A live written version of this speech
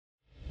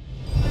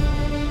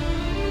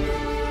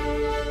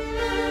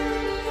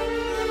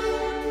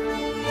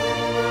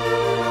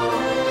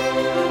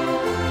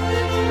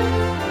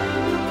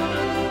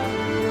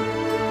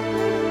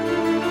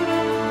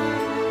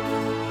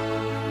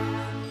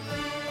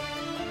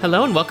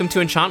Hello and welcome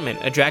to Enchantment,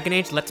 a Dragon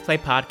Age Let's Play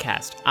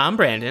podcast. I'm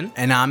Brandon.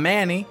 And I'm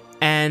Manny.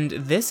 And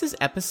this is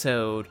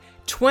episode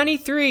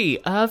 23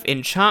 of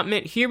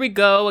Enchantment. Here we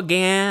go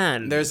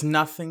again. There's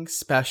nothing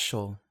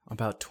special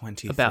about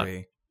 23. About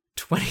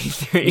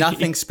 23.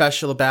 Nothing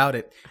special about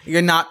it.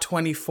 You're not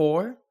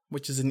 24,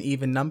 which is an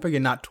even number.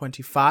 You're not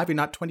 25. You're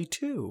not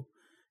 22.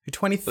 You're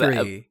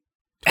 23.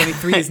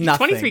 23 is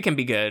nothing. 23 can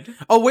be good.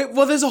 Oh, wait.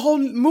 Well, there's a whole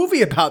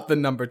movie about the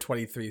number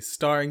 23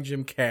 starring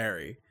Jim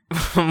Carrey.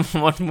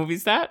 What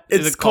movie's that?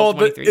 It's called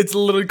 23? It's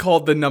literally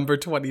called The Number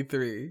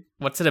 23.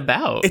 What's it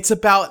about? It's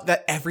about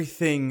that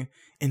everything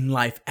in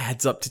life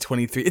adds up to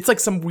 23. It's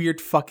like some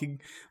weird fucking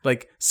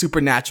like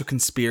supernatural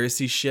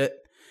conspiracy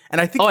shit.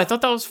 And I think I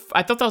thought that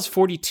was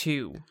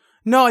 42.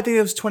 No, I think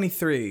it was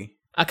 23.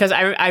 Because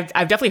I've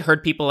definitely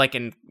heard people like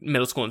in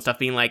middle school and stuff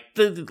being like,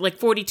 like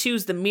 42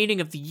 is the meaning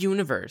of the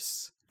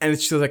universe. And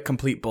it's just like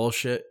complete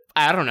bullshit.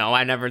 I don't know.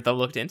 I never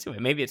looked into it.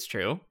 Maybe it's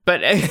true.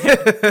 But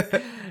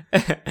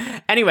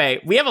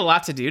anyway, we have a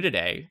lot to do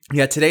today.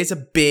 Yeah, today's a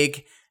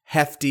big,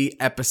 hefty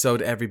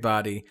episode,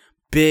 everybody.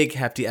 Big,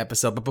 hefty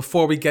episode. But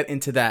before we get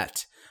into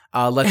that,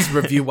 let's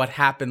review what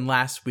happened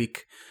last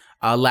week.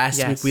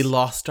 Last week, we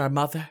lost our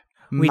mother.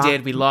 We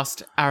did. We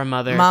lost our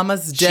mother.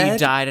 Mama's dead.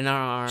 She died in our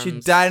arms. She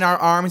died in our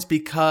arms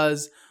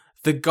because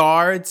the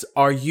guards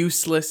are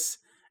useless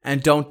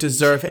and don't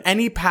deserve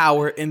any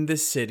power in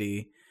this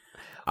city.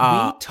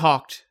 We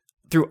talked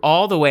through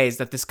all the ways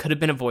that this could have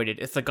been avoided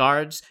if the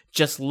guards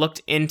just looked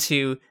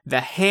into the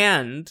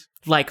hand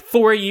like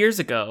 4 years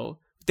ago.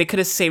 They could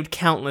have saved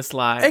countless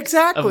lives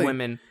of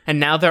women.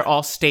 And now they're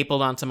all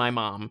stapled onto my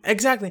mom.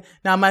 Exactly.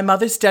 Now my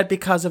mother's dead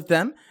because of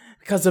them,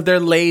 because of their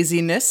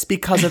laziness,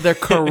 because of their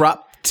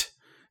corrupt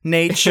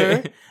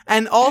nature.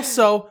 And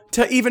also,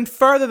 to even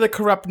further the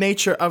corrupt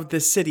nature of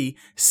this city,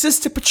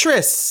 Sister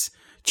Patrice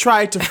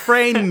tried to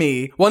frame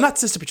me. Well, not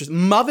Sister Patrice,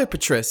 Mother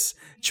Patrice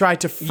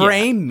tried to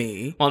frame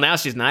me. Well, now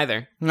she's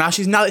neither. Now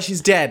she's not. She's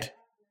dead.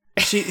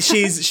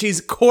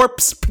 She's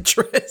Corpse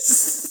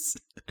Patrice.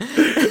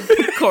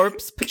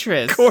 Corpse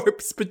Patrice.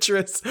 Corpse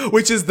Patrice,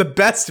 which is the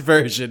best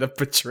version of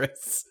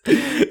Patrice.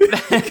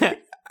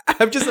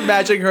 I'm just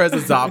imagining her as a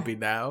zombie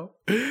now.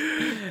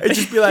 And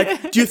just be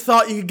like, you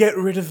thought you could get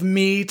rid of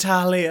me,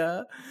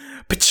 Talia?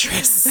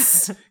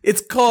 Patrice.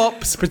 It's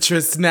Corpse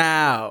Patrice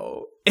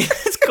now.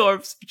 It's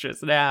Corpse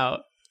Patrice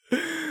now.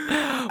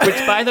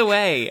 Which, by the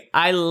way,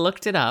 I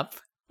looked it up,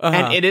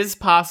 and it is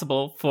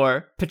possible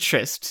for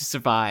Patrice to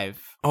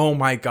survive. Oh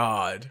my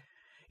god.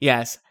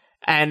 Yes.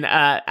 And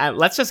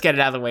let's just get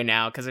it out of the way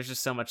now, because there's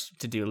just so much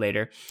to do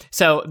later.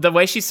 So, the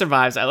way she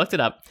survives, I looked it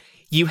up.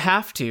 You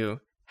have to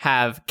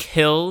have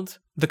killed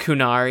the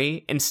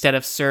Qunari instead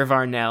of Sir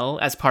Varnell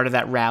as part of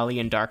that rally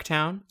in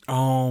Darktown.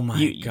 Oh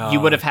my god.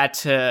 You would have had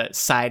to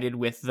sided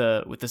with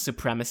the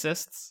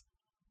supremacists.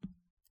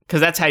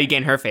 Because that's how you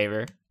gain her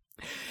favor.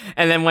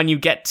 And then when you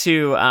get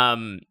to,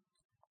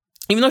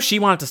 even though she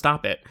wanted to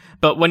stop it,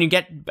 but when you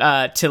get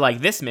to like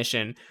this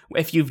mission,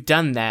 if you've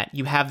done that,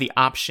 you have the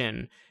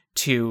option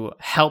to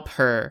help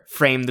her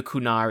frame the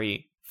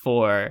Qunari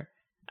for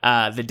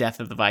the death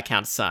of the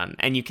Viscount's son.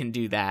 And you can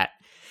do that.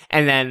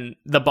 And then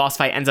the boss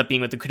fight ends up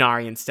being with the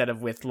Qunari instead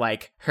of with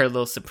like her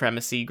little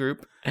supremacy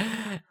group.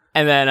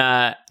 And then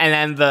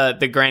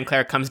the Grand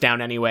Cleric comes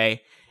down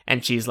anyway.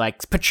 And she's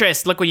like,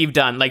 Patrice, look what you've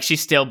done. Like, she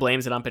still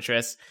blames it on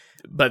Patrice.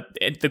 But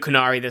the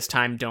Qunari this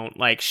time don't,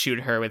 like,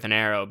 shoot her with an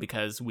arrow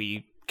because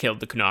we killed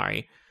the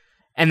Qunari.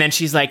 And then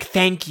she's like,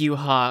 thank you,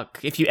 Hawk.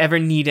 If you ever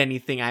need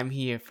anything, I'm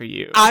here for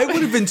you. I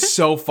would have been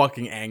so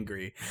fucking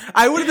angry.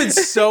 I would have been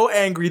so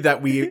angry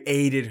that we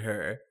aided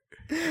her.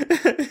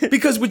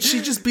 Because would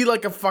she just be,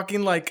 like, a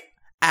fucking, like,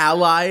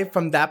 ally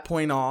from that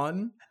point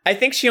on? I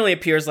think she only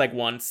appears, like,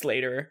 once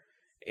later,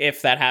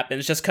 if that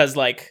happens. Just because,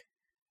 like...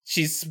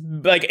 She's,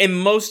 like, in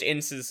most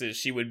instances,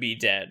 she would be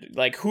dead.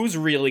 Like, who's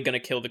really gonna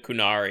kill the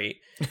Qunari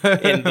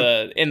in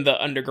the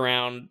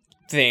underground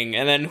thing?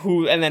 And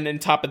then on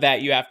top of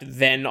that, you have to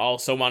then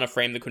also want to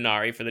frame the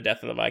Qunari for the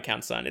death of the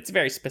Viscount's son. It's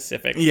very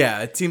specific.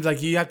 Yeah, it seems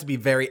like you have to be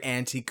very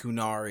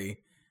anti-Qunari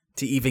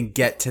to even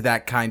get to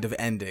that kind of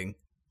ending.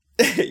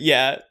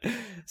 Yeah.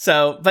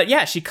 So, but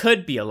yeah, she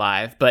could be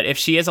alive. But if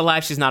she is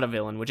alive, she's not a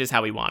villain, which is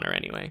how we want her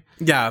anyway.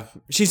 Yeah,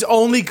 she's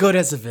only good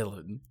as a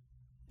villain.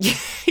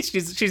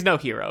 she's no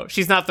hero.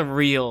 She's not the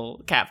real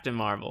Captain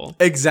Marvel.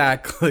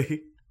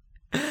 Exactly.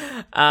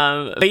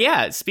 But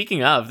yeah,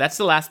 speaking of, that's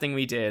the last thing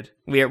we did.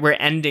 We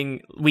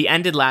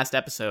ended last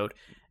episode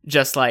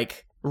just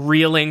like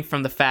reeling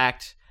from the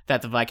fact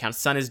that the Viscount's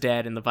son is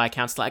dead, and the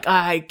Viscount's like,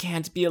 I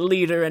can't be a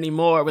leader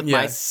anymore with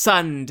my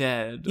son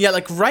dead. Yeah,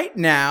 like right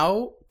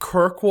now,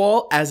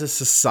 Kirkwall as a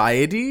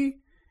society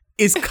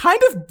is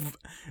kind of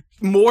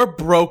more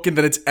broken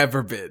than it's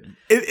ever been.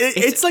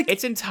 It's like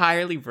it's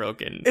entirely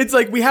broken. It's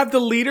like we have the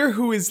leader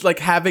who is like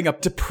having a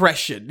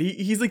depression.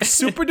 He's like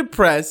super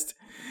depressed.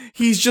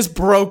 He's just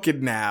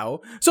broken now.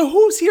 So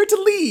who's here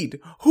to lead?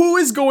 Who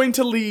is going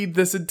to lead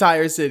this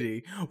entire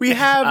city? We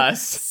have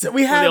us.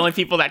 We're the only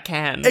people that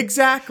can.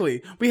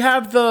 Exactly. We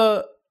have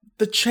the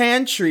the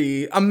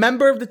Chantry, a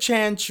member of the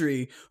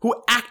Chantry,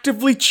 who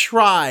actively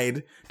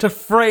tried to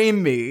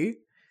frame me.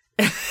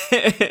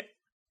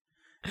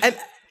 And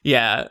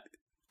yeah.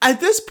 at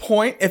this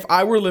point, if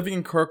I were living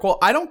in Kirkwall,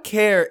 I don't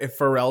care if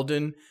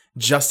Ferelden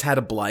just had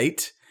a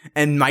blight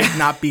and might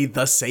not be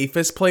the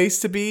safest place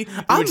to be.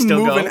 I'm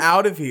moving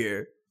out of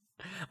here.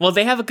 Well,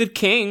 they have a good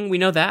king. We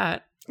know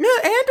that. Yeah,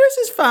 Anders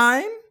is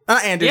fine.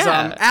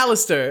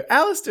 Alistair.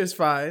 Alistair's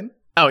fine.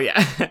 Oh,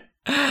 yeah.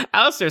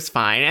 Alistair's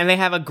fine. And they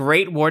have a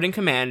great warden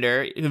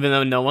commander, even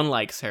though no one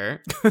likes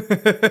her.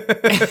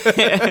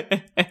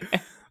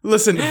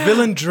 Listen,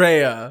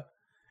 Villandrea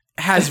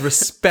has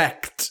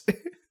respect.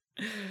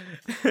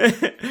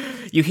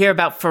 You hear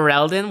about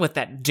Ferelden with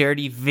that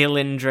dirty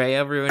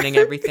Villandrea ruining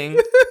everything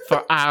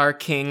for our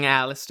King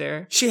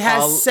Alistair. She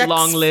has sex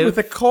with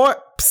a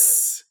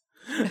corpse.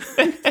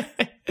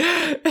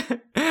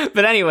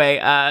 But anyway,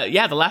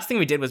 the last thing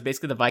we did was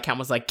basically the Viscount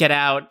was like, get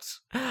out,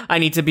 I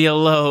need to be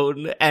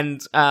alone.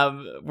 And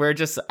we're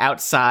just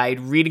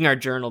outside reading our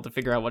journal to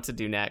figure out what to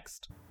do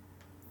next.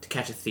 To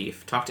catch a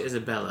thief, talk to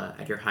Isabella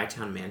at your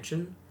Hightown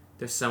mansion.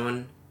 There's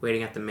someone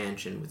waiting at the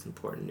mansion with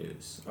important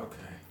news. Okay.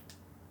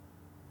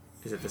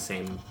 Is it the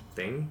same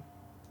thing?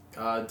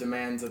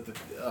 Demands of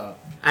the...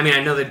 I mean,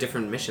 I know they're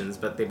different missions,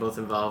 but they both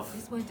involve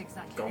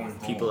going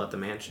people home. at the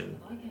mansion.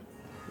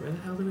 Where the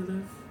hell do we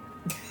live?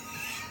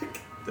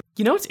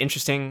 You know what's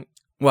interesting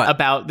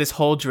about this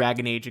whole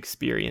Dragon Age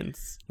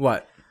experience?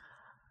 What?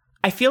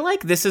 I feel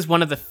like this is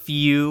one of the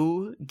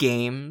few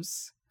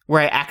games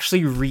where I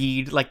actually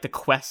read like the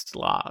quest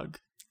log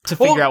to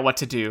figure out what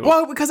to do.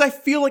 Well, because I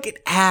feel like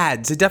it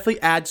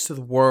definitely adds to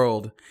the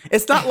world.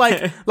 It's not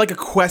like like a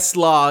quest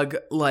log,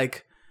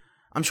 like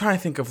I'm trying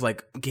to think of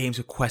like games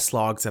with quest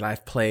logs that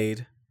I've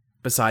played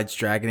besides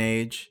Dragon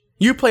Age.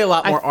 You play a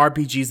lot more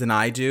RPGs than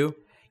I do.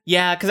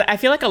 Yeah, because I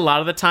feel like a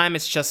lot of the time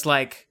it's just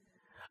like,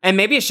 and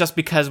maybe it's just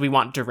because we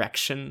want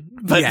direction,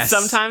 but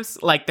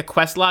sometimes like the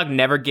quest log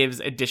never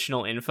gives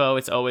additional info.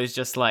 It's always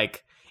just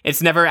like,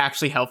 it's never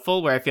actually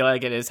helpful, where I feel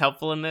like it is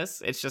helpful in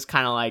this. It's just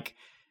kind of like,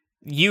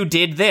 you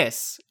did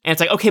this. And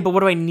it's like, okay, but what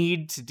do I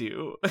need to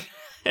do?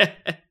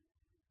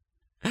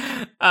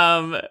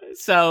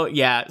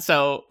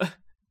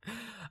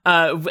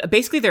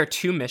 Basically there are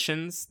two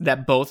missions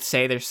that both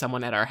say there's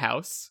someone at our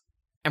house.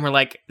 And we're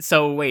like,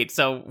 so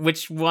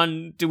which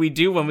one do we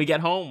do when we get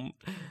home?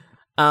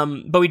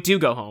 But we do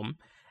go home.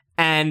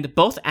 And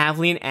both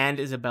Aveline and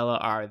Isabella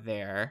are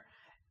there.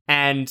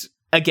 And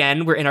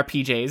again, we're in our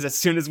PJs as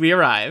soon as we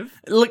arrive.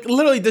 Like,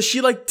 literally, does she,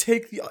 like,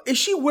 is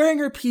she wearing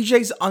her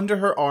PJs under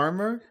her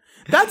armor?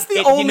 That's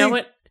the only... You know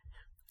what?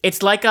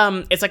 It's like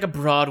a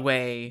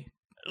Broadway,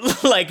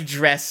 like,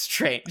 dress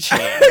change.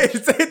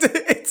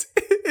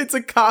 It's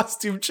a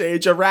costume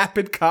change, a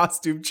rapid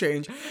costume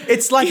change.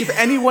 It's like if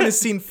anyone has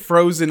seen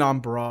Frozen on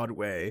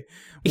Broadway,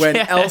 when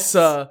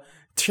Elsa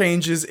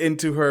changes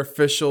into her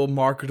official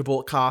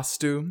marketable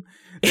costume.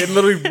 It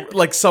literally,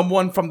 like,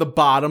 someone from the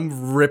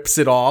bottom rips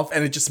it off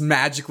and it just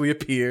magically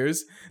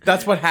appears.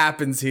 That's what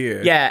happens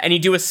here. Yeah, and you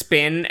do a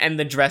spin and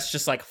the dress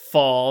just, like,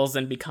 falls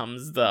and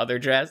becomes the other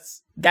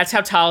dress. That's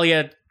how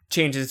Talia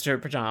changes to her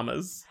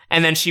pajamas.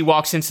 And then she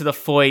walks into the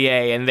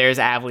foyer and there's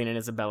Aveline and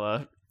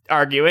Isabella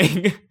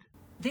arguing.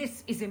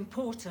 This is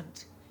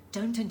important.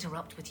 Don't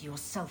interrupt with your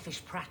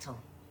selfish prattle.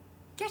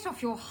 Get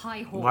off your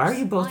high horse. Why are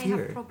you both here? I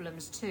have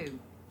problems too.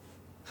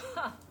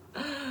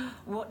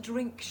 What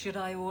drink should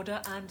I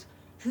order, and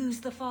who's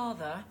the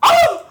father?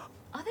 Oh!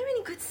 Are there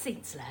any good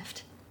seats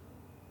left?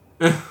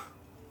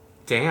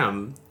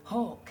 Damn.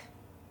 Hawk.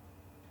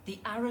 The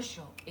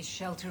Arashok is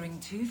sheltering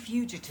 2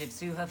 fugitives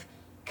who have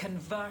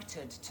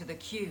converted to the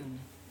Qun.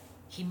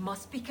 He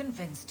must be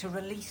convinced to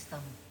release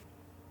them.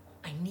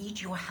 I need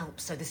your help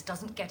so this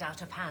doesn't get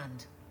out of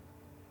hand.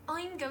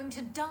 I'm going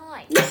to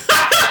die.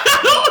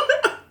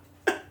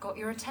 Got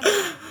your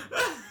attention.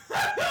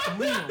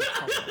 Real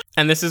trouble.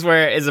 And this is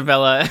where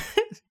Isabella...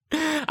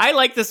 I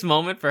like this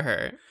moment for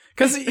her.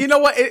 Because, you know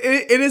what?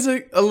 It is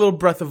a little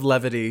breath of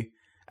levity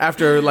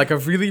after, like, a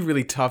really,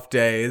 really tough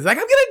day. It's like,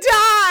 I'm gonna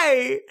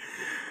die!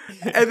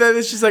 And then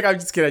it's just like, I'm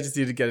just kidding. I just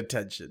need to get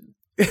attention.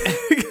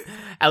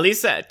 At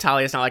least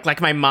Talia's not like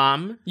my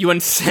mom, you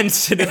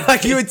insensitive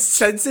like, you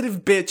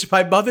insensitive bitch.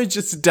 My mother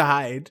just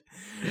died.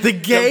 The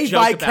gay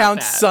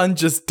Viscount's son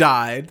just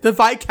died. The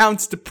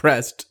Viscount's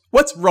depressed.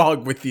 What's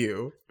wrong with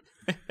you?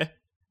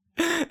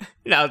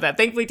 No,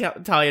 thankfully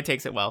Talia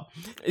takes it well.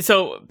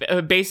 So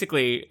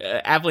basically,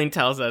 Aveline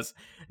tells us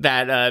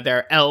that there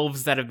are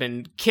elves that have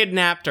been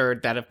kidnapped or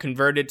that have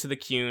converted to the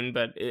Qun,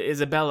 but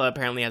Isabella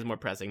apparently has more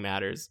pressing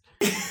matters.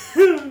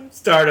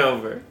 Start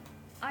over.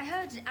 I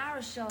heard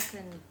Arashok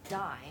can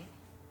die.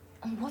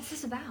 What's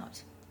this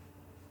about?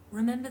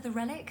 Remember the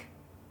relic?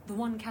 The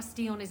one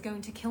Castillon is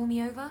going to kill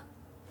me over?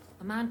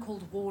 A man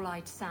called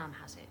Wall-Eyed Sam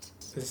has it.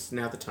 Is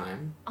now the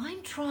time?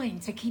 I'm trying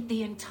to keep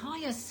the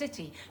entire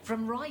city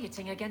from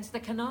rioting against the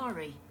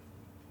Canary.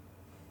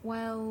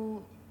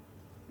 Well,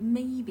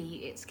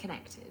 maybe it's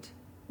connected.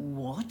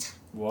 What?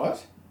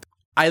 What?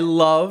 I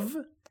love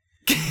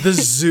the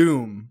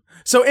zoom.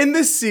 So in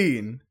this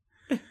scene,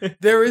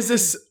 there is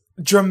this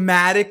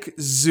dramatic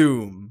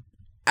zoom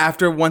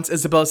after once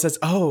Isabella says,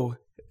 "Oh,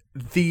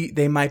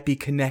 they might be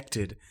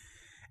connected."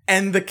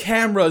 And the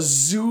camera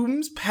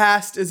zooms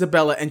past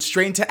Isabella and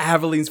straight into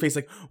Aveline's face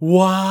like,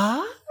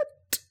 "What?"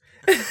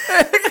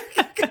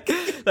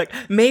 Like,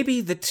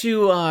 maybe the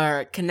two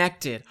are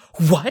connected.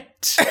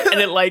 What? And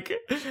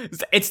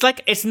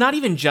it's not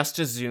even just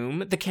a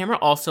zoom. The camera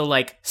also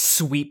like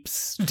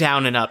sweeps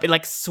down and up. It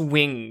like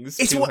swings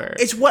to her.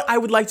 It's what I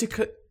would like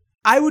to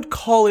I would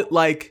call it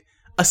like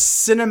a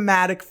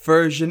cinematic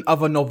version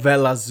of a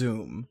novella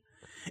zoom.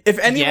 If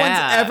anyone's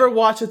ever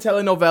watched a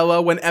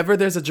telenovela, whenever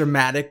there's a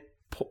dramatic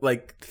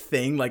like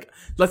thing, like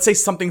let's say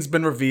something's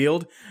been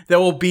revealed, there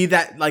will be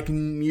that like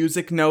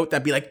music note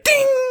that'd be like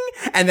ding,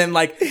 and then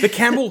like the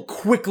camera will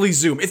quickly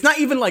zoom. It's not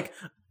even like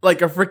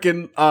a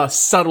freaking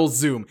subtle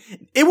zoom.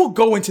 It will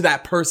go into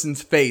that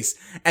person's face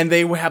and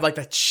they will have like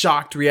that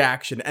shocked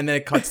reaction, and then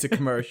it cuts to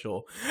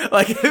commercial.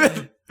 Like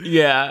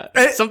yeah.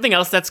 Something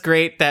else that's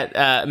great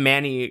that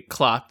Manny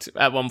clocked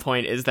at one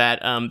point is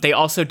that they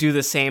also do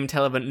the same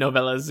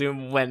telenovela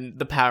zoom when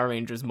the Power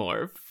Rangers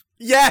morph.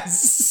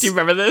 Yes. Do you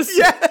remember this?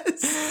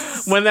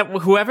 Yes. When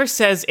whoever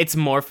says it's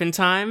morphin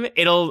time,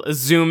 it'll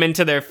zoom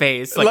into their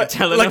face like a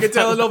telenovela. Like a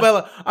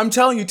telenovela. I'm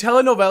telling you,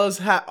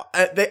 telenovelas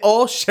they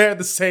all share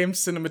the same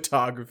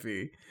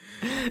cinematography.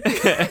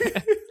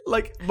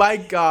 Like, my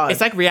God.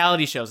 It's like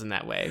reality shows in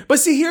that way. But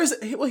see, here's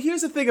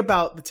the thing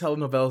about the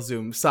telenovela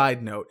zoom,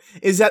 side note,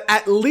 is that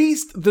at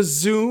least the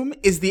zoom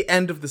is the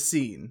end of the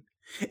scene.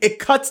 It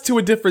cuts to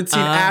a different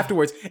scene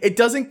afterwards. It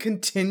doesn't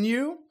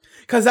continue.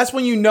 Because that's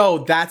when you know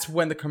that's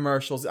when the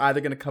commercial's either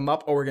going to come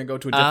up or we're going to go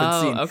to a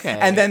different scene. Okay.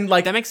 And then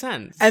like... That makes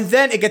sense. And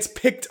then it gets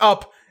picked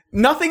up.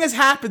 Nothing has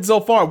happened so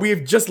far. We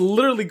have just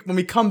literally, when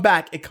we come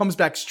back, it comes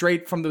back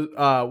straight from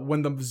the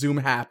when the zoom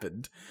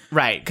happened.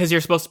 Right, because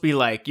you're supposed to be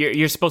like,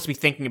 you're supposed to be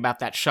thinking about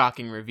that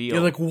shocking reveal.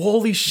 You're like,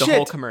 holy shit. The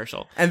whole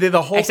commercial. And then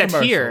the whole Except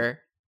commercial. here...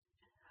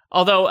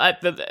 Although,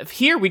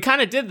 here we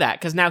kind of did that,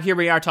 because now here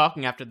we are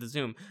talking after the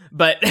zoom.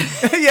 But...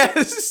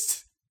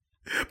 Yes.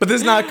 But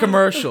this is not a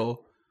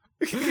commercial.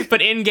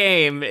 But in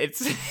game, it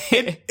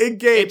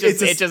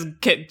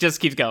just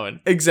keeps going.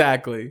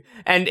 Exactly.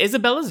 And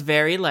Isabella's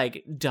very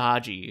like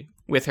dodgy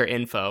with her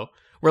info.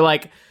 We're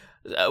like,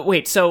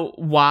 wait, so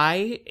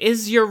why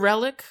is your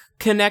relic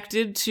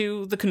connected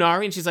to the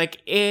Qunari? And she's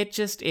like, it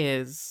just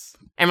is.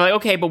 And we're like,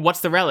 okay, but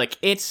what's the relic?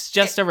 It's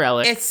just a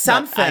relic. It's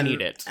something. I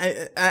need it.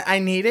 I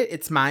need it.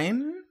 It's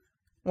mine.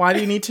 Why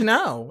do you need to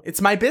know?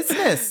 It's my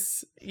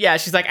business. Yeah,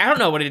 she's like, I don't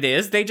know what it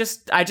is.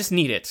 I just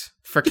need it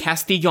for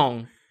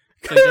Castillon.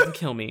 So it doesn't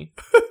kill me.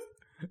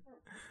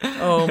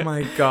 Oh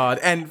my God.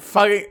 And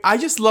fucking, I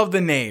just love the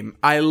name.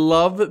 I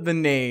love the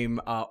name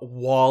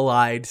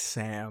Wall-Eyed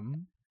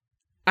Sam.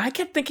 I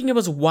kept thinking it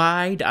was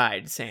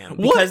Wide-Eyed Sam.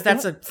 Because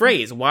that's a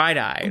phrase,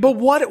 wide-eyed. But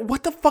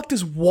what the fuck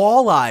does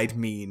wall-eyed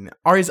mean?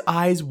 Are his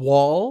eyes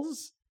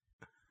walls?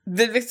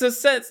 This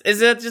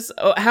is it just,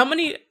 how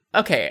many,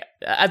 okay,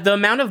 the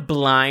amount of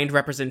blind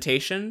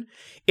representation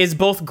is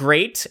both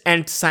great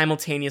and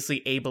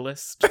simultaneously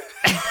ableist.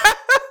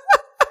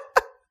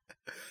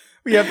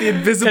 We have the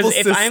invisible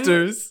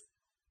sisters.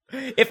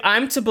 If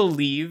I'm to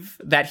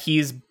believe that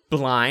he's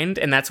blind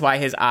and that's why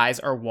his eyes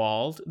are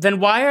walled,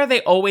 then why are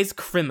they always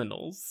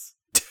criminals?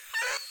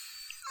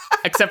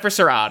 Except for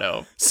Sir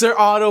Otto. Sir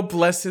Otto,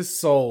 bless his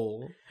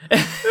soul.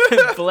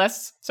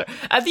 Bless Sir.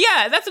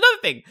 Yeah, that's another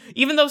thing.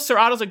 Even though Sir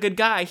Otto's a good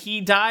guy,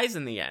 he dies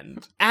in the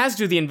end, as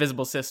do the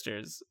Invisible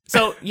Sisters.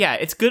 So yeah,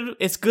 it's good.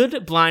 It's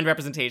good blind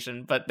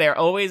representation, but they're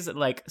always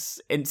like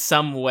in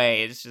some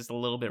way it's just a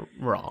little bit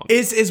wrong.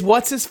 Is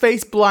what's his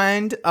face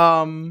blind?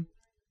 What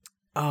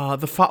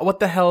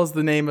the hell is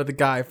the name of the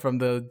guy from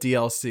the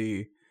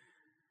DLC?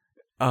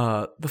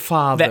 The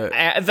father.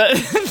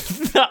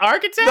 The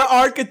architect? The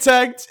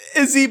architect.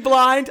 Is he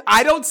blind?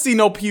 I don't see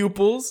no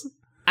pupils.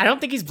 I don't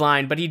think he's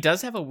blind, but he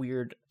does have a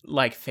weird,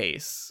 like,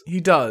 face. He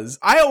does.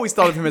 I always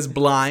thought of him as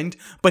blind,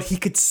 but he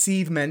could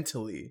see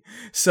mentally.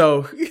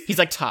 So he's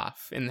like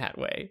tough in that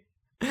way.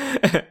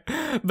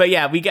 But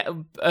yeah, we get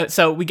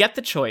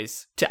the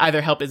choice to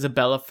either help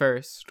Isabella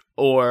first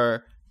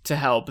or to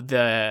help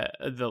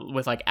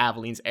with like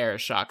Aveline's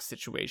Aeroshock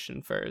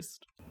situation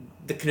first.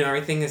 The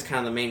Qunari thing is kind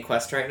of the main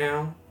quest right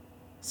now.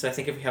 So I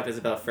think if we help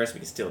Isabella first, we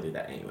can still do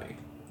that anyway.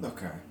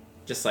 Okay.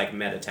 Just like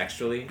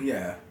meta-textually.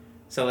 Yeah.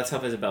 So let's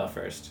help Isabella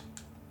first.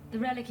 The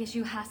relic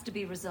issue has to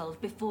be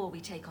resolved before we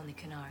take on the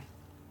Qunari.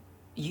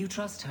 You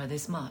trust her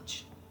this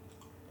much?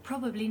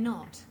 Probably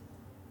not.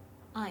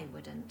 I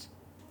wouldn't.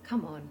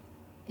 Come on.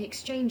 The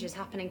exchange is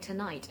happening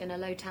tonight in a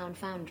Lowtown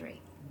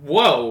foundry.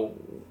 Whoa!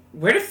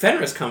 Where did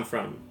Fenris come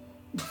from?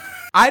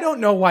 I don't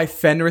know why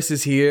Fenris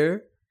is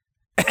here.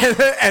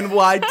 And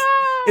why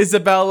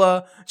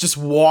Isabella just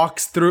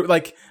walks through,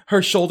 like,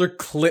 her shoulder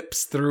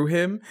clips through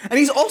him. And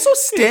he's also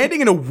standing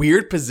in a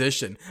weird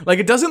position. Like,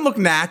 it doesn't look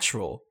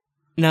natural.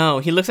 No,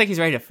 he looks like he's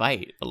ready to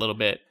fight a little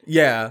bit.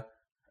 Yeah.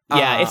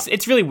 Yeah,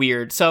 it's really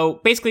weird. So,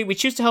 basically, we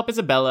choose to help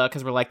Isabella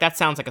because we're like, that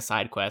sounds like a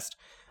side quest.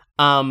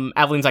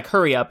 Aveline's like,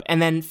 hurry up.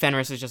 And then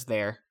Fenris is just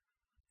there.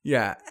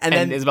 Yeah. And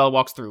then Isabella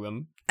walks through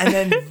him. And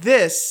then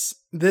this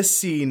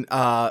scene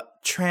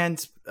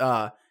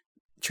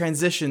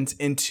transitions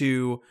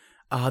into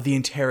the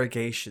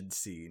interrogation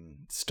scene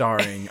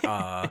starring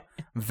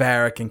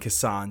Varric and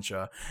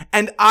Cassandra.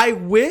 And I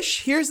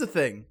wish, here's the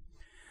thing.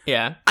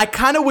 Yeah. I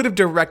kind of would have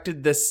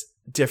directed this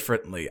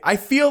differently. I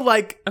feel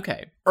like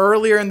Okay.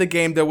 earlier in the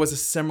game there was a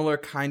similar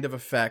kind of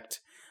effect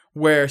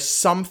where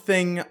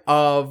something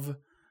of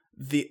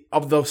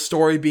the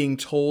story being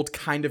told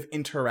kind of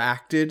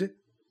interacted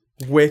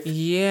with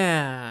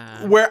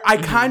Yeah. where I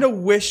kind of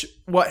wish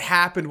what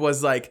happened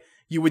was like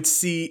you would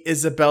see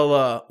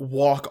Isabella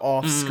walk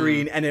off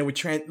screen and it would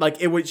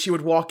she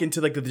would walk into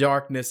like the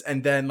darkness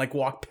and then like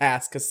walk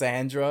past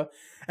Cassandra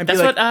and That's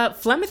be like,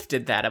 what Flemeth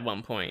did that at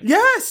one point.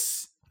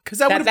 yes, because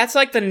That's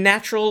like the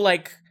natural,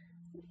 like,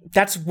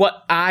 that's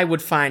what I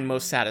would find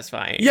most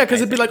satisfying. yeah, because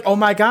I it'd be think. like, oh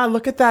my god,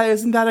 look at that,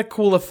 isn't that a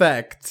cool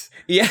effect?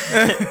 Yeah.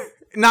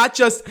 Not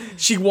just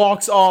she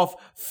walks off,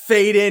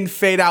 fade in,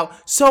 fade out.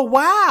 So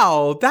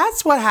wow,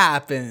 that's what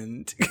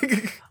happened.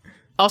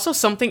 Also,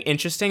 something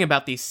interesting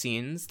about these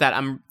scenes that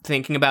I'm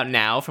thinking about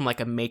now from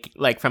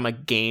from a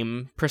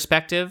game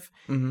perspective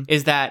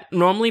is that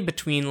normally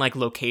between like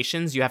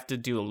locations you have to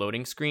do a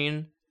loading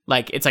screen.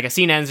 Like it's like a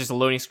scene ends, there's a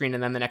loading screen,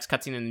 and then the next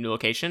cutscene in a new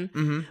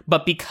location.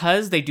 But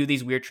because they do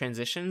these weird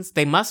transitions,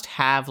 they must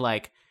have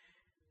like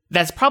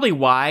that's probably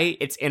why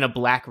it's in a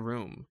black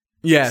room.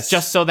 Yes,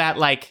 Just so that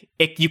like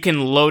you can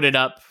load it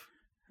up.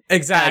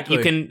 exactly.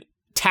 You can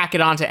tack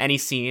it onto any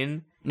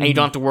scene. And you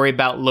don't have to worry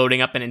about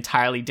loading up an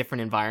entirely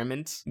different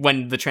environment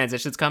when the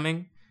transition's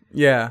coming.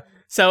 Yeah.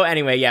 So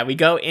anyway, yeah, we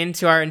go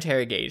into our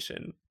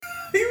interrogation.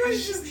 He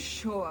was Are just you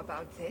sure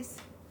about this?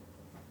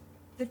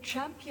 The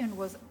champion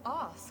was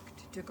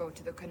asked to go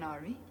to the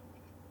Canary.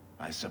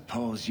 I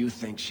suppose you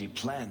think she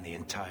planned the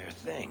entire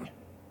thing.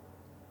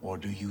 Or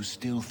do you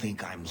still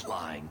think I'm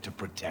lying to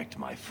protect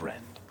my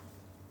friend?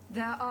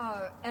 There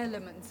are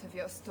elements of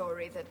your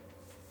story that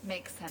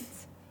make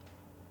sense.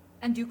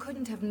 And you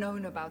couldn't have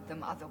known about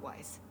them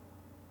otherwise.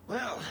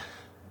 Well,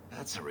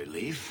 that's a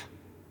relief.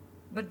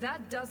 But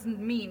that doesn't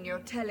mean you're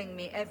telling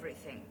me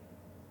everything.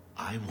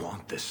 I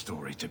want this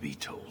story to be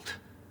told.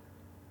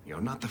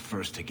 You're not the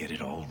first to get it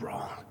all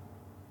wrong.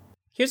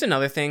 Here's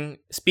another thing.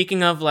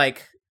 Speaking of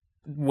like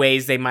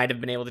ways they might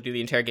have been able to do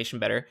the interrogation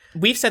better.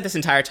 We've said this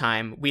entire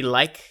time, we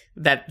like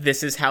that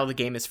this is how the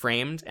game is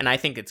framed, and I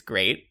think it's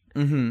great.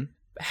 mm-hmm.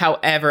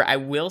 However, I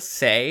will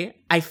say,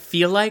 I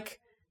feel like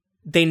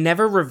they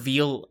never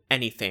reveal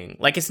anything.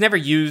 Like, it's never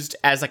used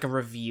as, like, a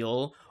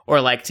reveal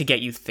or, like, to get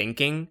you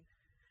thinking.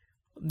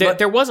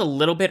 There was a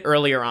little bit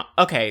earlier on.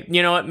 Okay,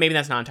 you know what? Maybe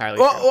that's not entirely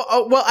true.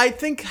 Well, I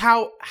think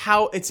how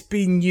it's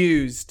being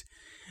used,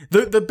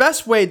 the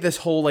best way this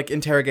whole, like,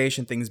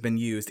 interrogation thing's been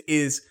used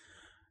is,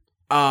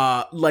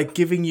 like,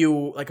 giving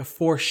you, like, a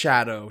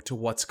foreshadow to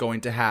what's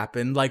going to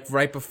happen. Like,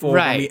 right before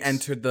when we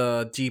entered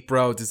the deep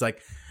roads, it's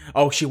like,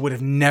 oh, she would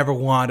have never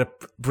wanted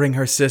to bring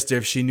her sister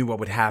if she knew what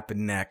would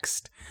happen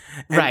next.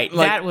 And, right,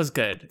 like, that was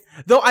good.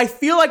 Though I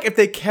feel like if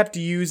they kept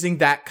using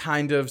that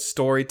kind of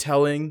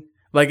storytelling,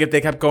 like if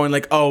they kept going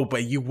like, oh,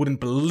 but you wouldn't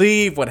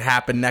believe what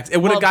happened next,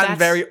 it would have gotten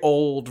very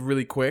old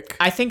really quick.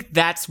 I think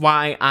that's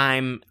why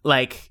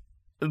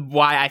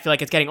why I feel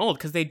like it's getting old,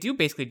 because they do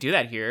basically do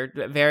that here.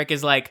 Varric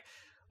is like,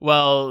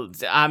 well,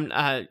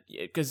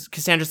 because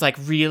Cassandra's like,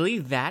 really?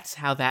 That's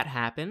how that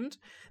happened?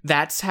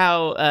 That's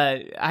how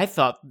I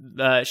thought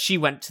she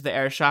went to the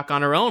Airshok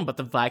on her own, but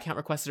the Viscount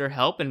requested her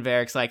help, and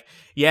Varric's like,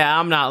 yeah,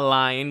 I'm not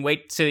lying.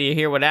 Wait till you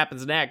hear what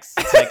happens next.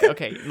 It's like,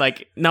 okay,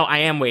 like, no, I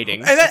am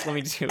waiting. Just let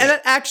me do it. And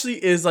that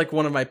actually is like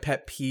one of my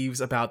pet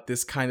peeves about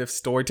this kind of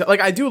storytelling. Like,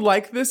 I do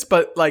like this,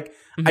 but like,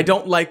 I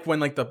don't like when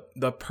like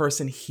the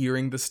person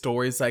hearing the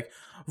story is like,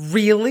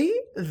 really?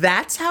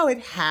 That's how it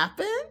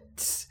happened?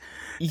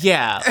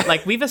 Yeah,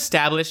 like, we've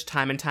established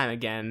time and time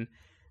again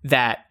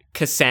that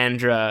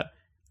Cassandra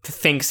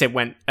thinks it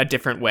went a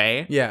different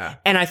way. Yeah.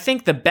 And I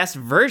think the best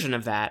version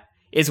of that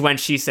is when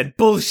she said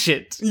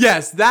bullshit.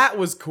 Yes, that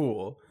was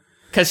cool.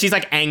 Because she's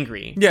like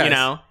angry, Yes, you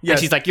know? yes. And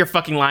she's like, you're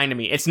fucking lying to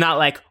me. It's not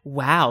like,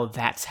 wow,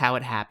 that's how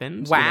it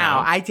happened. you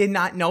know? I did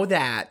not know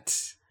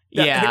that.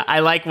 Yeah,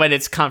 I like when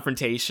it's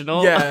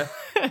confrontational. Yeah.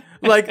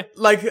 like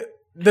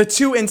the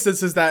two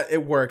instances that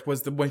it worked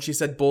was when she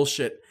said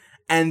bullshit,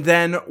 and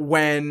then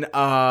when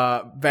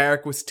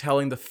Varric was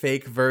telling the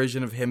fake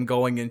version of him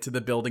going into the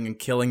building and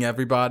killing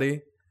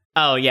everybody.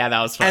 Oh yeah,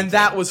 that was fun. And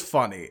that was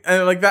funny.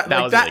 And like that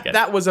was really good.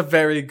 That was a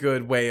very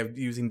good way of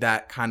using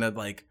that kind of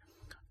like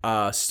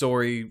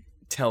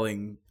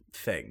storytelling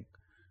thing.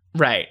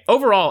 Right.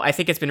 Overall, I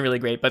think it's been really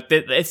great, but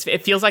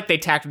it feels like they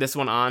tacked this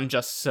one on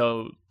just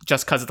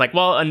because it's like,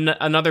 well,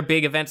 another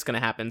big event's going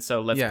to happen,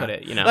 so let's put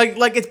it, you know.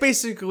 Like it's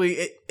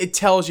basically it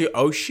tells you,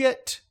 oh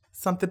shit,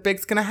 something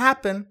big's going to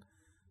happen.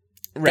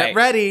 Right. Get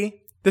ready.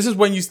 This is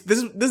when this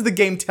is the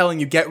game telling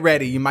you, get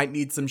ready. You might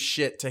need some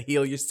shit to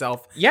heal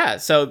yourself. Yeah,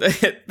 so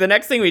the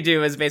next thing we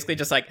do is basically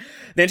just like,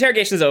 the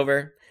interrogation's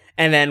over,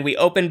 and then we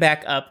open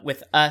back up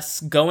with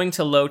us going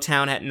to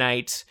Lowtown at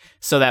night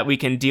so that we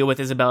can deal with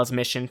Isabella's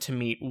mission to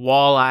meet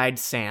Wall-Eyed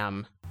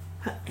Sam.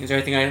 Is there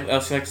anything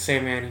else you'd like to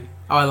say, Manny?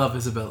 Oh, I love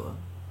Isabella.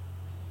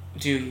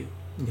 Do you?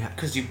 Yeah.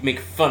 Because you make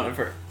fun of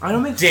her I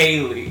don't make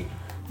daily.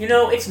 You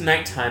know, it's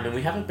nighttime and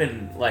we haven't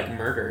been, like,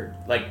 murdered,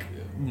 like,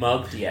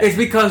 mugged yet. It's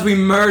because we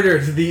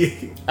murdered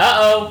the...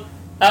 Uh-oh.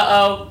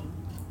 Uh-oh.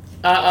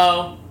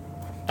 Uh-oh.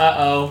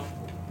 Uh-oh.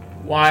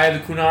 Why are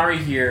the Kunari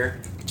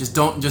here? Just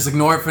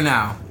ignore it for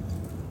now.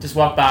 Just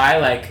walk by,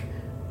 like,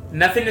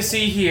 nothing to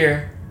see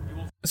here.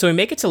 So we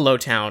make it to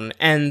Lowtown,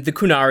 and the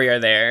Kunari are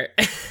there.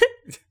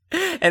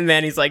 And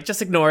then he's like,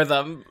 just ignore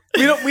them.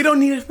 We don't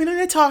need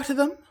to talk to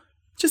them.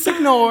 Just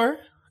ignore.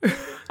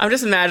 I'm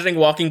just imagining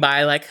walking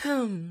by like,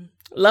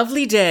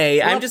 lovely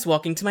day. I'm just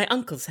walking to my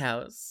uncle's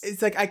house.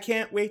 It's like, I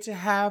can't wait to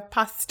have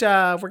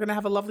pasta. We're going to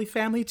have a lovely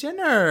family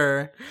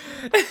dinner.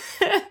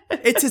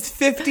 It's his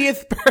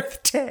 50th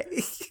birthday.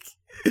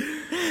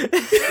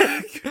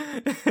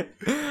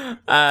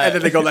 And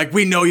then they go like,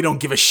 we know you don't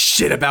give a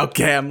shit about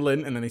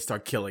Gamlin. And then they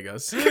start killing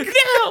us.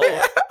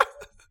 No!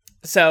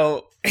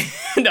 So,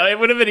 no, it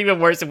would have been even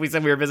worse if we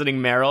said we were visiting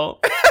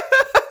Meryl.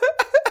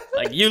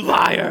 Like, you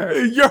liar!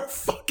 You're a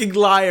fucking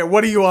liar.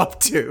 What are you up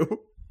to?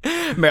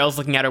 Meryl's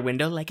looking out her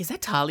window like, is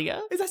that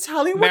Talia? Is that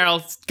Talia?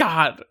 Meryl,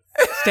 God,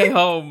 stay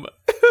home.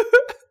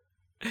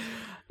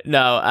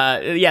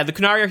 No, yeah, the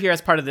Kunari are here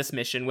as part of this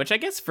mission, which I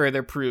guess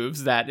further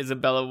proves that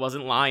Isabella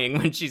wasn't lying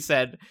when she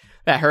said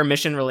that her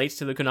mission relates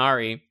to the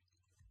Kunari.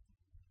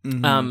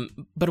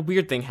 Mm-hmm. But a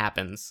weird thing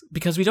happens,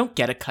 because we don't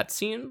get a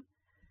cutscene.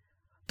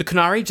 The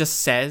Kunari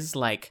just says,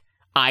 like,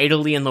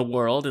 idly in the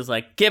world, is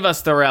like, give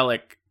us the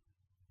relic.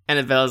 And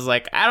Isabella's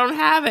like, I don't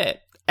have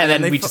it. And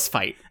then we just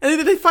fight. And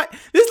then they fight.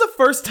 This is the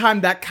first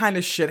time that kind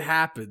of shit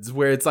happens,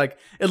 where it's like,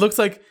 it looks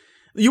like,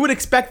 you would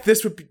expect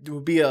this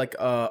would be like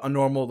a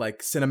normal,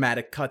 like,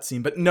 cinematic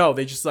cutscene. But no,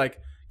 they just like,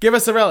 give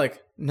us the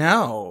relic.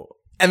 No.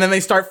 And then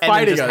they start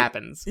fighting. And it just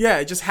happens. Yeah,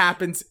 it just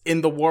happens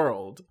in the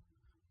world.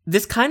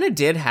 This kind of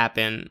did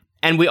happen.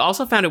 And we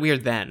also found it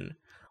weird then.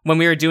 When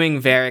we were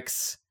doing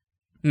Varric's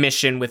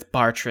mission with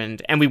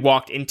Bartrand, and we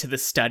walked into the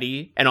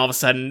study, and all of a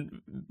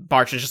sudden,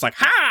 Bartrand's just like,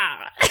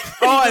 ha!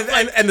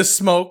 Oh, and the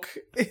smoke.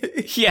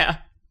 Yeah.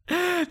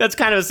 That's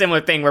kind of a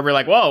similar thing where we're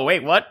like, whoa,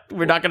 wait, what?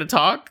 We're not going to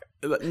talk?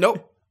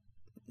 Nope.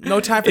 No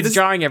time for this. It's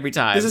jarring every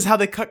time. This is how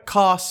they cut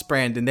costs,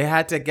 Brandon. They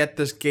had to get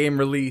this game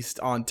released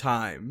on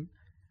time.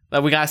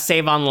 But we got to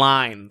save on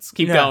lines.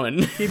 Keep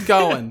going. Keep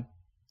going.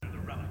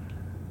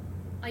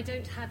 I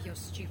don't have your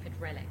stupid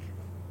relic.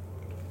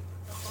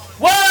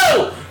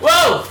 Whoa!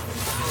 Whoa!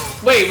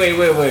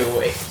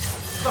 Wait.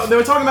 So they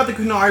were talking about the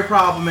Kunari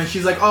problem, and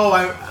she's like, oh,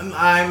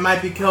 I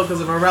might be killed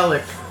because of a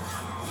relic.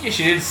 Yeah,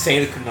 she didn't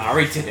say the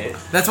Kunari did it.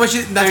 That's why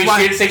she... That's she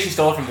why didn't say she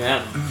stole it from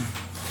them.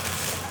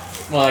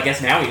 Well, I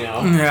guess now we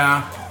know.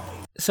 Yeah.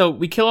 So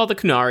we kill all the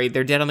Kunari.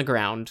 They're dead on the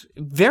ground.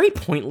 Very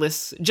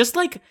pointless. Just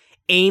like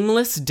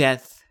aimless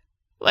death.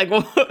 Like,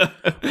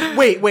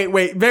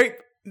 wait.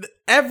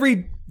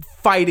 Every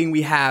fighting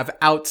we have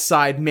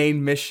outside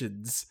main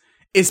missions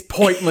is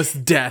pointless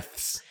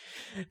deaths.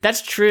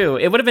 That's true.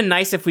 It would have been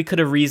nice if we could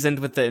have reasoned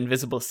with the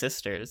Invisible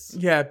Sisters.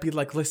 Yeah, be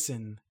like,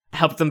 listen.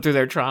 Help them through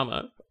their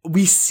trauma.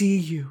 We see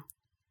you.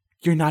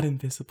 You're not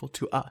invisible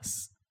to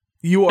us.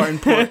 You are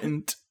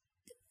important.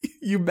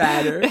 You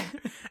matter.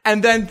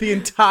 And then the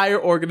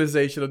entire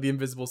organization of the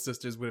Invisible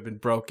Sisters would have been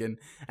broken.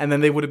 And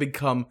then they would have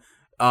become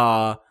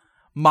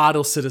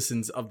model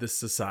citizens of this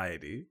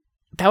society.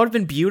 That would have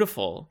been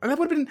beautiful. And that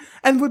would have been,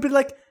 and would be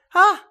like,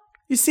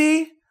 you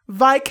see,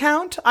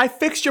 Viscount, I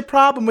fixed your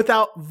problem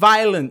without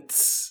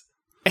violence.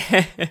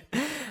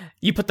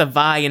 You put the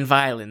Vi in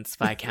violence,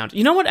 Viscount.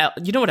 You know what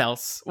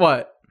else?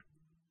 What?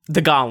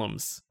 The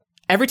golems.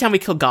 Every time we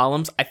kill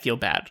golems, I feel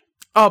bad.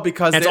 Oh,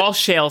 because it's all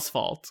Shale's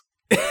fault.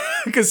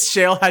 Because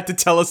Shale had to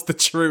tell us the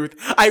truth.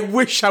 I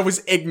wish I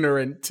was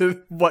ignorant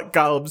to what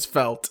golems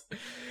felt.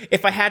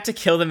 If I had to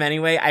kill them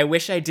anyway, I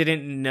wish I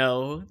didn't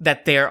know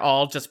that they're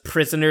all just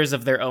prisoners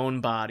of their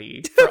own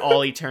body for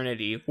all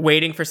eternity,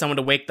 waiting for someone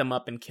to wake them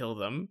up and kill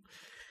them.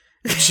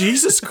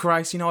 Jesus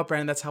Christ. You know what,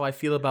 Brandon? That's how I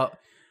feel about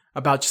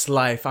just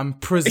life. I'm a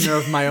prisoner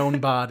of my own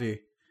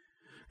body.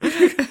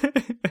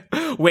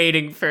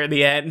 Waiting for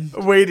the end.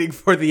 Waiting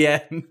for the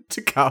end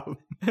to come.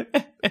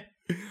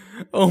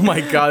 Oh my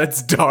god,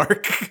 it's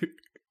dark.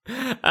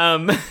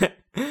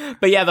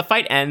 But yeah, the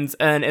fight ends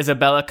and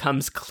Isabella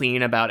comes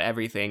clean about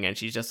everything and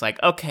she's just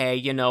like, okay,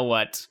 you know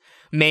what?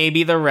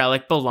 Maybe the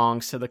relic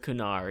belongs to the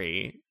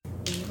Kunari.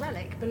 The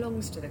relic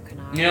belongs to the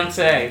Kunari. You don't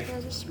say.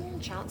 There's a small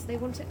chance they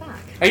want it back.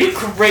 Are you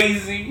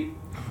crazy?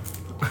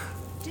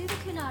 Do the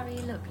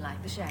Kunari look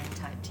like the sharing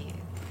type to you?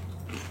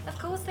 Of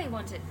course they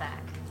want it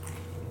back.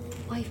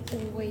 I've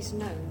always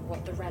known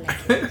what the relic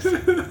is.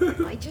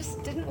 I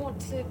just didn't want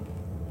to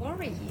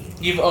worry you.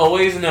 You've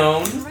always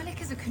known? The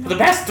relic is a Kunari. For the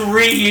past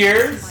 3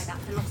 years? By that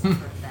philosopher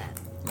of theirs.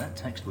 That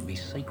text would be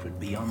sacred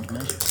beyond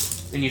measure.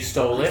 And you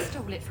stole it? I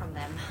stole it from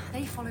them.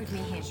 They followed me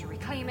here to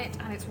reclaim it,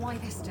 and it's why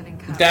they're still in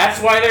Curse. That's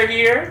why they're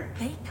here?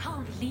 They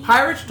can't leave.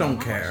 Pirates don't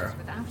care.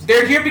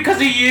 They're here because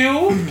of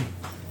you?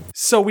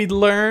 So we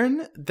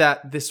learn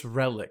that this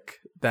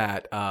relic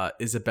that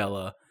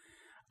Isabella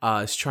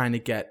is trying to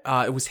get,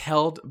 it was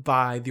held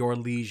by the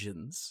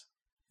Orlesians.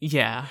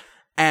 Yeah.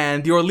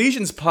 and the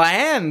Orlesians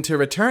plan to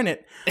return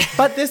it.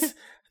 But this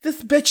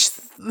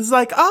bitch is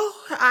like,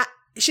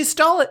 she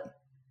stole it.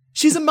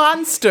 She's a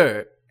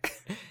monster.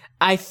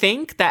 I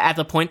think that at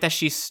the point that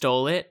she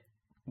stole it,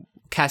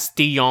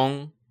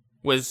 Castillon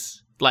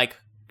was like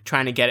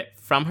trying to get it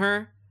from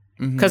her.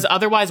 Because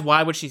otherwise,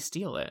 why would she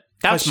steal it?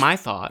 That was my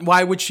thought.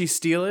 Why would she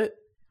steal it?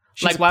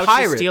 She's why would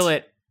she steal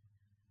it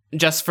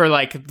just for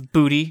like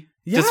booty?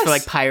 Yes. Just for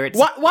like pirates?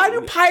 Why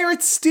do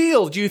pirates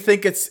steal? Do you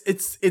think it's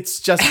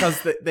just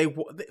because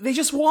they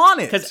just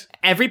want it? Because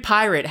every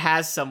pirate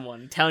has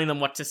someone telling them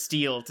what to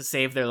steal to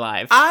save their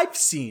life. I've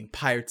seen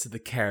Pirates of the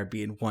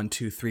Caribbean 1,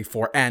 2, 3,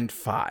 4, and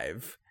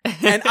 5.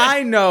 And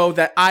I know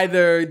that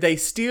either they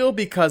steal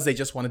because they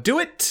just want to do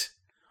it,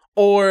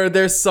 or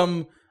there's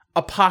some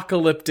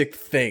apocalyptic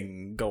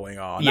thing going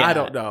on. Yeah. I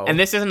don't know. And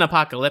this isn't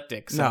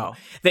apocalyptic. So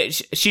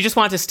she just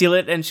wanted to steal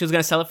it and she was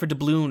going to sell it for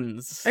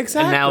doubloons.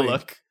 Exactly. And now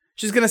look.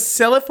 She's going to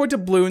sell it for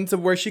doubloons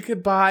of where she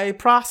could buy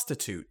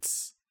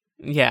prostitutes.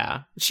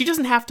 Yeah. She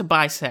doesn't have to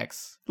buy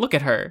sex. Look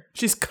at her.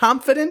 She's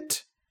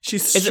confident.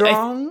 She's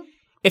strong.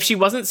 If she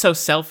wasn't so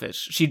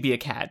selfish, she'd be a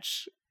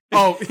catch.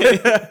 Oh,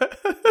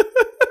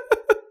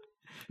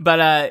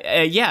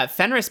 But yeah,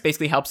 Fenris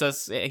basically helps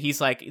us.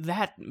 He's like,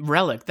 that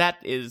relic, that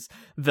is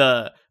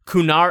the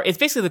Kunari. It's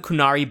basically the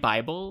Kunari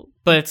Bible,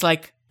 but it's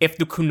like if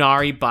the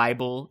Kunari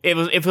Bible, if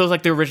it was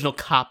like the original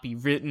copy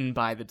written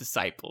by the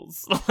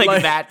disciples.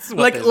 like that's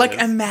what this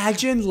is.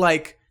 Imagine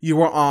like you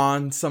were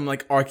on some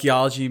like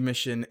archaeology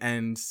mission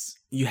and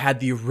you had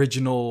the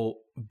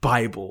original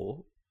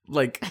Bible.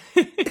 Like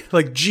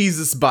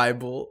Jesus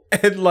Bible,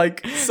 and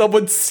like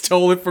someone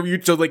stole it from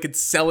you so they could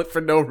sell it for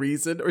no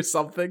reason or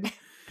something.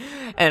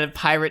 And a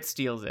pirate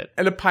steals it.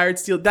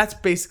 That's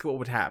basically what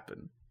would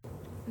happen.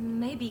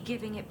 Maybe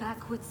giving it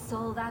back would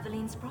solve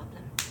Aveline's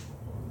problem.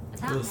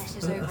 That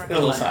messes over a little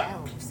couple of sad.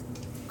 elves.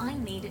 I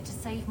need it to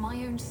save my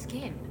own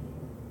skin.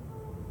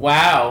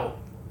 Wow.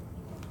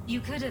 You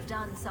could have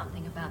done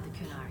something about the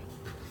Kunari,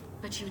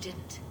 but you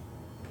didn't.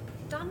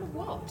 Done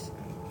what?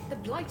 The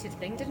blighted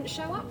thing didn't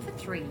show up for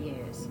 3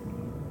 years.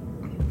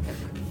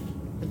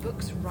 The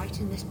book's right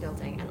in this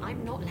building, and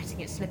I'm not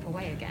letting it slip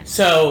away again.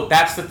 So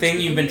that's the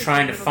thing you've been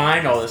trying to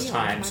find all this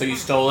time. So you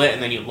stole it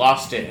and then you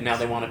lost it, and now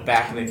they want it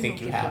back and they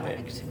think you have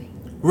it.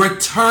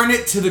 Return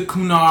it to the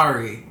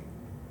Kunari.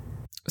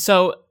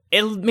 So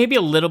it may be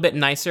a little bit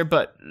nicer,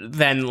 but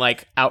then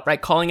like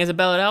outright calling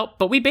Isabella out.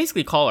 But we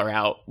basically call her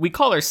out. We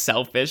call her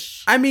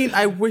selfish. I mean,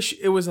 I wish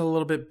it was a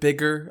little bit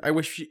bigger. I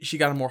wish she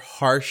got a more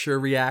harsher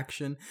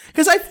reaction.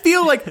 Because I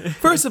feel like,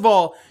 first of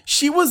all,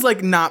 she was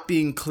like not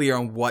being clear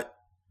on what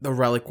the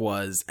relic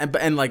was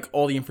and like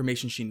all the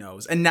information she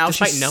knows. And now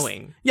despite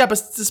knowing. Yeah, but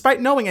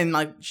despite knowing, and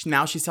like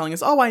now she's telling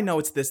us, oh, I know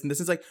it's this and this.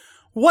 It's like,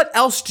 what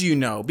else do you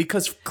know?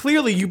 Because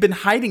clearly you've been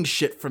hiding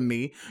shit from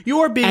me. You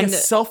are being a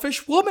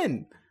selfish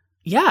woman.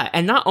 Yeah,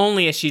 and not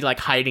only is she like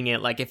hiding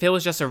it, like if it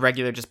was just a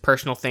regular, just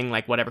personal thing,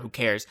 like whatever, who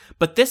cares?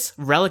 But this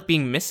relic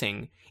being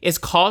missing is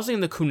causing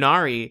the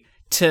Kunari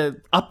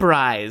to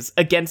uprise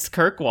against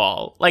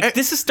Kirkwall. Like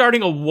this is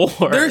starting a war.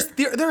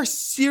 There are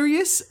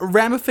serious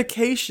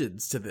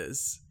ramifications to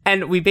this.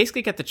 And we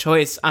basically get the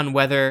choice on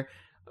whether,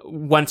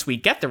 once we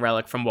get the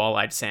relic from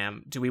Wall-Eyed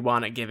Sam, do we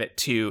want to give it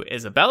to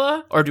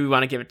Isabella or do we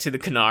want to give it to the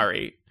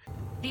Kunari?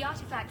 The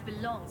artifact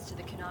belongs to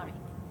the Kunari,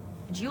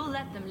 and you'll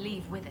let them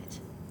leave with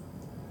it.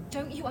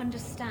 Don't you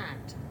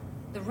understand?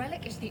 The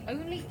relic is the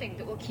only thing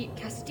that will keep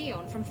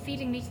Castillon from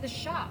feeding me to the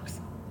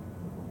sharks.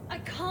 I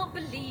can't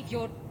believe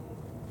you're...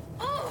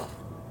 Oh!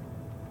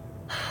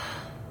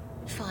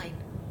 Fine.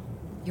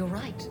 You're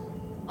right.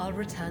 I'll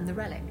return the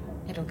relic.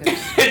 It'll go.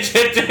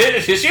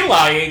 Is she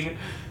lying?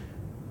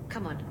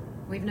 Come on.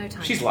 We've no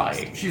time. She's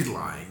lying. She's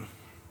lying.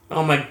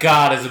 Oh my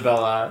god,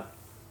 Isabella.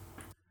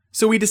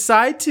 So we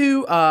decide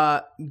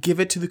to give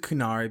it to the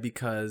Kunari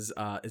because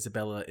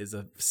Isabella is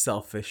a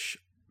selfish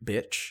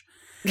bitch.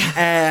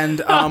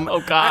 And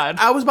oh god.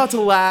 I was about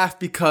to laugh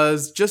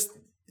because just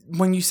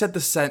when you said the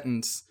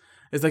sentence,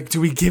 it's like,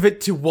 do we give it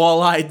to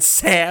Wall-Eyed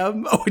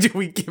Sam or do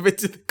we give it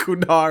to the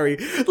Kunari?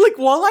 Like,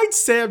 Wall-Eyed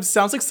Sam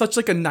sounds like such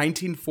like a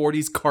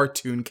 1940s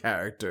cartoon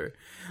character.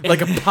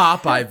 Like a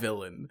Popeye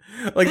villain.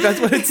 Like, that's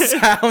what it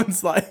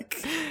sounds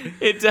like.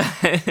 It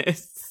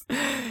does.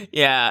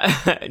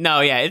 Yeah.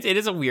 No, yeah, it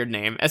is a weird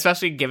name,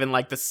 especially given,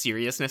 like, the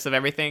seriousness of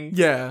everything.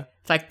 Yeah.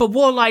 It's like, but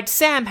Wall-Eyed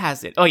Sam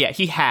has it. Oh, yeah,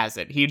 he has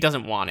it. He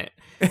doesn't want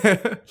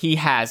it. He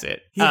has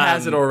it. He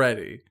has it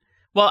already.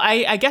 Well,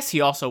 I guess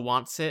he also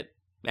wants it.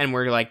 And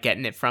we're like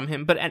getting it from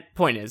him, but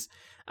point is,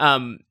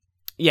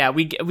 yeah,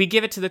 we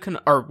give it to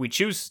the or we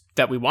choose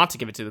that we want to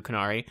give it to the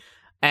Kunari,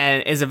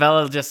 and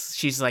Isabella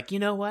she's like, you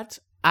know what,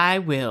 I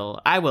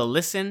will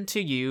listen to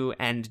you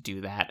and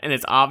do that, and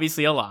it's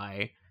obviously a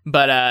lie.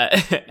 But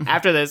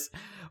after this,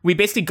 we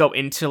basically go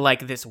into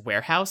like this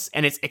warehouse,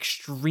 and it's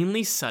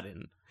extremely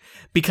sudden.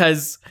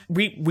 Because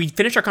we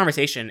finish our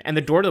conversation and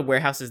the door to the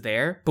warehouse is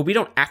there, but we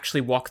don't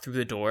actually walk through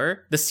the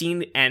door. The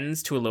scene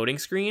ends to a loading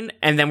screen,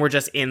 and then we're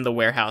just in the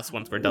warehouse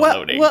once we're done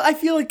loading. Well, I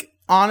feel like,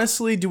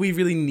 honestly, do we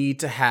really need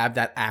to have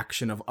that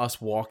action of us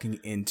walking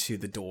into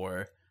the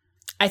door?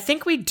 I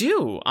think we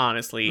do,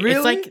 honestly.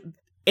 Really?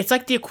 It's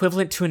like the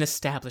equivalent to an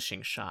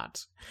establishing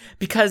shot.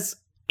 Because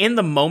in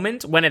the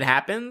moment when it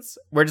happens,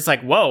 we're just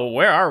like, whoa,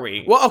 where are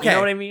we? Well, okay. You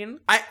know what I mean?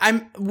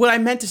 What I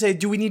meant to say,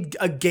 do we need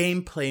a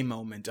gameplay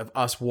moment of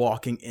us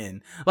walking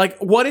in? Like,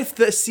 what if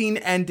the scene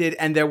ended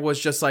and there was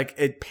just like,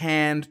 it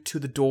panned to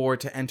the door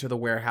to enter the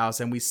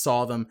warehouse and we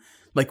saw them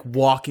like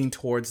walking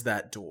towards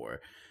that door?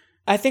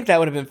 I think that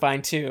would have been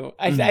fine too.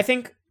 I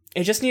think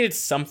it just needed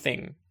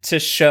something to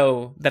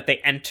show that they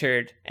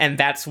entered, and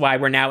that's why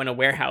we're now in a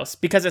warehouse.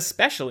 Because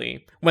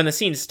especially when the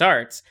scene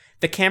starts,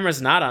 the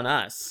camera's not on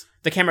us.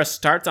 The camera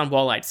starts on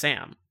Wall-Eyed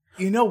Sam.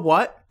 You know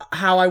what?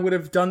 How I would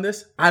have done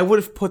this? I would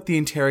have put the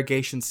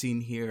interrogation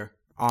scene here,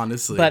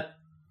 honestly. But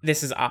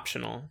this is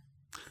optional.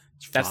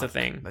 That's the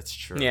thing. That's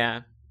true.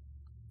 Yeah.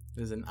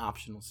 There's an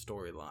optional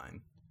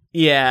storyline.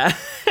 Yeah.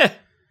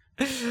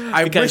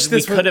 I because wish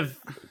this we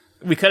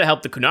could have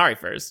helped the Kunari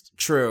first.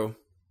 True.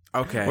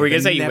 Okay. Were you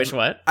gonna say you wish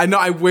what? I know.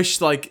 I wish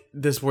like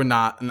this were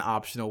not an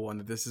optional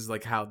one. This is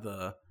like how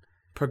the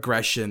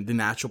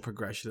natural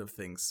progression of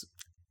things.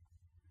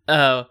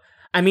 Oh,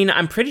 I mean,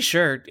 I'm pretty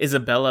sure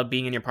Isabella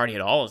being in your party at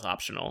all is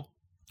optional.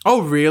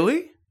 Oh,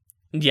 really?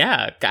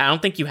 Yeah, I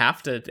don't think you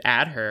have to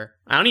add her.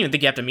 I don't even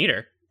think you have to meet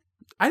her.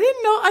 I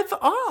didn't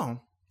know.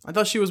 I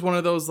thought she was one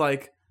of those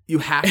like you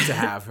have to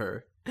have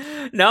her.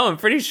 No, I'm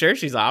pretty sure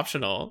she's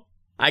optional.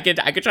 I could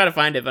try to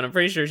find it, but I'm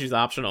pretty sure she's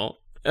optional.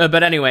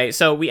 But anyway,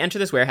 so we enter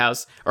this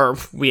warehouse, or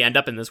we end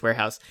up in this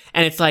warehouse,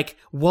 and it's like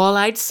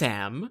Wall-Eyed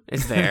Sam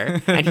is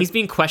there, and he's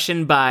being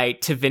questioned by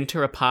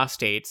Tevinter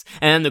apostates,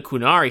 and then the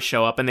Kunari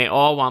show up, and they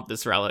all want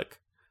this relic.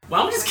 Why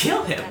don't we just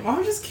kill him? Why don't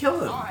we just kill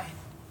him? I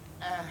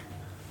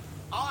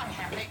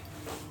have it.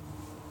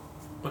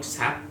 What just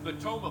happened? The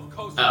Tome of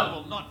Kozar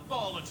will not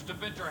fall into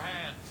Tevinter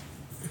hands.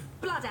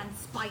 Blood and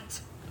spite.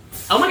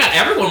 Oh my god,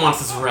 everyone wants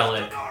this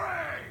relic.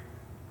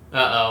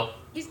 Uh-oh.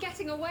 He's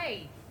getting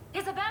away.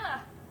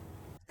 Isabella!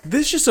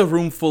 This is just a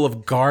room full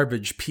of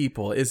garbage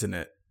people, isn't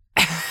it?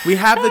 We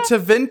have the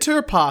Tevinter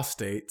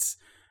apostates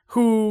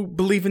who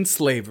believe in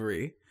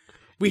slavery.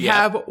 We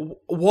have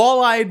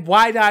wall-eyed,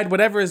 wide-eyed,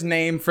 whatever his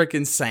name,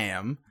 frickin'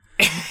 Sam.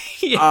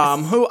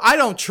 Yes. Who I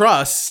don't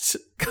trust,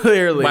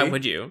 clearly. Why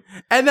would you?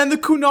 And then the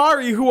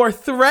Kunari who are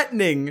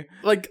threatening.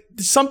 Like,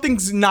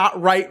 something's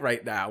not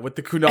right now with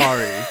the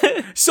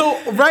Kunari.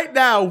 So, right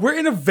now, we're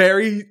in a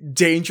very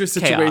dangerous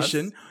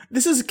situation. Chaos.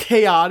 This is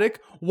chaotic.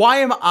 Why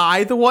am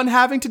I the one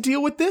having to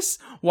deal with this?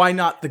 Why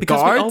not the Because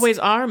guards? we always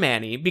are,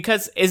 Manny.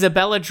 Because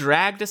Isabella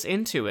dragged us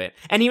into it.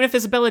 And even if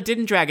Isabella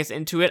didn't drag us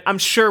into it, I'm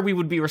sure we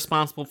would be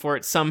responsible for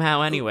it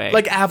somehow anyway.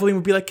 Like, Aveline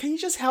would be like, can you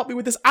just help me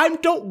with this? I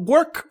don't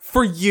work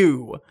for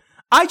you.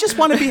 I just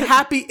want to be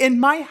happy in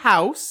my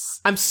house.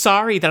 I'm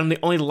sorry that I'm the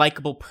only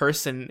likable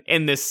person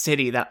in this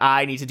city that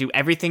I need to do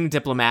everything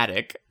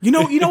diplomatic. You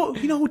know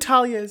who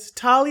Talia is?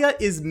 Talia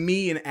is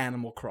me in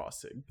Animal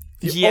Crossing.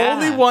 The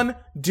only one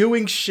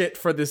doing shit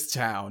for this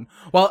town.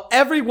 While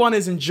everyone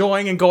is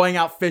enjoying and going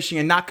out fishing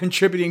and not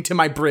contributing to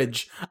my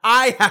bridge,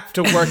 I have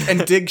to work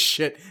and dig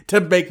shit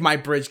to make my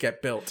bridge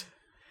get built.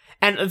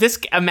 And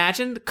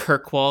imagine the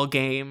Kirkwall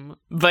game,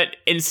 but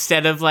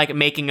instead of like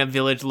making a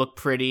village look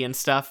pretty and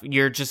stuff,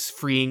 you're just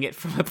freeing it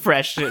from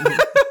oppression.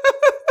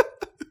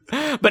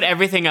 But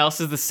everything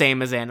else is the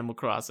same as Animal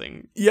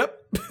Crossing. Yep.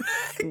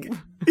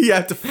 You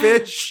have to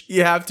fish.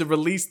 You have to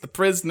release the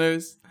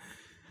prisoners.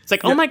 It's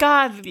like, oh my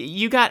god,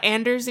 you got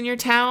Anders in your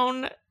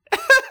town?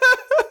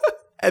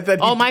 And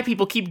then all my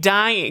people keep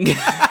dying, and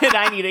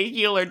I need a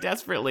healer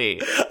desperately.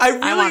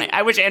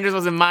 I wish Anders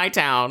was in my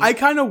town. I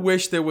kind of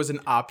wish there was an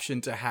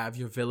option to have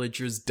your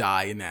villagers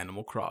die in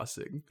Animal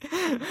Crossing.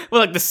 Well,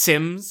 like The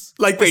Sims,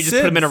 like where you just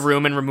put them in a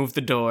room and remove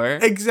the door.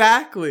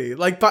 Exactly.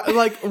 Like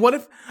what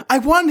if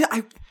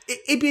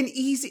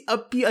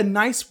it'd be a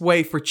nice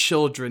way for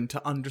children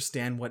to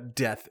understand what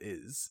death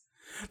is.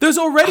 There's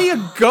already a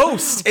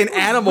ghost in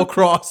Animal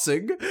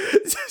Crossing,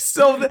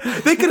 so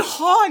they could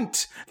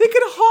haunt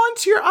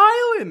your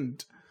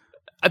island.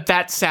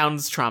 That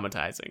sounds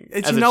traumatizing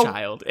as a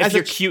child. If as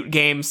your cute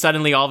game,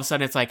 suddenly all of a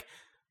sudden it's like,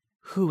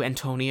 who,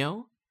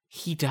 Antonio?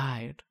 He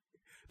died.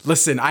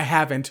 Listen, I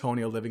have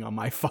Antonio living on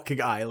my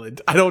fucking island.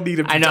 I don't need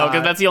him to I know, die.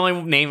 because that's the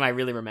only name I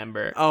really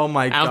remember. Oh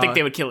my god. I don't think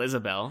they would kill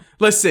Isabel.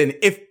 Listen,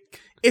 if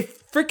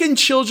freaking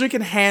children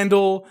can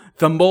handle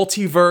the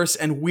multiverse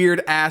and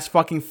weird ass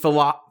fucking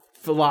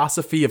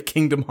philosophy of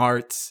Kingdom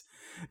Hearts,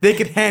 they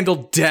could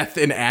handle death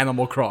in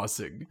Animal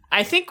Crossing.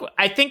 I think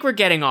we're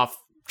getting off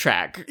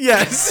track.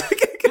 Yes.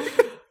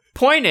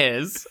 Point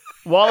is,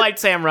 Wall-Eyed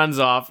Sam runs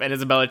off and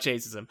Isabella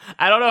chases him.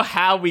 I don't know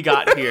how we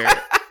got here.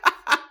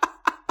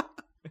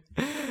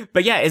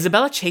 But yeah,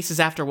 Isabella chases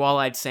after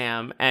Wall-Eyed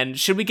Sam, and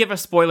should we give a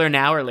spoiler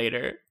now or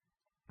later?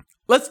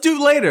 Let's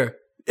do later.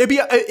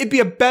 It'd be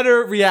a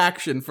better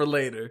reaction for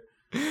later.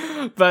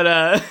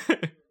 But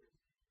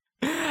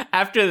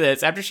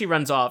after she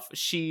runs off,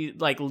 she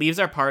like leaves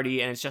our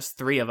party and it's just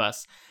three of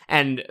us.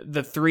 And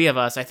the three of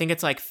us, I think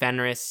it's like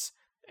Fenris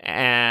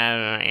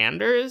and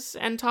Anders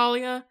and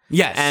Talia.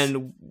 Yes.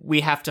 And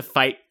we have to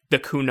fight the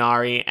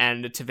Kunari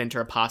and the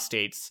Tevinter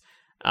apostates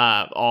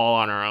all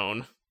on our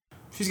own.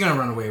 She's gonna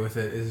run away with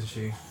it, isn't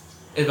she?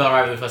 Isabella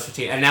rivalry plus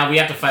 15, and now we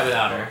have to fight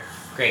without her.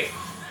 Great.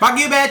 Fuck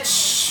you,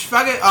 bitch!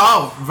 Fuck it!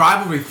 Oh,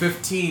 rivalry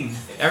 15.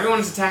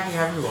 Everyone's attacking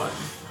everyone.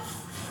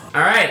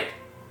 Alright,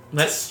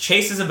 let's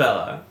chase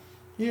Isabella.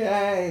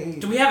 Yay!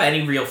 Do we have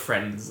any real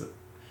friends?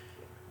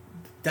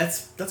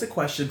 That's a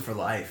question for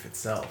life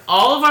itself.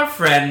 All of our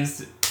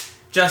friends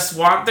just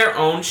want their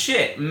own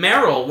shit.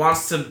 Meryl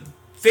wants to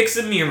fix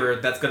a mirror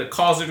that's gonna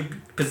cause her to be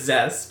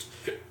possessed.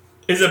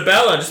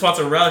 Isabella just wants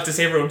a relic to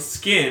save her own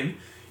skin,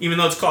 even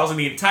though it's causing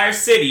the entire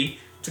city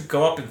to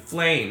go up in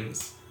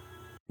flames.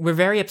 We're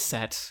very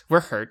upset. We're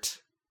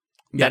hurt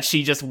that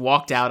she just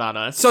walked out on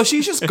us. So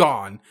she's just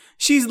gone.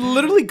 She's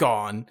literally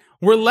gone.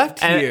 We're left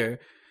here.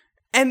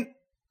 And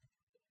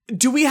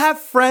do we have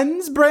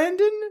friends,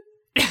 Brandon?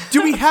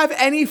 Do we have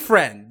any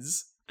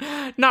friends?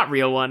 Not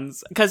real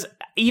ones. Because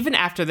even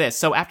after this,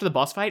 so after the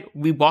boss fight,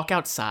 we walk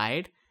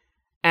outside,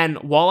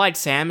 and Wall-Eyed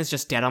Sam is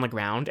just dead on the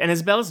ground, and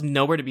Isabella's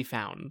nowhere to be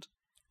found.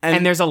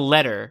 And there's a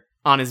letter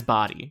on his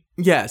body.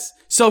 Yes.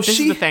 So this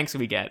is the thanks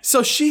we get.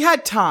 So she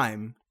had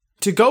time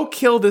to go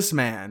kill this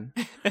man,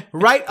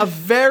 write a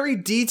very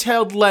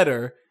detailed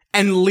letter,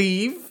 and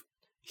leave.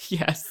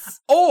 Yes.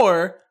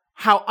 Or,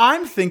 how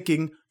I'm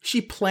thinking,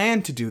 she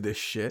planned to do this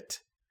shit.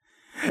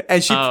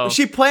 And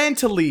she planned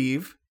to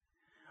leave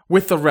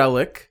with the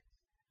relic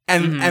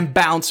and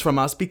bounce from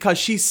us because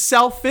she's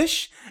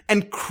selfish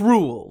and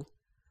cruel.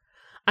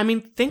 I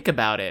mean, think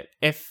about it.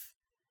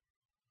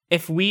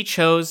 If we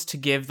chose to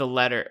give the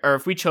letter, or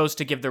if we chose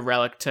to give the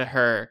relic to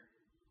her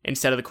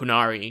instead of the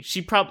Qunari, she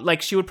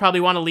would probably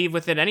want to leave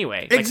with it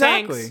anyway.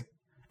 Exactly.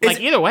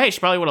 Either way, she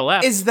probably would have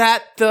left. Is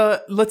that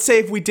let's say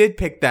if we did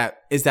pick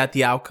that, is that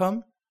the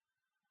outcome?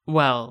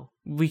 Well,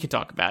 we could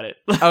talk about it.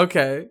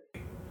 Okay.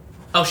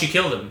 Oh, she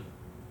killed him.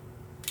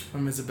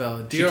 From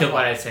Isabella. She killed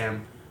Wall-Eyed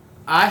Sam.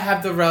 I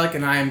have the relic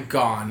and I am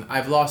gone.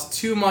 I've lost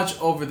too much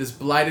over this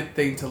blighted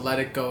thing to let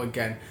it go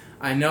again.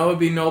 I know it would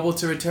be noble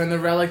to return the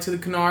relic to the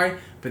Qunari,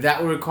 but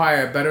that would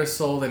require a better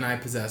soul than I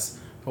possess.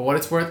 For what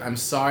it's worth, I'm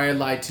sorry I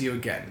lied to you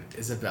again,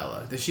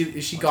 Isabella. Is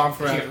she gone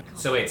forever?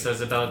 So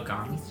Isabella's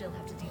gone?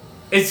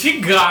 Is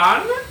she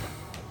gone?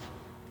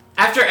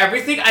 After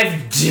everything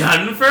I've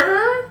done for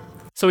her?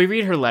 So we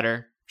read her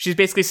letter. She's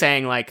basically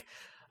saying, like,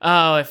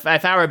 oh, if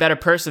I were a better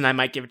person, I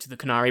might give it to the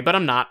Qunari, but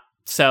I'm not,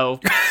 so...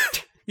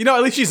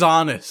 At least she's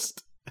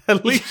honest.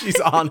 At least she's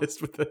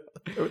honest with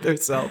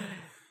herself.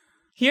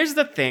 Here's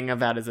the thing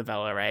about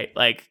Isabella, right?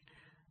 Like,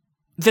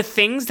 the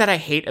things that I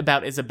hate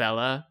about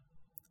Isabella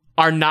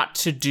are not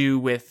to do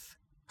with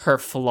her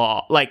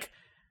flaw. Like,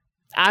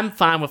 I'm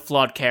fine with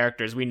flawed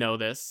characters. We know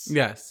this.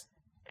 Yes.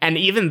 And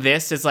even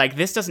this is like,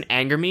 this doesn't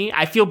anger me.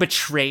 I feel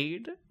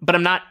betrayed, but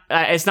I'm not,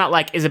 it's not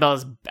like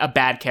Isabella's a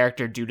bad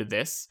character due to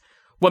this.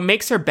 What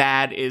makes her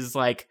bad is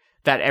like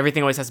that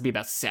everything always has to be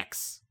about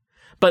sex.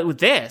 But with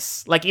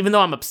this, like, even though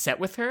I'm upset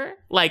with her,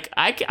 like,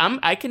 I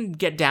can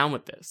get down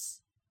with this.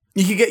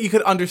 You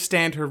could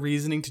understand her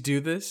reasoning to do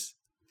this?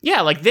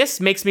 Yeah, like, this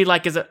makes me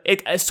like,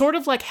 it's sort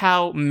of like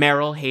how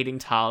Meryl hating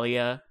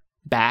Talia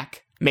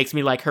back makes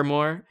me like her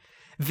more.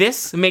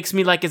 This makes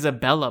me like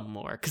Isabella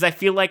more, because I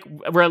feel like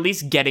we're at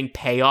least getting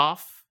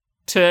payoff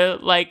to,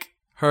 like,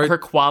 her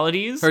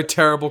qualities. Her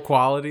terrible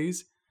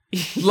qualities.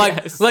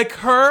 Yes. Like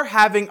her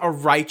having a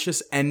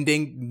righteous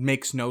ending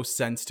makes no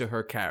sense to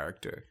her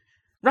character.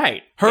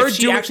 Right. If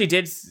she actually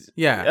did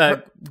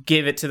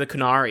give it to the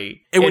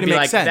Qunari, it wouldn't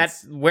make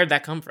sense. Where'd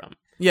that come from?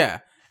 Yeah.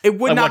 It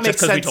would not make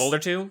sense. Just because we told her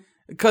to?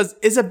 Because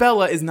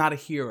Isabella is not a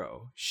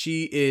hero.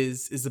 She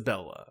is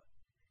Isabella.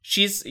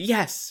 She's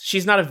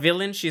not a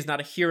villain. She's not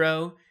a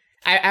hero.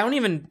 I don't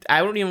even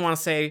want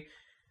to say,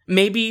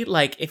 maybe,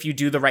 like, if you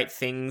do the right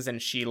things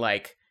and she,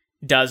 like,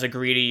 does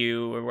agree to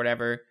you or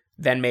whatever,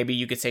 then maybe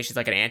you could say she's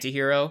like an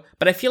anti-hero.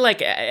 But I feel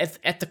like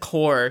at the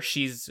core,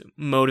 she's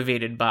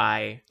motivated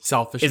by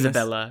selfishness.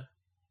 Isabella.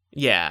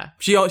 Yeah.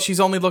 She's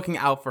only looking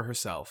out for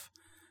herself.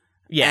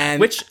 Yeah,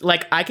 which,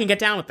 like, I can get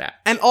down with that.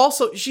 And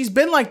also, she's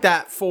been like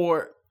that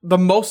for the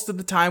most of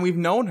the time we've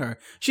known her.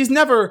 She's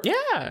never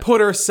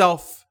put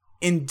herself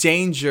in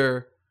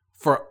danger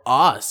for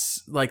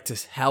us, like,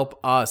 to help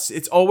us.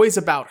 It's always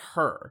about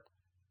her.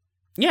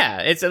 Yeah,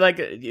 it's like,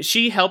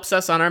 she helps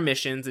us on our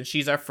missions, and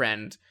she's our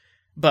friend.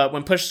 But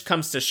when push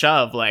comes to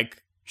shove,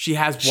 like,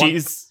 she's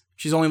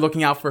only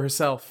looking out for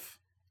herself.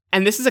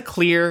 And this is a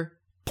clear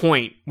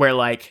point where,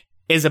 like,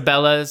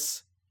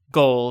 Isabella's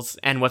goals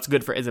and what's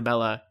good for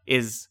Isabella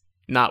is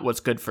not what's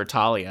good for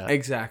Talia.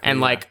 Exactly.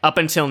 And, like, up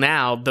until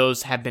now,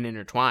 those have been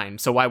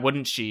intertwined. So why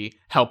wouldn't she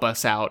help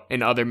us out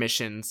in other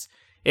missions?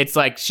 It's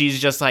like she's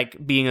just,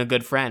 like, being a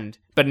good friend.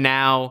 But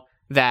now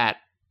that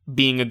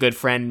being a good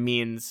friend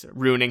means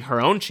ruining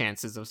her own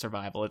chances of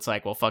survival, it's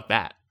like, well, fuck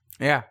that.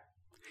 Yeah.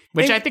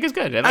 Which I think is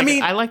good.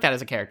 I like that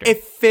as a character.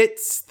 It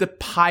fits the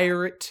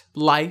pirate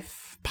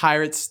life.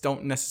 Pirates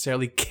don't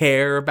necessarily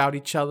care about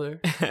each other.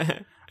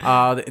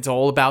 It's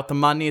all about the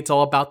money. It's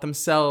all about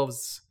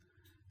themselves.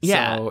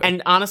 Yeah, so,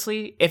 and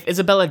honestly, if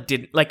Isabella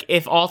didn't, like,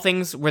 if all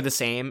things were the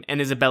same and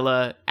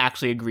Isabella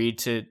actually agreed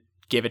to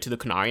give it to the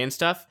Qunari and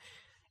stuff,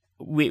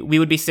 we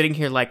would be sitting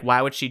here like,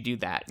 why would she do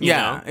that? You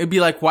know? It'd be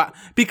like, why?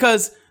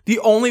 Because the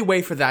only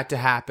way for that to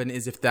happen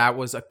is if that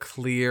was a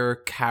clear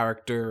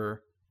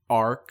character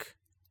arc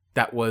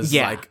that was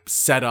like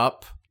set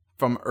up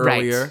from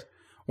earlier, Right.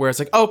 where it's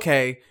like,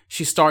 okay,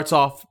 she starts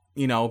off,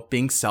 you know,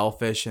 being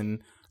selfish and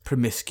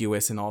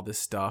promiscuous and all this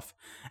stuff,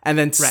 and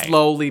then Right.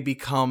 slowly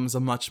becomes a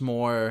much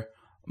more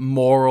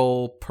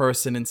moral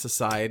person in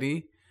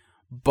society.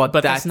 But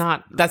that's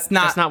not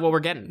what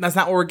we're getting. That's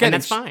not what we're getting.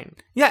 And that's fine.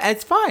 Yeah,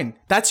 it's fine.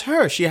 That's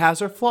her. She has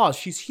her flaws.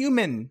 She's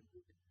human.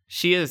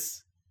 She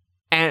is.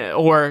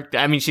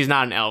 She's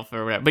not an elf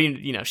or whatever, but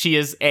you know, she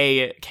is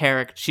a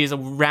character. She is a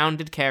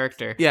rounded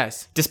character.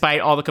 Yes. Despite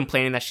all the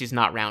complaining that she's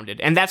not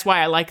rounded. And that's why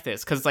I like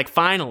this, because like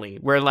finally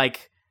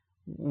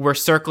we're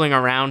circling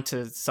around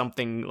to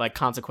something like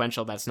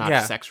consequential that's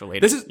not sex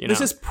related.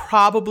 This is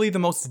probably the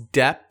most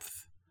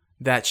depth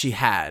that she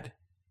had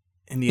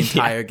in the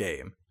entire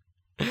game.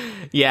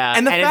 Yeah,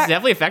 and it's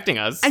definitely affecting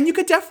us. And you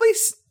could definitely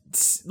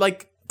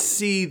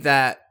see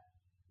that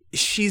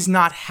she's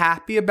not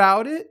happy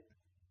about it.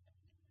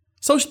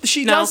 So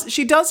she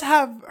does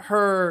have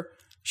her.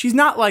 She's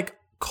not like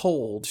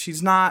cold.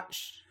 She's not.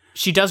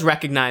 She does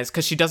recognize,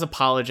 because she does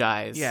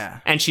apologize. Yeah,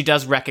 and she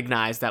does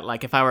recognize that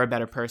like if I were a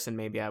better person,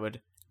 maybe I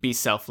would be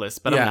selfless,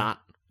 but I'm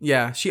not.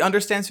 Yeah, she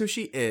understands who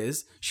she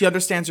is. She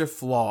understands her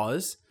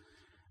flaws.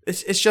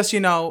 It's just,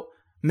 you know,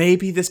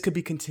 maybe this could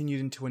be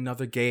continued into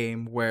another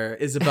game where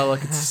Isabella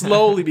could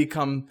slowly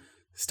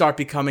start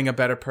becoming a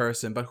better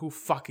person, but who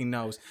fucking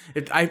knows?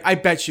 I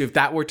bet you if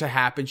that were to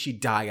happen, she'd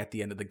die at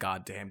the end of the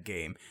goddamn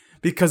game.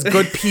 Because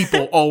good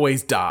people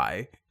always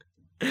die.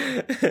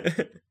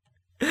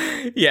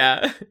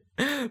 Yeah.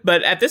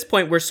 But at this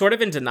point, we're sort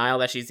of in denial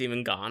that she's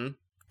even gone.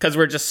 Because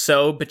we're just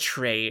so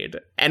betrayed.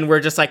 And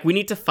we're just like, we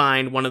need to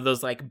find one of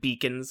those like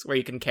beacons where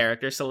you can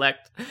character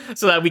select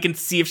so that we can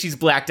see if she's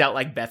blacked out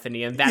like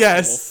Bethany. And that's when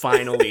we'll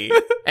finally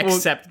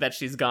accept that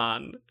she's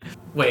gone.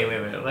 Wait.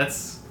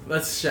 Let's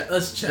check.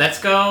 Let's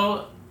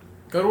go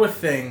to a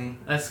thing.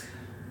 Let's.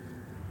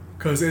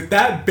 Because if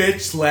that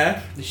bitch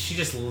left, did she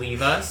just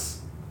leave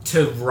us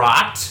to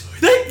rot?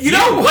 What do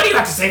you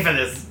have to say for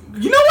this?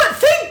 You know what?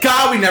 Thank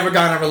God we never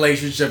got in a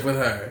relationship with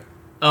her.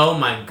 Oh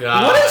my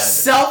God. What a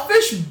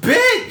selfish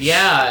bitch.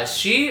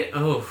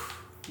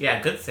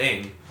 Yeah, good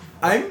thing.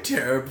 I'm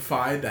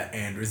terrified that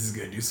Andres is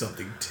gonna do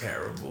something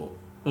terrible.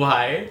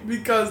 Why?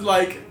 Because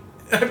like,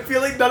 I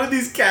feel like none of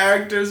these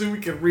characters who we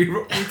can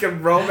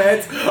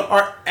romance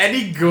are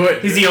any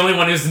good. He's the only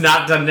one who's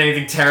not done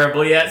anything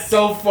terrible yet.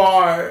 So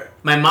far.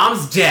 My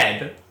mom's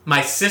dead.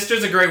 My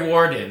sister's a Grey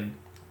Warden.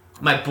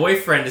 My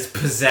boyfriend is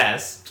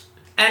possessed.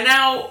 And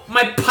now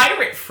my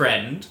pirate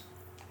friend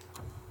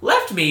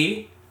left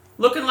me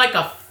looking like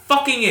a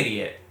fucking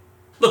idiot.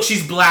 Look,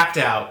 she's blacked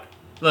out.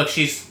 Look,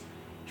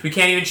 we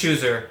can't even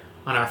choose her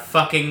on our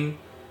fucking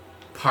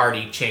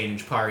party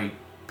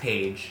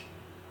page.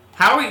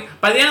 How are we?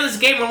 By the end of this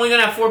game, we're only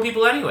gonna have 4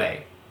 people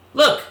anyway.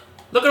 Look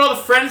at all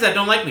the friends that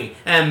don't like me.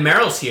 And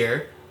Meryl's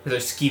here with her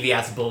skeevy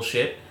ass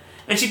bullshit.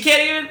 And she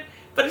can't even.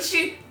 But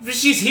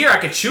she's here. I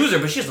could choose her,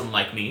 but she doesn't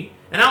like me,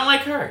 and I don't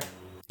like her.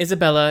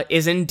 Isabella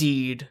is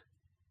indeed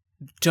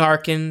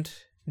darkened,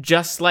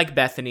 just like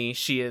Bethany.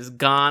 She is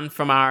gone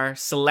from our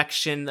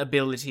selection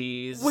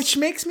abilities, which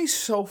makes me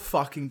so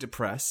fucking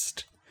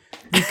depressed.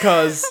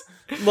 Because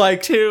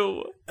like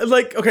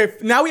okay,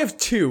 now we have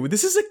 2.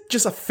 This is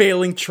just a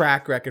failing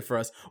track record for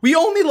us. We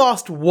only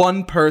lost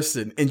 1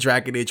 person in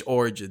Dragon Age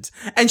Origins,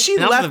 and she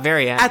left at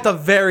the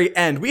very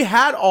end. We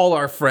had all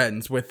our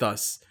friends with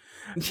us.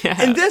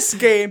 Yeah. In this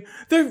game,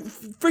 they're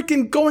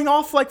freaking going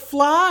off like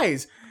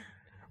flies.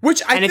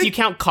 If you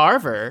count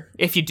Carver,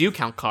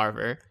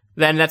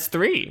 then that's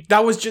 3.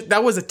 That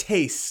was a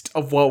taste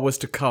of what was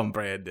to come,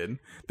 Brandon.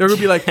 They're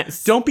gonna be like,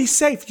 don't be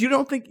safe. You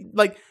don't think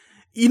like.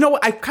 You know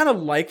what? I kind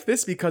of like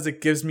this because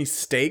it gives me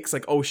stakes.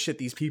 Like, oh shit,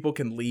 these people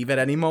can leave at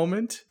any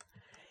moment.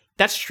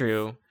 That's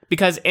true.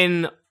 Because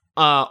in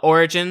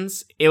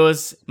Origins, it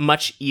was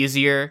much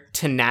easier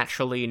to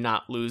naturally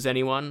not lose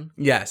anyone.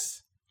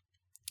 Yes.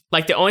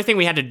 Like, the only thing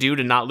we had to do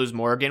to not lose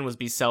Morgan was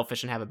be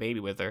selfish and have a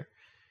baby with her.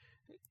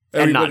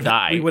 And not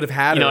die. We would have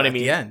had her at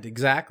the end.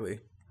 Exactly.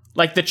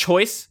 Like, the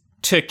choice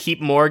to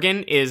keep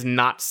Morgan is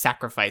not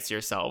sacrifice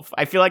yourself.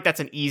 I feel like that's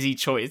an easy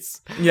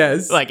choice.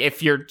 Yes. Like,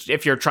 if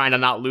you're trying to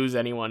not lose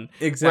anyone.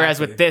 Exactly. Whereas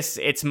with this,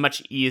 it's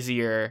much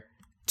easier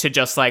to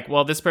just like,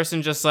 well, this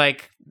person just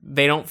like,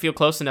 they don't feel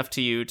close enough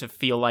to you to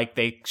feel like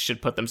they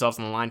should put themselves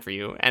on the line for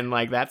you. And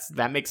like,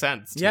 that makes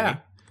sense to me.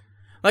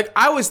 Like,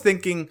 I was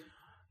thinking,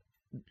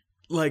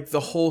 like, the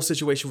whole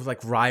situation with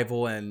like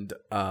rival and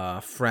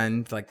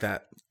friend, like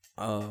that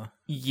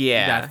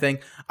that thing.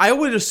 I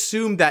would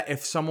assume that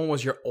if someone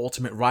was your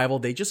ultimate rival,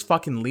 they just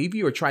fucking leave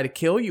you or try to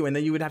kill you, and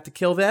then you would have to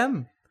kill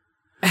them.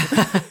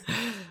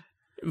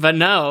 But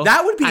no,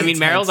 that would be. I mean,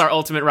 Meryl's our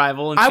ultimate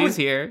rival, and she's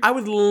here. I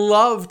would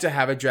love to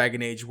have a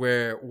Dragon Age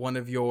where one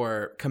of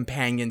your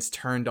companions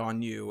turned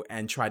on you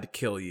and tried to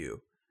kill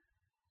you.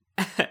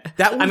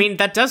 I mean,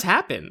 that does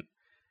happen.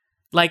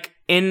 Like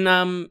in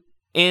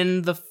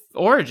the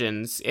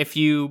Origins. If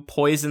you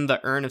poison the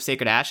urn of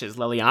sacred ashes,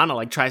 Leliana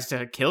like tries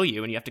to kill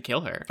you, and you have to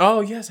kill her.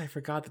 Oh yes, I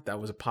forgot that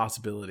was a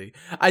possibility.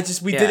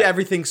 We did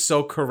everything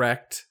so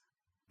correct.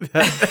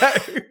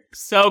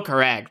 So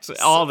correct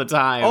all the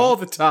time. All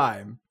the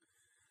time.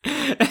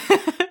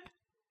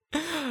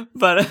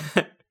 But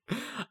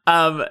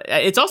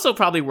it's also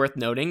probably worth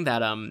noting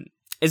that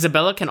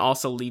Isabella can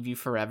also leave you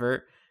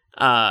forever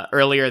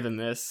earlier than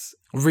this.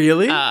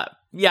 Really?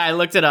 Yeah, I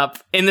looked it up.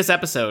 In this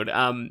episode,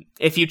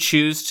 if you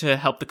choose to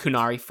help the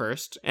Kunari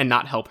first and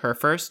not help her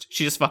first,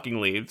 she just fucking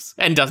leaves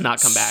and does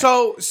not come back.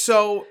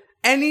 So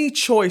any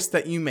choice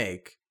that you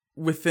make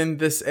within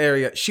this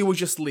area, she will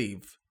just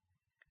leave.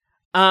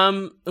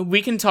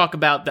 We can talk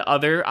about the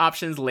other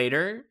options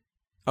later.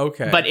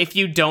 Okay. But if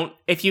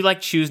you like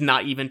choose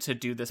not even to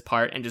do this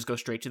part and just go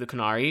straight to the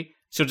Kunari,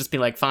 she'll just be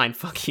like, fine,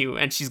 fuck you,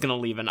 and she's gonna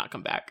leave and not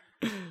come back.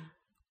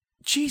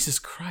 Jesus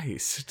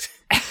Christ.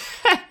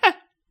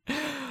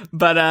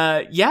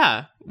 But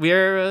yeah,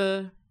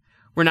 we're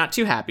not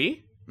too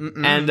happy.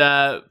 Mm-mm.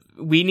 And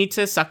we need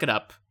to suck it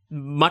up.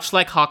 Much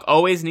like Hawk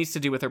always needs to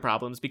do with her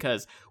problems,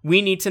 because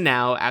we need to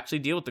now actually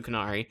deal with the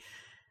Kunari.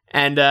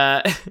 And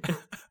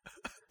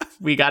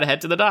we gotta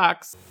head to the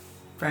docks.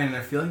 Brandon,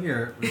 I feel like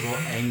you're a little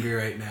angry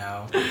right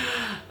now.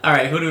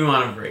 Alright, who do we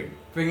want to bring?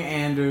 Bring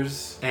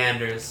Anders,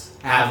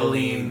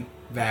 Aveline,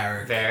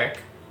 Varric.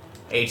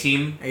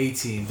 A-Team.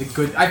 The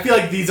good. I feel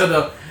like these are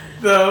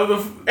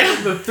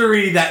the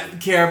three that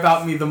care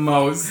about me the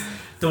most.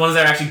 The ones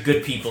that are actually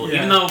good people. Yeah.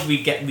 Even though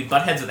we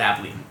butt heads with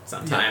Aveline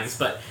sometimes, yes.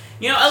 But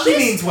at she least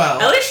means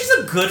well. At least she's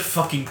a good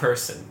fucking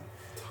person.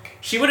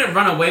 She wouldn't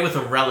run away with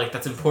a relic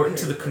that's important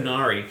to the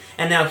Kunari.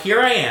 And now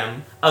here I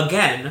am,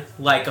 again,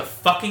 like a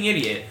fucking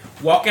idiot,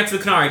 walking up to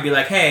the Kunari and be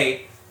like,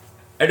 hey,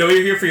 I know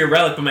you're here for your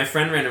relic, but my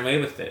friend ran away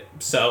with it.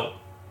 So,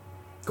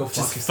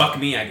 fuck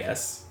me, I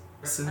guess.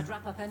 I'd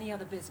wrap up any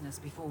other business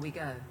before we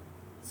go.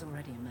 It's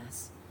already a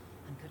mess,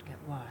 and could get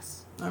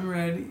worse. I'm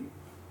ready.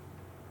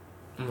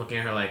 I'm looking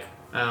at her like,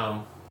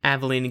 oh.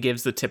 Aveline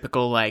gives the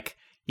typical, like,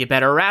 you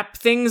better wrap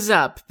things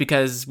up,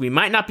 because we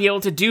might not be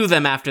able to do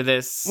them after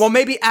this. Well,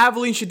 maybe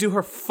Aveline should do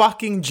her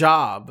fucking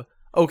job,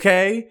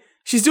 okay?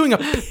 She's doing a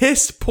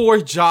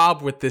piss-poor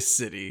job with this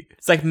city.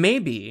 It's like,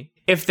 maybe,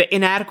 if the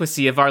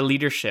inadequacy of our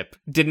leadership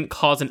didn't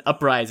cause an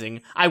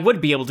uprising, I would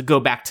be able to go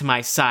back to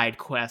my side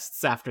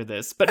quests after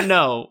this. But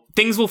no,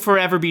 things will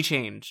forever be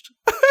changed.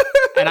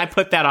 And I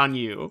put that on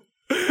you.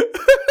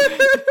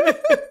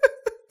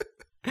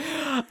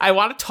 I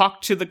want to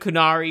talk to the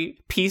Kunari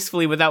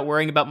peacefully without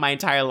worrying about my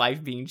entire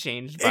life being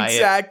changed by it.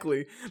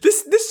 Exactly.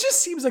 This just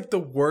seems like the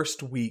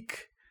worst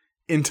week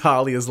in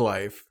Talia's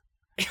life.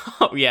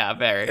 Oh, yeah,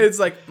 very. It's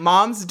like,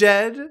 mom's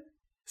dead,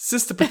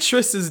 Sister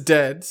Patrissa's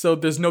dead, so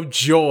there's no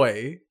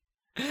joy.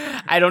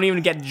 I don't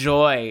even get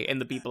joy in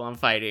the people I'm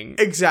fighting.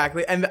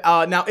 Exactly. And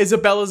now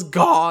Isabella's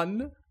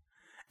gone,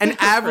 and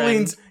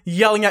Aveline's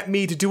yelling at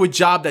me to do a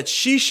job that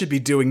she should be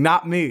doing,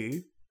 not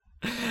me.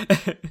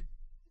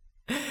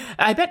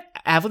 I bet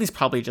Aveline's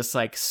probably just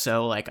like,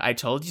 so, like, I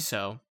told you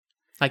so.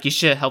 Like, you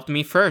should have helped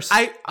me first.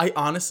 I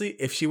honestly,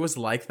 if she was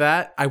like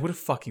that, I would have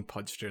fucking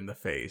punched her in the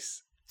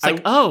face. It's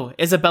like, oh,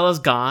 Isabella's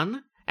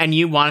gone, and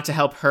you wanted to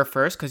help her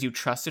first because you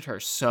trusted her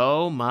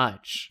so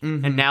much.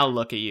 Mm-hmm. And now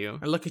look at you.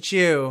 And look at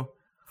you.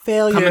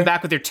 Failure. Coming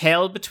back with your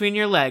tail between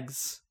your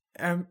legs.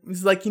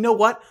 It's like, you know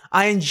what?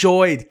 I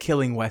enjoyed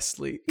killing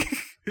Wesley.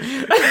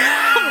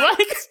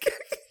 What?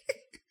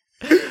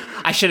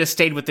 I should have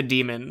stayed with the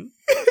demon.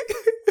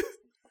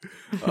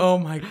 Oh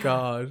my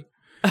god.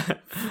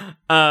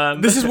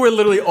 This is where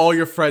literally all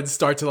your friends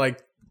start to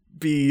like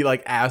be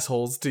like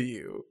assholes to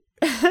you.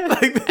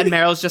 And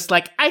Meryl's just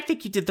like, I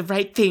think you did the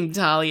right thing,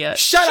 Talia.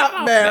 Shut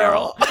up,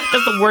 Meryl.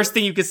 That's the worst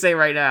thing you could say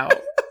right now.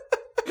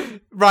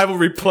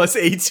 Rivalry plus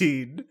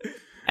 18.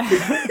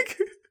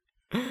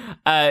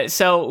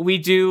 So we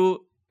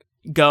do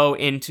go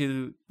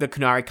into the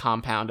Kunari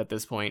compound at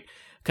this point,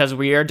 because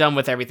we are done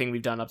with everything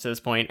we've done up to this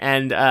point.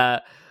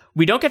 And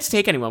we don't get to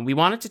take anyone. We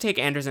wanted to take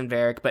Anders and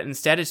Varric, but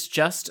instead it's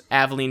just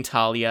Aveline,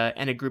 Talia,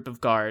 and a group of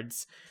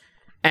guards.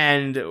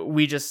 And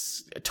we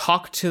just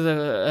talk to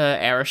the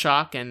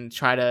Arishok and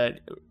try to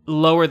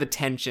lower the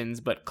tensions,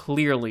 but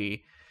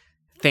clearly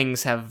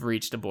things have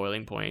reached a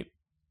boiling point.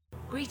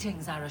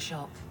 Greetings,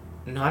 Arishok.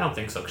 No, I don't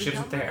think so, because she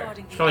wasn't there.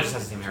 She probably just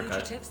has the same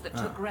haircut. Fugitives that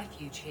took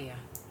refuge here.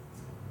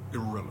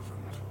 Irrelevant.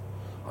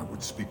 I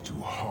would speak to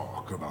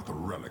Hawk about the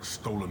relic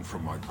stolen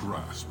from my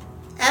grasp.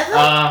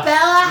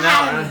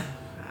 I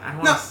don't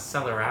want to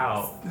sell her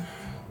out.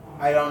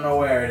 I don't know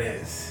where it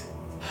is.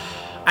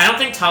 I don't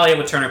think Talia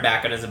would turn her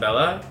back on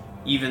Isabella,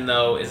 even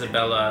though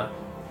Isabella...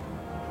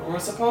 We're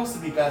supposed to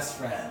be best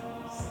friends.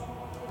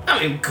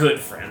 I mean, good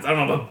friends. I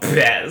don't know about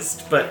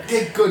best, but...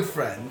 Good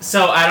friends.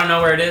 So, I don't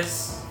know where it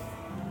is.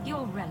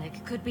 Your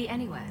relic could be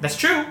anywhere. That's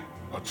true.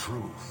 A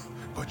truth,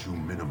 but you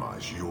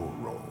minimize your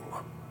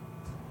role.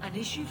 An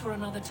issue for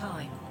another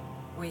time.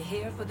 We're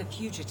here for the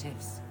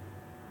fugitives.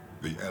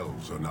 The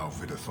elves are now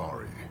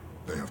Videthari.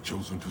 They have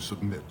chosen to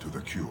submit to the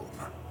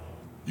Kyun.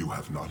 You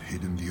have not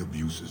hidden the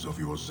abuses of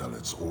your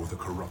zealots or the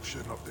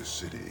corruption of this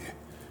city.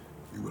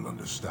 You will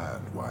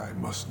understand why I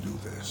must do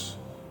this.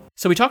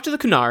 So we talk to the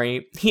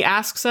Kunari. He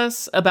asks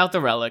us about the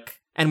relic,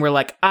 and we're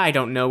like, I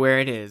don't know where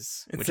it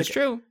is, which is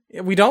true.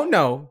 We don't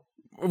know.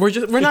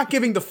 We're not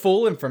giving the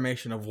full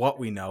information of what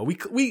we know.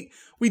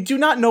 We do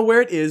not know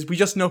where it is. We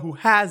just know who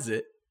has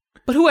it.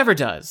 But whoever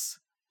does,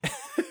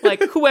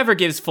 like whoever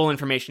gives full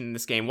information in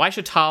this game, why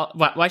should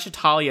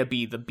Talia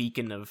be the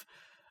beacon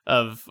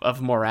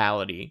of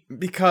morality?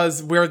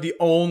 Because we're the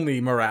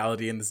only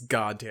morality in this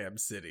goddamn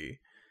city.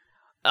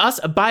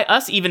 By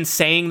us even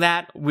saying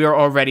that, we're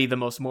already the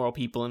most moral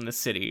people in the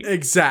city.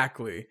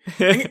 Exactly.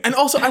 And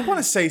also, I want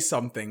to say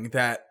something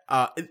that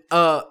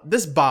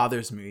this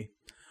bothers me.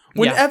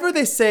 Whenever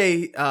they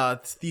say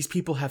these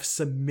people have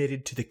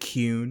submitted to the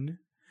Qun,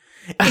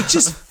 it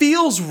just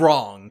feels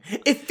wrong.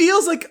 It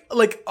feels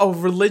like a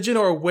religion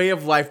or a way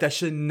of life that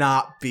should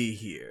not be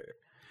here.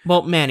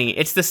 Well, Manny,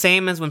 it's the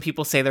same as when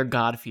people say they're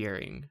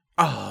God-fearing.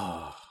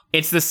 Oh.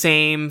 It's the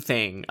same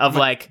thing of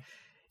like,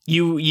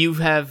 you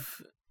have...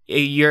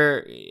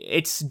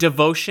 it's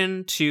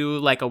devotion to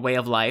like a way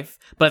of life,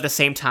 but at the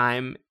same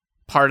time,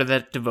 part of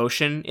that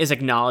devotion is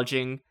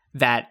acknowledging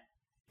that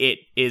it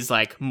is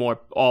like more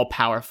all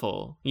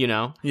powerful, you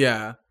know?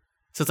 Yeah.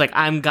 So it's like,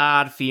 I'm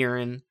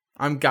God-fearing.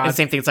 I'm God. And the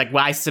same thing. It's like,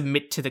 well, I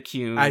submit to the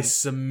Qun. I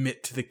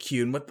submit to the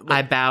Qun.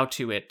 I bow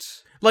to it.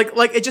 Like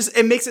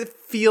it makes it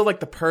feel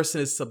like the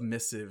person is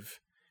submissive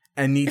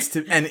and needs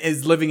to and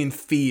is living in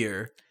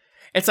fear.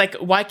 It's like,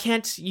 why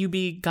can't you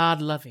be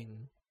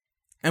God-loving?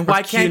 And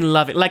why can't Qun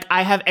loving? Like,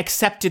 I have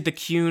accepted the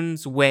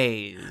Qun's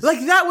ways. Like,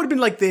 that would have been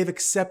like, they've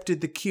accepted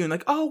the Qun.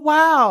 Like, oh,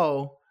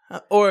 wow.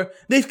 Or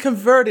they've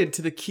converted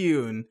to the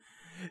Qun.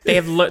 They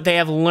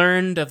have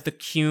learned of the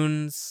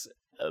Qun's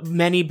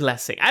many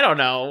blessings. I don't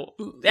know.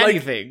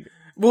 Anything.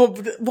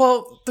 Like,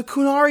 well, the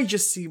Kunari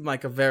just seem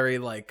like a very,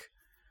 like,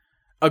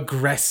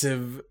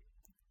 aggressive,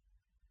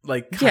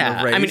 like, kind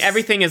of race. I mean,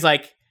 everything is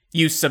like,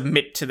 you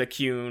submit to the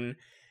Qun,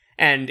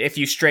 and if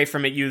you stray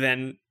from it, you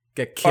then...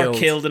 get killed. Or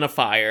killed in a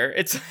fire.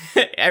 It's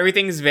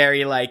everything's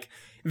very like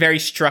very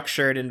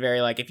structured and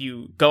very like, if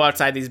you go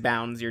outside these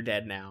bounds, you're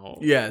dead now.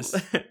 Yes.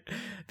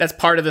 That's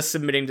part of the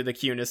submitting to the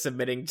Qun, is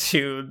submitting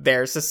to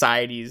their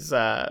society's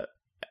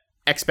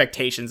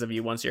expectations of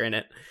you once you're in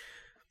it.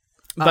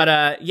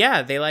 But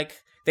yeah,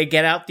 they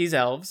get out these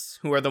elves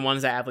who are the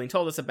ones that Aveline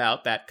told us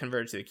about that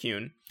converted to the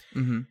Qun.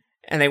 Mm-hmm.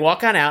 And they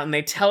walk on out and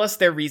they tell us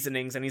their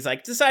reasonings, and he's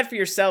like, decide for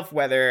yourself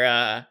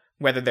whether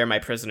they're my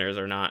prisoners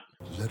or not.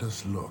 Let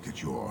us look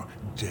at your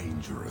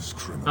dangerous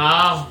criminals.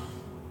 Oh,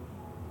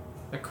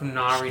 the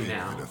Kunari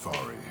now.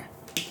 Vinathari,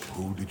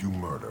 who did you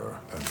murder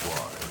and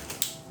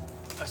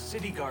why? A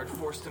city guard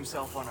forced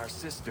himself on our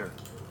sister.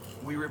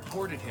 We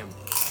reported him,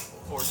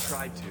 or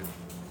tried to.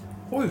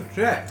 Holy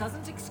shit.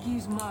 Doesn't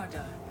excuse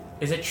murder.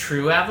 Is it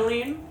true,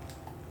 Aveline?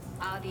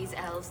 Are these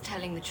elves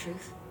telling the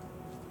truth?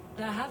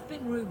 There have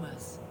been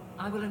rumors.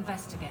 I will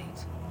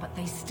investigate, but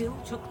they still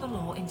took the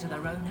law into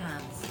their own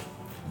hands.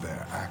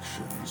 Their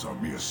actions are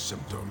mere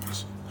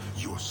symptoms.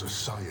 Your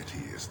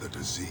society is the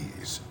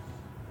disease.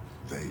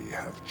 They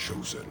have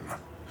chosen.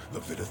 The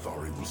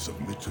Vinathari will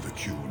submit to the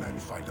Qun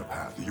and find a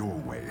path your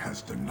way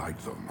has denied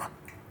them.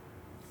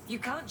 You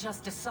can't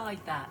just decide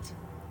that.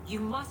 You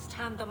must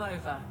hand them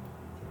over.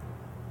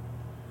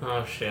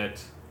 Oh,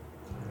 shit.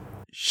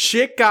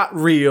 Shit got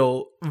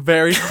real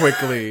very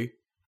quickly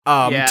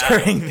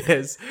during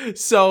this.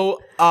 So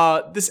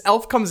this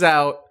elf comes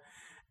out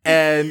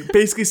and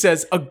basically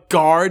says, a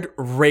guard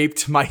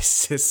raped my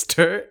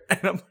sister.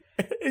 And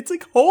it's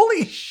like,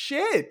 holy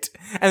shit.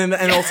 And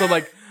also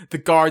like, the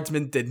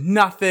guardsmen did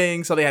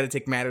nothing, so they had to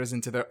take matters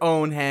into their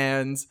own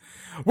hands.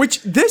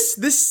 Which this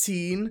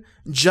scene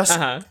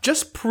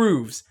just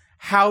proves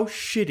how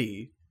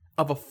shitty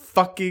of a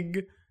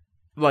fucking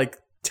like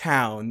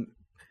town.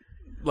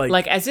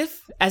 Like as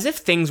if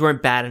things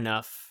weren't bad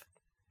enough.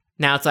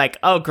 Now it's like,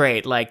 oh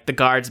great, like the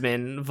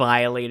guardsmen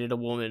violated a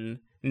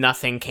woman,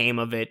 nothing came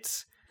of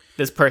it.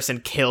 This person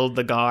killed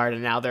the guard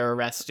and now they're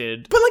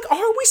arrested. But like,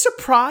 are we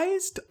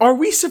surprised? Are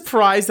we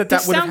surprised that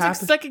would have happened?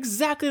 Sounds like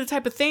exactly the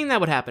type of thing that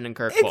would happen in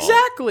Kirkwall.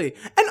 Exactly.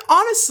 And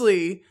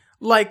honestly,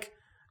 like,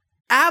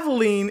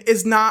 Aveline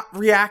is not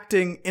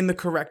reacting in the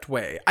correct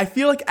way. I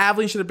feel like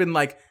Aveline should have been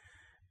like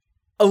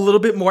a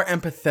little bit more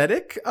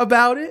empathetic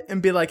about it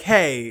and be like,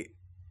 hey,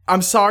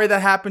 I'm sorry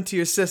that happened to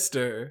your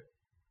sister,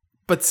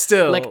 but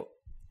still. Like,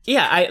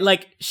 yeah,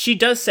 she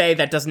does say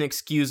that doesn't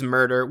excuse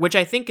murder, which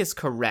I think is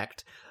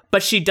correct.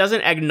 But she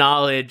doesn't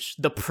acknowledge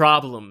the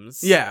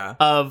problems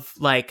of,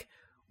 like,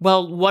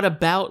 well, what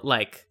about,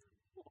 like,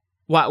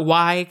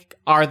 why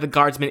are the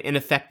guardsmen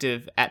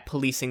ineffective at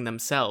policing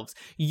themselves?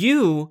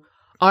 You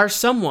are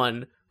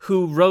someone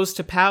who rose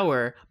to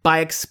power by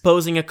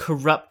exposing a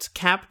corrupt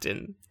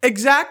captain.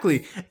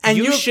 Exactly. And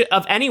you should,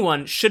 of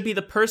anyone, should be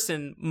the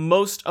person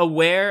most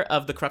aware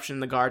of the corruption in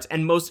the guards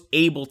and most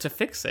able to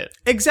fix it.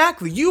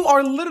 Exactly. You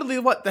are literally,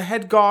 the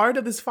head guard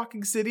of this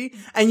fucking city,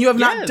 and you have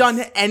not done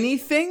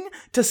anything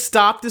to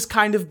stop this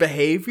kind of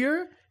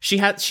behavior? She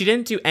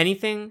didn't do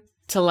anything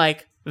to,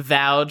 like,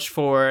 vouch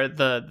for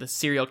the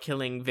serial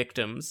killing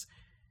victims.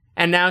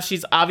 And now she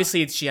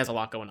has a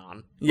lot going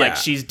on. Yeah. Like,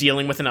 she's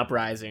dealing with an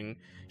uprising.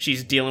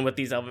 She's dealing with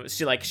these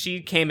elements.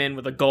 She came in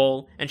with a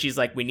goal, and she's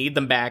like, we need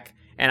them back,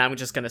 and I'm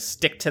just going to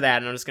stick to that,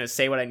 and I'm just going to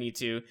say what I need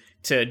to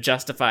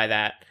justify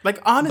that. Like,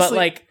 honestly, but,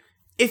 like,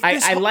 if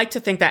I like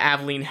to think that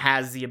Aveline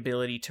has the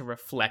ability to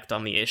reflect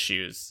on the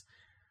issues.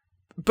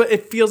 But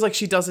it feels like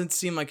she doesn't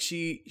seem like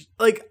she...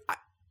 Like,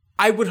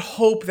 I would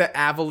hope that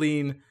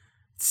Aveline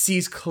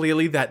sees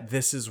clearly that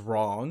this is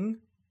wrong.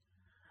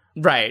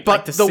 Right, but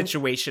like the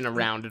situation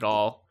around it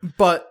all.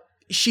 But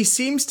she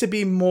seems to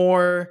be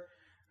more,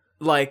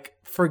 like,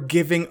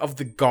 forgiving of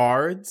the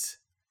guards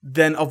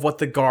than of what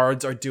the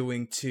guards are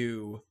doing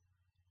to,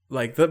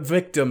 like, the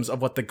victims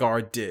of what the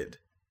guard did.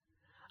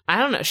 I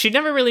don't know. She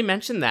never really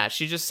mentioned that.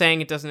 She's just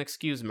saying it doesn't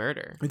excuse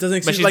murder. It doesn't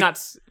excuse...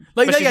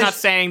 But she's not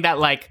saying that,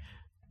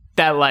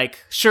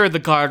 sure, the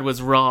guard was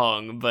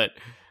wrong, but...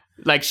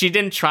 Like, she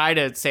didn't try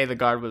to say the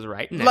guard was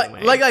right in any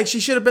way. Like, she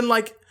should have been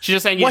like... She's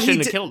just saying you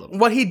shouldn't have killed him.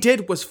 What he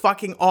did was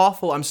fucking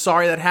awful. I'm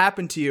sorry that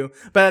happened to you,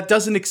 but that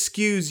doesn't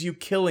excuse you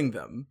killing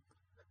them.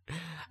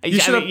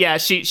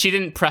 She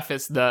didn't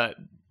preface the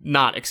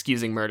not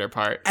excusing murder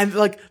part. And,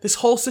 like, this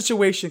whole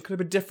situation could have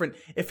been different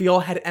if we all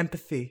had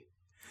empathy.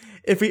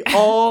 If we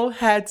all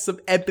had some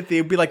empathy,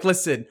 it'd be like,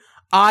 listen,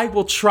 I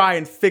will try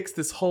and fix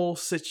this whole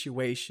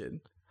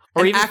situation.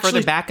 Or even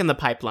further back in the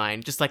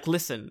pipeline, just like,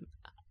 listen...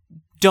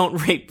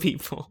 Don't rape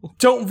people.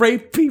 Don't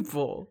rape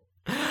people.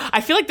 I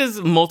feel like there's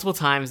multiple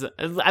times.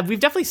 We've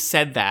definitely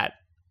said that.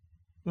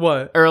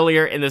 What?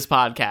 Earlier in this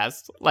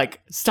podcast. Like,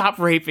 stop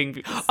raping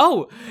people.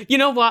 Oh, you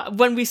know what?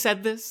 When we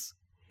said this?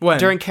 When?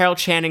 During Carol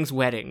Channing's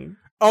wedding.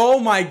 Oh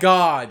my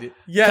God.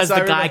 Yes, because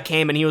the guy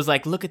came and he was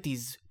like, look at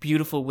these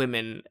beautiful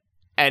women.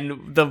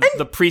 And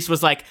the priest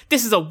was like,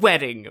 this is a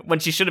wedding. When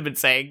she should have been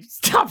saying,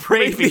 stop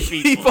raping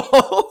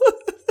people.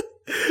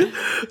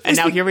 And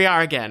now here we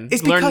are again.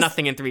 Learn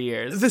nothing in 3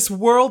 years. This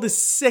world is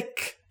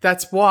sick.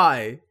 That's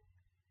why.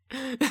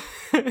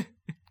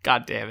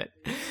 God damn it.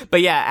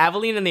 But yeah,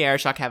 Aveline and the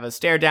Arishok have a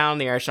stare down.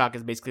 The Arishok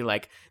is basically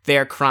like,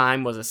 their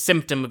crime was a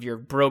symptom of your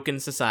broken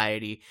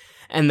society.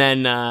 And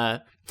then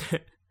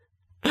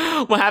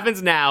what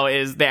happens now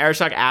is the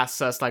Arishok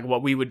asks us like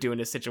what we would do in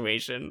this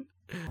situation.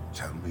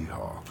 Tell me,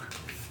 Hawk,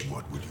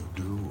 what would you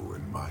do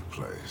in my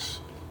place?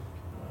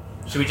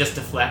 Should we just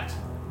deflect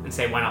and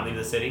say, why not leave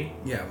the city?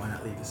 Yeah, why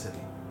not leave the city?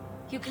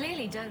 You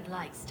clearly don't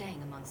like staying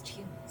amongst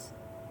humans.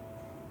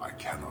 I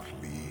cannot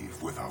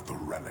leave without the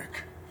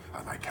relic,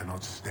 and I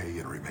cannot stay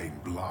and remain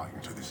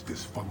blind to this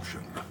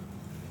dysfunction.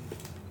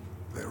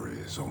 There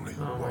is only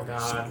one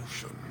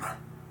solution.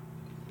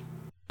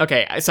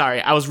 Okay,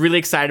 sorry. I was really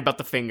excited about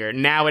the finger.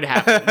 Now it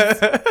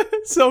happens.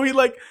 So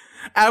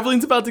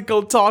Aveline's about to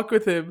go talk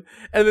with him,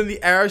 and then the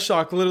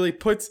Arishok literally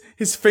puts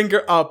his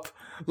finger up,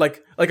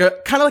 like a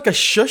kind of like a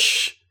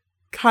shush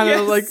kind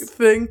of like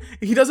thing.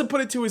 He doesn't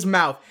put it to his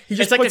mouth. He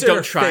just puts it in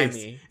her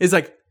face. It's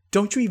like,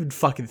 don't you even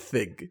fucking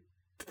think.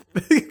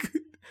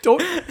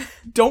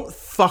 Don't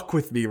fuck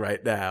with me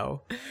right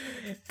now.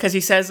 Because he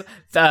says,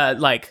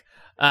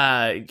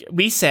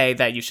 we say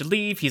that you should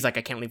leave. He's like,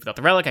 I can't leave without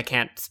the relic. I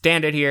can't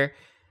stand it here.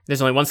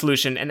 There's only one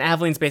solution. And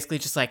Aveline's basically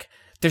just like,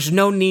 there's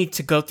no need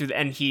to go through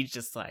and he's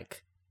just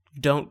like,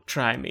 don't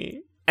try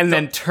me. And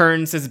then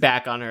turns his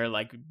back on her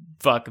like,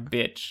 fuck,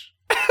 bitch.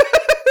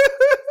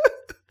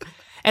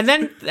 And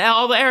then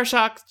all the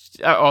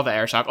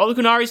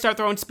Qunari start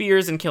throwing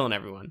spears and killing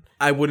everyone.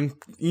 I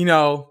wouldn't,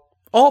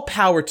 all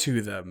power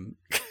to them.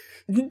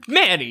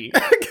 Manny,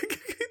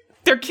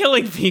 they're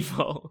killing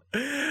people.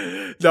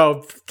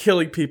 No,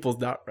 killing people's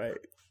not right.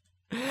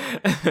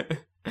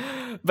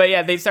 But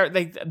yeah, they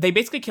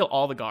basically kill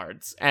all the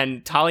guards,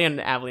 and Talia and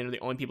Aveline are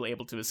the only people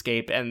able to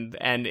escape, and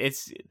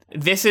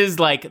this is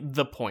like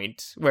the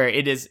point where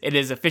it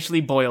is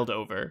officially boiled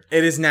over.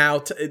 It is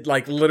now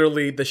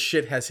literally the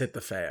shit has hit the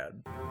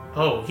fan.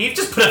 Oh, he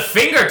just put a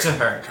finger to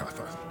her.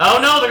 Oh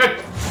no, they're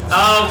gonna.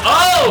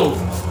 Oh.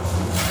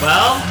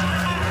 Well,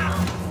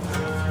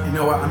 you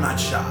know what? I'm not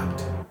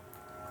shocked.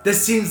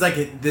 This seems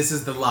like this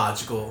is the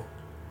logical.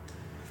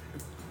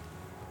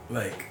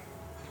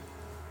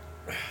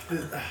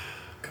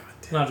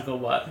 Logical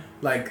what?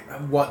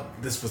 What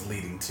this was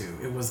leading to.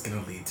 It was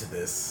gonna lead to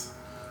this.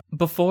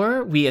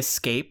 Before we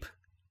escape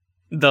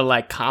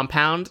the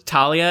compound,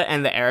 Talia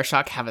and the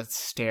Arishok have a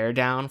stare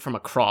down from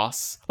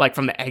across,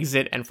 from the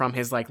exit and from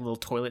his little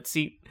toilet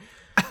seat,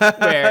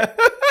 where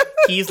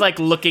he's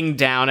looking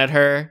down at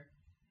her,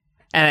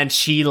 and then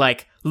she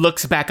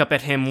looks back up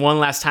at him one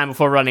last time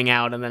before running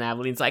out, and then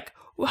Aveline's like,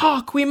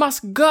 Hawk, we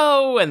must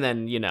go, and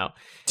then the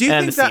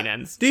scene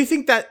ends. Do you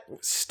think that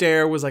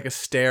stare was a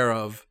stare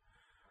of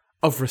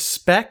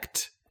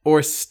respect or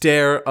a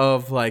stare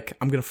of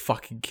I'm gonna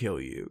fucking kill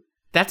you?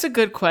 That's a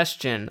good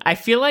question. I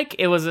feel like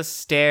it was a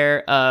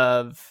stare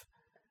of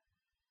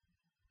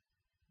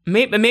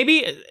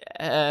maybe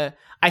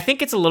I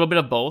think it's a little bit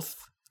of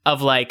both,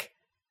 of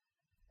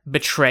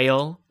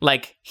betrayal.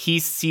 He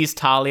sees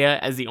Talia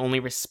as the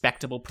only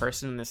respectable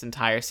person in this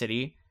entire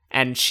city,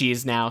 and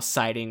she's now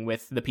siding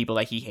with the people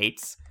that he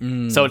hates.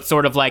 So it's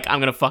sort of I'm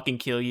gonna fucking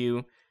kill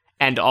you,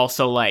 and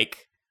also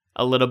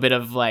a little bit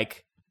of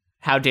like,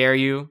 how dare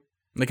you?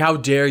 Like, how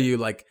dare you?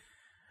 Like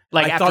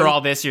after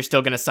all this, you're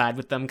still gonna side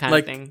with them, kind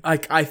of thing.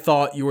 Like, I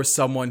thought you were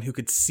someone who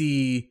could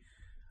see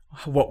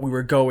what we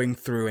were going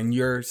through, and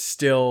you're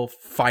still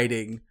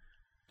fighting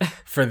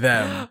for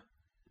them.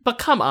 But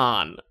come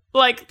on.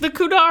 Like, the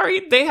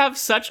Qunari, they have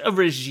such a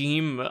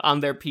regime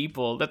on their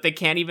people that they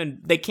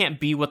can't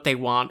be what they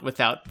want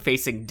without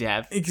facing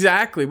death.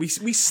 Exactly.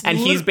 And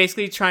he's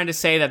basically trying to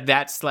say that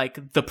that's,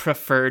 like, the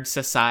preferred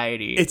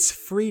society. It's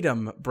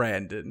freedom,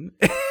 Brandon.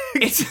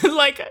 It's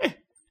like,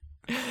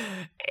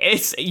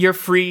 you're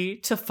free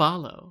to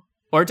follow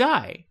or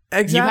die.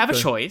 Exactly. You have a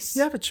choice.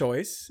 You have a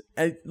choice.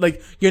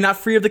 Like, you're not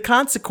free of the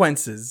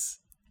consequences.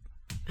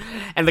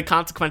 And the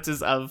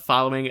consequences of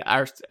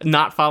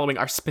not following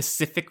our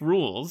specific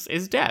rules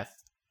is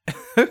death.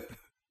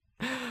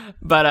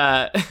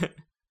 But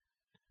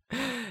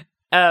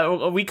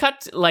we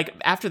cut, like,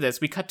 after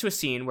this, we cut to a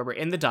scene where we're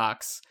in the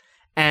docks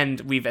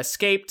and we've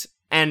escaped,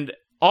 and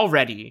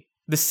already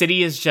the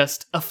city is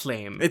just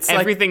aflame.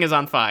 Everything is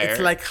on fire. It's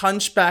like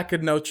Hunchback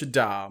of Notre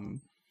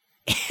Dame.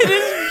 It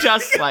is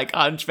just like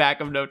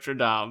Hunchback of Notre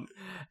Dame.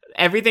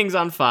 Everything's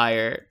on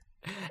fire.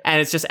 And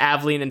it's just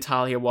Aveline and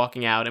Talia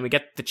walking out, and we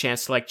get the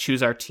chance to, like,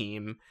 choose our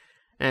team.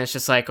 And it's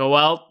just like, oh,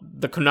 well,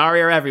 the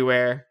Qunari are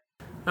everywhere.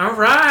 All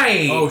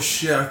right. Oh,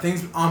 shit. Are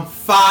things on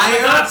fire?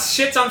 Oh, my God,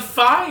 shit's on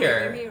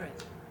fire. You hear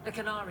it? The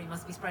Qunari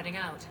must be spreading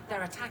out.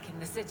 They're attacking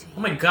the city.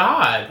 Oh, my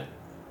God.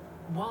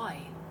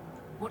 Why?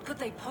 What could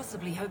they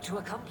possibly hope to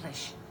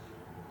accomplish?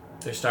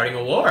 They're starting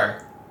a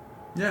war.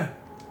 Yeah.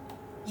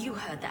 You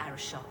heard the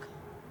Arashok.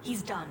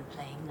 He's done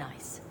playing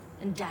nice.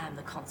 And damn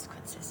the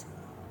consequences.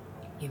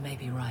 You may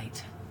be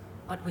right,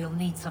 but we'll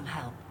need some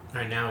help.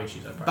 All right, now we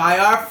choose our part. By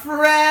our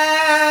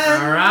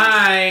friend! All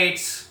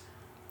right.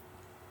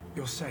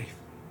 You're safe.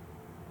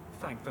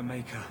 Thank the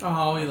Maker.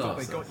 Oh, he I thought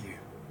loves they got us. you.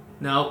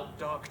 No.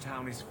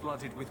 Darktown is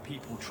flooded with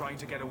people trying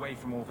to get away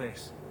from all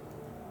this.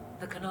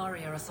 The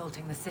Qunari are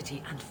assaulting the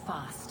city, and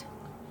fast.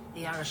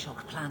 The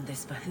Arashok planned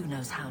this for who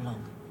knows how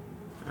long.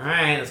 All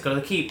right, let's go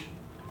to the keep.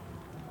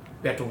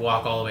 We have to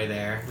walk all the way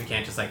there. We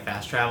can't just, like,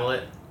 fast travel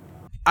it.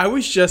 I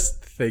was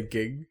just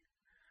thinking...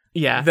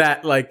 Yeah.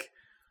 That, like,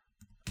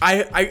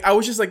 I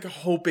was just, like,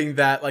 hoping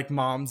that, like,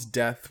 Mom's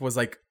death was,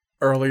 like,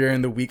 earlier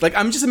in the week. Like,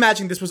 I'm just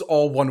imagining this was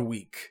all 1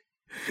 week.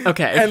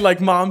 Okay. And,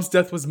 like, Mom's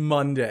death was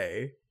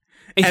Monday.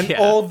 And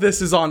all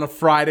this is on a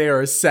Friday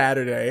or a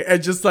Saturday.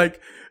 And just,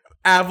 like,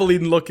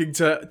 Aveline looking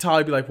to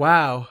Talia be like,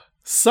 wow,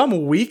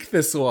 some week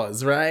this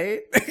was,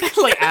 right?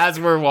 Like,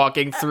 as we're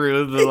walking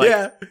through the,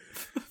 like,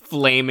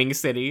 flaming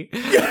city.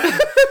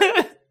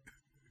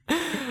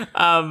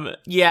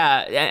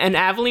 Yeah, and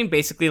Aveline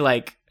basically,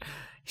 like,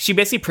 she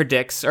basically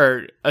predicts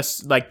or,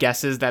 like,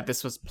 guesses that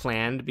this was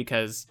planned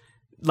because,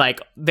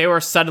 like, they were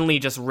suddenly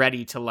just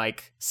ready to,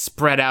 like,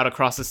 spread out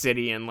across the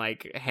city and,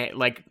 like,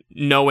 like,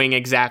 knowing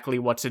exactly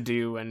what to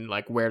do and,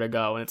 like, where to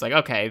go. And it's like,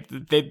 okay,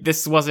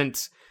 this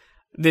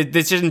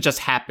didn't just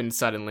happen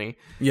suddenly.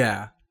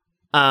 Yeah.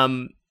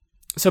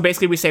 So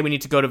basically we say we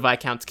need to go to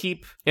Viscount's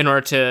Keep in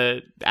order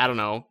to, I don't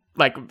know,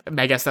 like,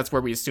 I guess that's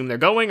where we assume they're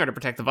going, or to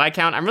protect the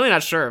Viscount. I'm really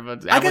not sure,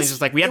 but Aveline's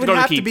just like, we have to go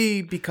to the Keep. It would have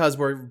to be because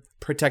we're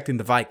protecting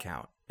the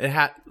Viscount.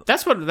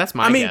 That's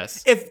my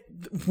guess. If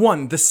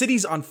the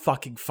city's on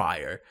fucking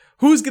fire,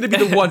 who's gonna be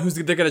the one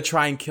they're gonna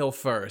try and kill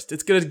first?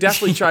 It's gonna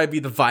definitely try to be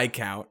the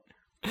Viscount.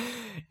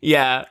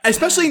 Yeah,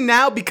 especially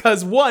now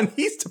because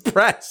he's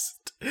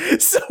depressed,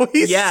 so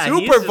he's super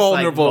he's just,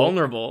 vulnerable. Like,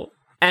 vulnerable.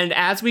 And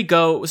as we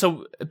go,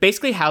 so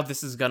basically how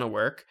this is gonna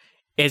work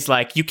is,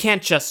 like, you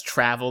can't just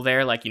travel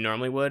there like you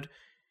normally would.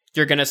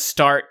 You're gonna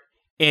start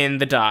in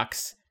the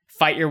docks,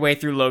 fight your way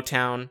through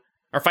Lowtown,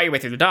 or fight your way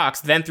through the docks,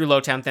 then through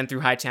Lowtown, then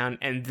through Hightown,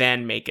 and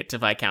then make it to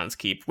Viscount's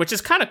Keep, which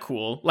is kind of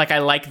cool. Like, I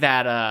like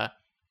that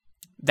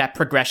that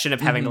progression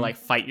of having to, like,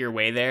 fight your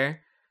way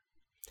there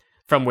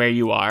from where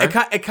you are.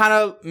 It kind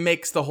of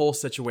makes the whole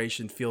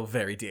situation feel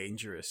very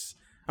dangerous.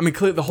 I mean,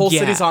 clearly the whole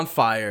city's on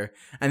fire,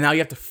 and now you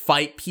have to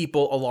fight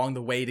people along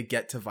the way to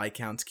get to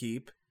Viscount's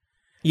Keep.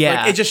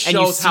 Yeah. Like, it just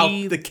shows how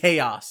the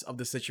chaos of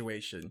the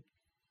situation.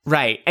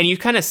 Right. And you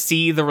kind of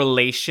see the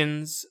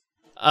relations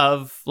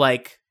of,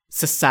 like,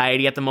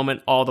 society at the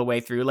moment all the way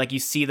through. Like, you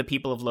see the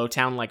people of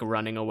Lowtown, like,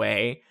 running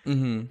away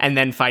and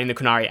then fighting the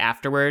Qunari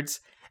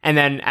afterwards. And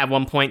then at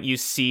one point you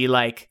see,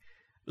 like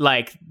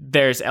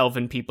there's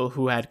elven people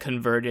who had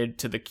converted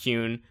to the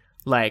Qun,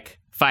 like,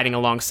 fighting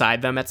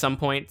alongside them at some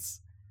points.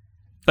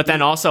 But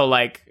then also,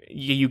 like,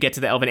 you get to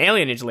the elven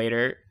alienage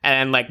later,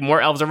 and, like,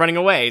 more elves are running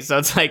away. So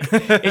it's like,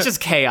 it's just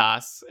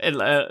chaos.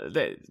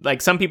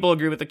 Like, some people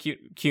agree with the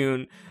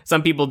Qun,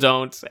 some people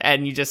don't,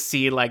 and you just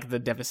see, like, the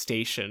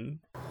devastation.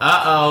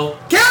 Uh-oh.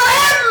 Kill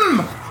him!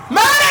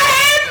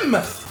 Murder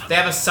him! They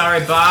have a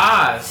sorry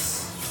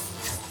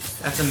boss.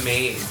 That's a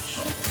mage.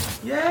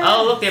 Yeah.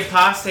 Oh, look, the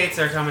apostates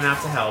are coming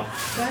out to help.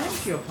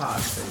 Thank you,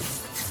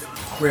 apostates.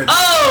 Wait,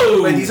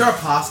 these are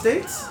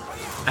apostates?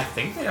 I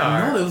think they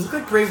are. No, those look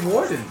like Grey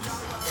Wardens.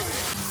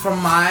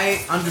 From my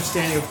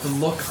understanding of the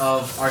look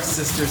of our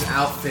sister's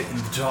outfit in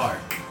the dark,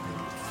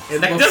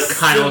 that does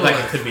kind of look like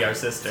it could be our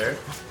sister.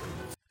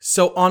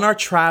 So on our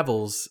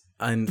travels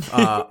and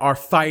our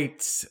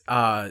fights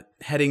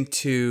heading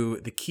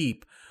to the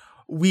keep,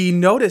 we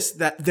noticed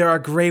that there are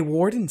Grey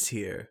Wardens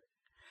here.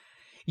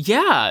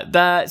 Yeah,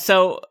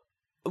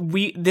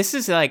 this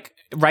is like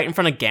right in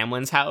front of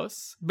Gamlen's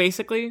house,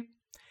 basically.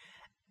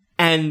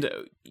 And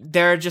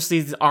there are just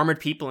these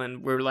armored people,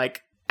 and we're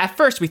like, at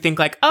first we think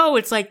like, oh,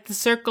 it's like the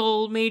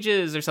Circle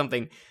Mages or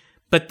something.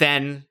 But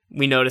then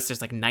we notice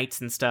there's like knights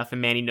and stuff,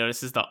 and Manny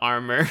notices the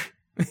armor.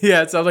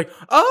 Yeah, so I was like,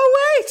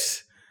 oh,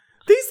 wait,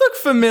 these look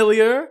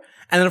familiar.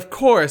 And then, of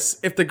course,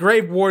 if the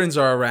Grey Wardens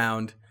are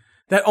around,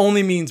 that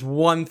only means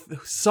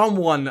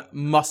someone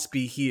must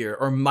be here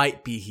or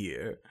might be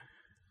here.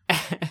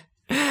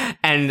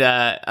 And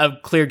a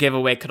clear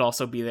giveaway could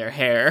also be their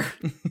hair.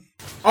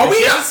 Are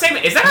we the same?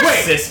 Is that our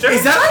sister?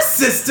 Is that our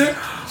sister?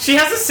 She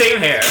has the same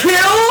hair.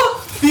 Kill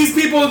these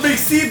people and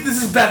see if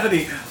this is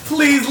Bethany.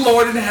 Please,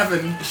 Lord in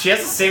heaven. She has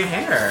the same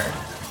hair.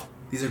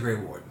 These are Grey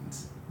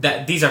Wardens.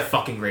 These are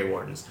fucking Grey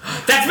Wardens.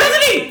 That's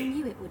Bethany! I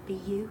knew it would be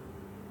you.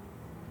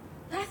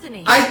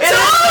 Bethany!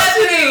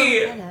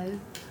 Bethany! Hello,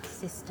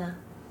 sister.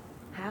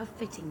 How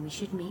fitting we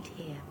should meet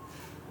here.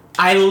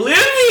 I live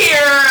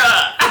here!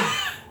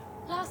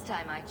 Last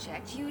time I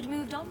checked, you had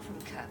moved on from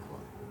Kirkwall.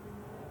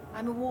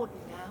 I'm a warden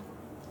now.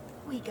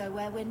 We go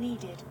where we're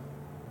needed.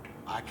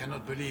 I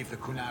cannot believe the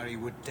Qunari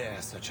would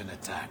dare such an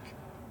attack.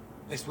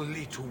 This will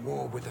lead to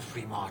war with the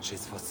Free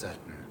Marches for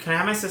certain. Can I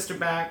have my sister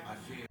back?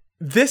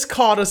 This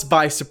caught us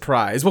by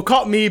surprise. Well,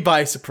 caught me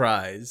by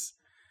surprise.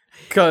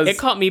 It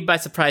caught me by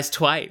surprise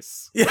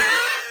twice. Yeah.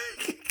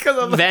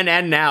 Then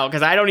and now,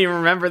 because I don't even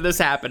remember this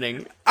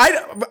happening. I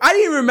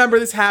didn't even remember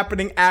this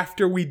happening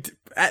after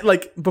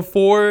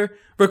before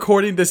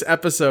recording this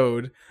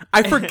episode.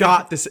 I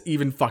forgot this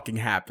even fucking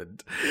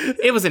happened.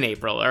 It was in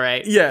April, all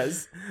right?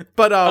 Yes.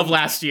 But of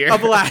last year.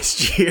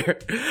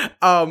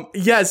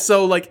 Yeah,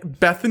 so like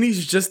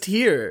Bethany's just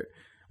here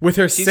with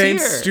her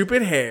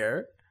stupid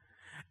hair.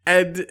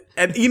 And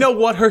you know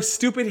what? Her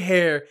stupid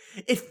hair,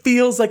 it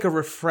feels like a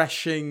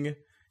refreshing,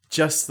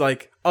 just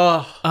like,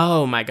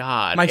 oh my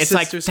God. It's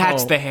like, that's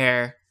home. the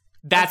hair.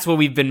 That's what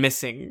we've been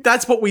missing.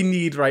 That's what we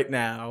need right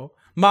now.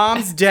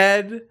 Mom's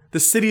dead, the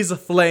city's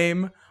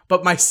aflame,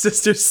 but my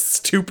sister's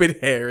stupid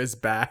hair is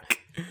back.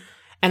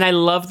 And I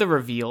love the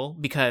reveal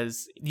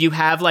because you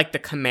have like the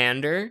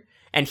commander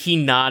and he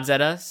nods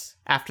at us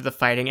after the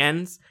fighting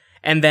ends.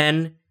 And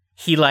then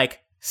he like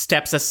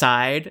steps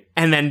aside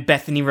and then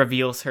Bethany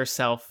reveals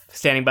herself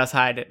standing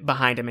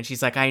behind him. And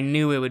she's like, I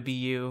knew it would be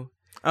you.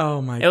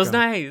 Oh my God. It was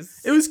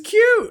nice. It was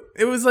cute.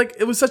 It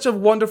was such a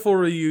wonderful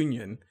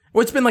reunion.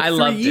 Well, it's been like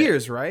 3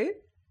 years, right?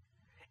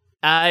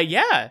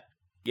 Yeah.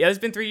 Yeah, it's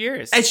been 3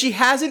 years. And she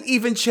hasn't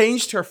even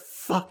changed her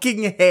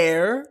fucking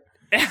hair.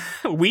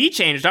 We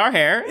changed our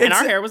hair, and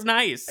our hair was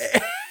nice.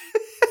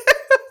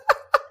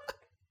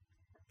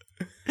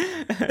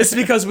 It's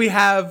because we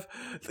have,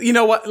 you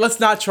know what? Let's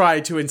not try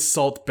to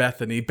insult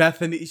Bethany.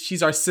 Bethany,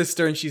 she's our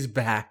sister, and she's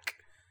back.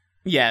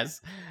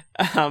 Yes.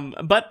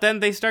 But then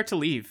they start to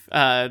leave.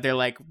 They're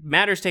like,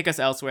 matters take us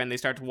elsewhere, and they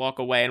start to walk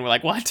away, and we're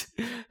like, what?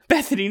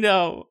 Bethany,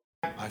 no.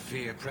 I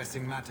fear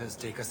pressing matters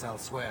take us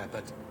elsewhere,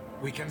 but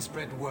we can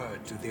spread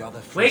word to the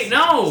other. Wait,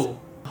 no!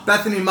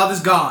 Bethany,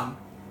 Mother's gone.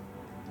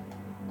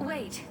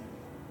 Wait.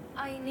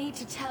 I need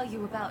to tell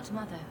you about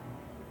Mother.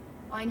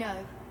 I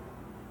know.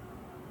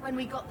 When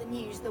we got the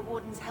news, the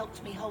wardens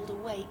helped me hold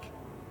awake.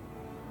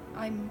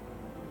 I'm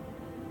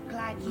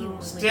glad you were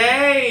with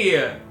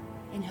her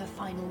in her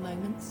final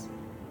moments.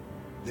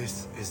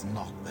 This is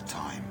not the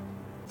time.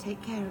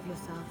 Take care of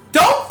yourself.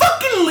 Don't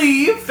fucking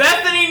leave!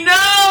 Bethany,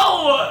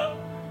 no!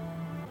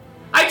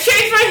 I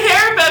changed my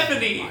hair,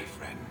 Bethany! My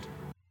friend.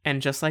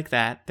 And just like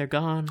that, they're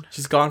gone.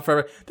 She's gone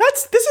forever.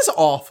 This is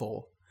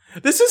awful.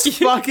 This is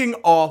fucking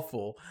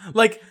awful.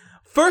 Like,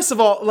 first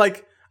of all,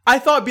 like, I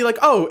thought it'd be like,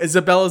 oh,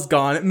 Isabella's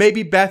gone.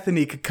 Maybe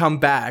Bethany could come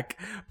back.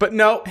 But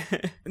nope.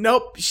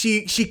 Nope.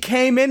 She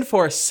came in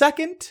for a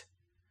second,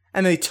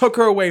 and they took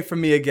her away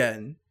from me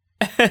again.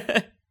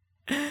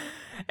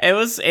 It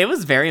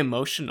was very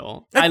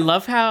emotional. I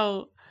love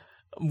how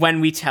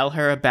when we tell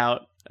her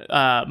about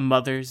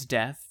Mother's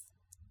death,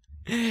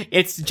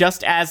 it's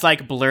just as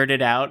like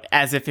blurted out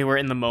as if it were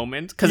in the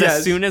moment. Because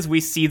as soon as we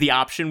see the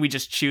option, we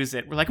just choose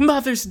it. We're like,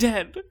 Mother's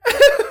dead.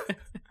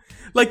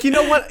 Like, you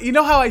know what? You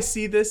know how I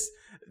see this?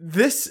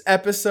 This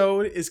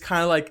episode is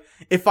kind of like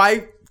if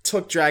I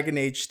took Dragon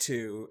Age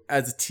 2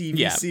 as a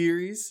TV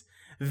series,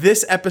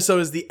 this episode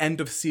is the end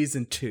of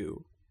season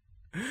 2.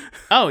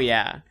 Oh,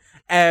 yeah.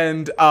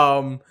 And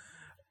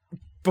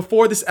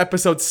before this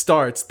episode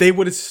starts, they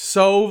would have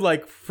so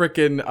like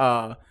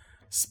freaking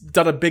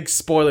done a big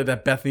spoiler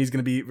that Bethany's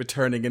gonna be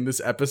returning in this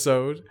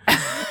episode.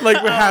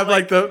 Like we have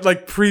like the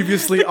like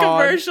previously on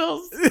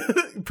commercials,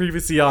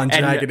 previously on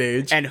Dragon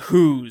Age, and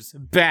who's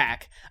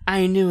back?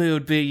 I knew it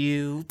would be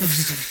you.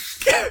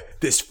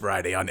 This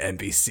Friday on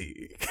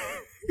NBC.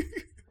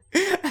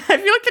 I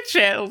feel like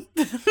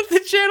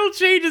the channel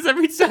changes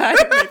every time.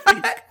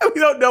 We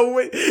don't know.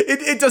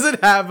 It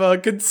doesn't have a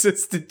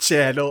consistent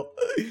channel.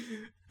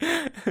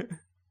 And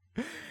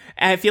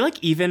I feel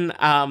like even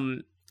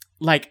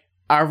like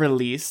our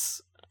release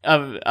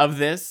of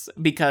this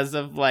because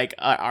of like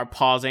our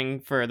pausing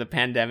for the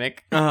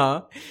pandemic.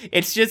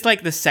 It's just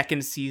like the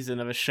second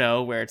season of a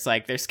show where it's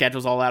like their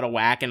schedule's all out of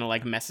whack and it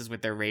like messes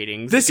with their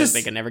ratings because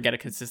they can never get a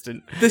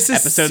consistent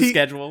episode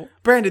schedule.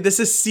 Brandon, this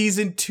is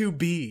season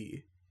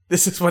 2B.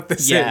 This is what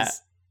this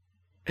is.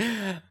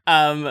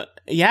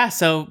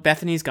 So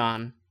Bethany's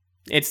gone.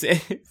 It's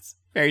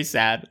very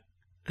sad.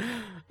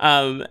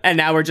 And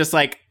now we're just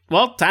like,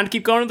 well, time to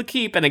keep going to the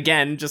keep, and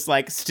again, just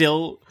like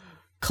still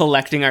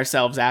collecting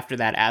ourselves after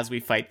that as we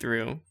fight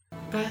through.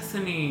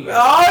 Bethany. Oh,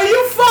 are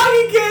you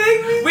fucking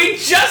kidding me? We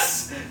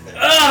just...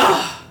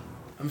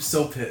 I'm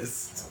so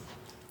pissed.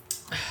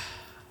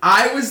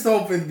 I was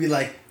hoping to be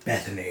like,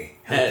 Bethany,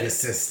 help your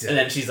sister. And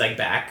then she's like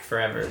back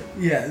forever.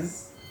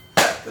 Yes.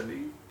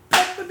 Bethany.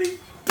 Bethany.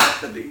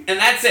 Bethany. And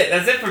that's it.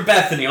 That's it for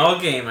Bethany. All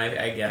game,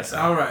 I guess.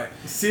 All right.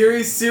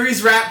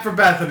 Series wrap for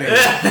Bethany.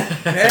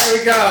 There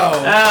we go.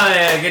 Oh,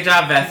 yeah. Good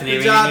job, Bethany.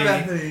 Good job,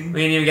 Bethany.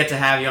 We didn't even get to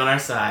have you on our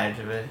side.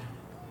 But...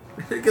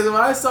 Because when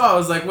I saw it, I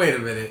was like, wait a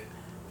minute.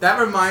 That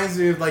reminds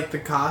me of, like, the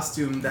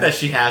costume that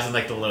she has in,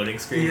 like, the loading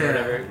screen or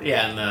whatever.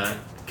 Yeah, and the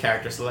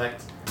character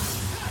select.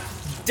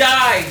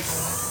 Die,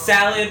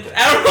 salad.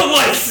 I don't know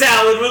what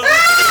salad was.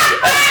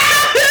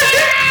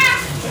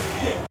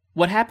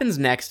 What happens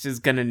next is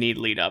gonna need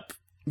lead up.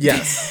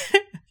 Yes.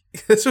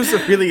 This was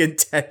a really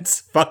intense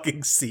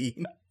fucking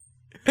scene.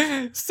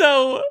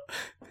 So...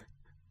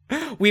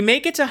 we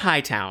make it to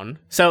Hightown.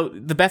 So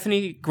the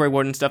Bethany Grey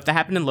Warden stuff that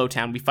happened in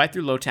Lowtown. We fight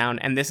through Lowtown,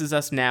 and this is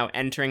us now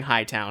entering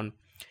Hightown.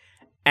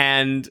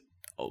 And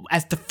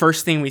as the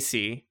first thing we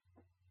see,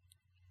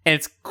 and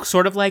it's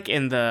sort of like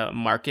in the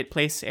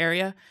marketplace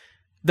area,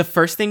 the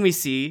first thing we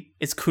see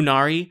is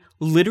Qunari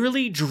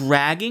literally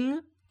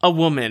dragging a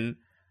woman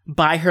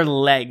by her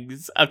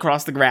legs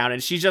across the ground,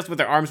 and she's just with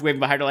her arms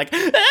waving behind her like,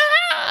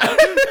 ah!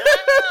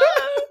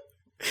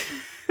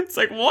 It's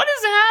like, what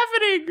is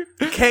happening?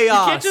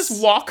 Chaos. You can't just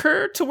walk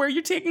her to where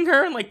you're taking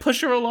her and like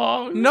push her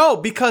along. No,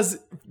 because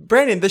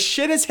Brandon, the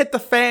shit has hit the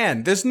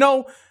fan. There's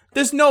no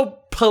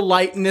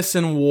politeness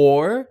in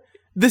war.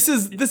 This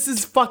is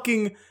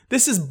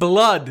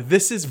blood.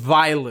 This is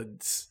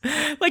violence.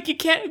 Like you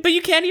can't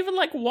even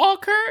like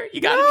walk her.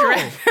 You gotta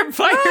drag her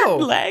by her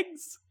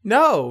legs.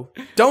 No,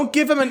 don't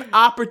give him an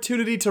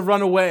opportunity to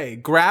run away.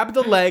 Grab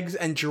the legs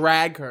and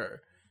drag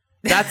her.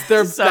 That's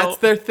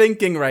their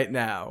thinking right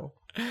now.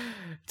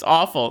 It's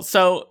awful.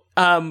 So,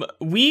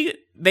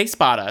 they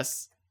spot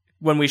us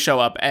when we show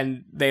up,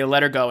 and they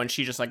let her go, and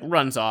she just like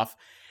runs off,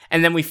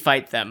 and then we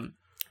fight them,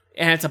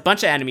 and it's a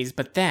bunch of enemies.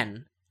 But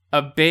then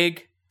a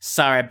big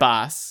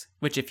Sarabas,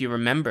 which, if you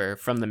remember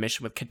from the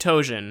mission with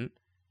Ketosian,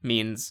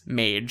 means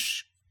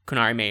mage,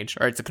 Qunari mage,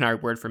 or it's a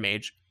Qunari word for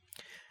mage.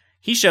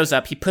 He shows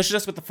up. He pushes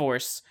us with the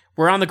force.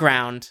 We're on the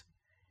ground,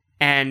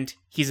 and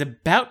he's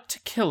about to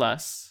kill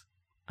us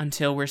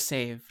until we're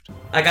saved.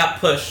 I got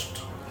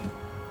pushed.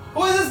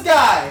 Who is this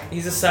guy?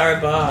 He's a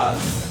Sarabas.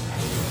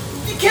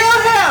 You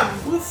killed him!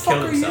 Who the fuck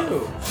are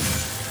you?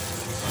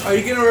 Are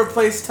you gonna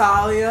replace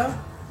Talia?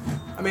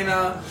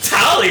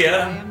 Talia?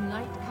 I am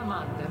Knight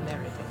Commander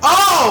Meredith.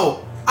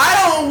 Oh!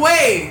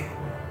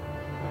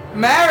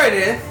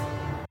 Meredith?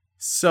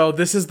 So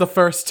this is the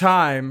first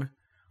time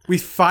we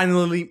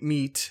finally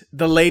meet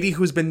the lady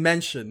who's been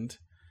mentioned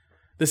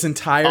this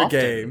entire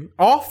game.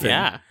 Often.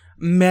 Yeah.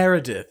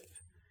 Meredith.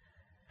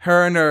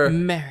 Her and her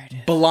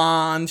Meredith.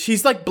 blonde.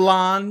 She's like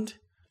blonde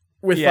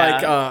with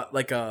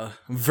like a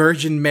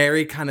Virgin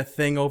Mary kind of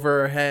thing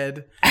over her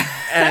head,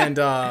 and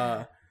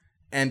an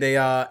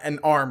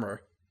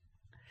armor.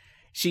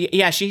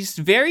 She's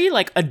very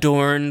like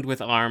adorned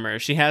with armor.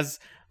 She has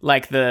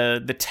like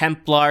the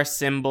Templar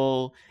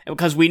symbol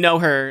because we know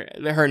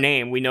her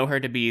name. We know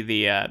her to be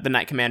the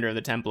Knight Commander of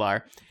the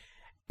Templar,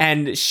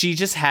 and she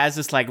just has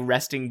this like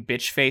resting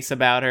bitch face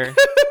about her.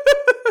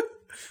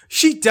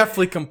 She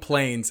definitely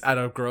complains at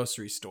a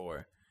grocery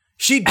store.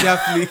 She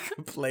definitely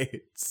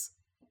complains.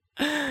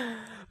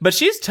 But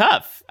she's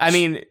tough. I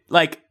mean,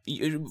 like,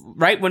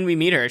 right when we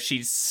meet her,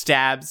 she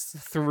stabs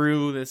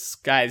through this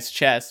guy's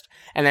chest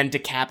and then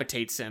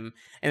decapitates him.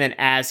 And then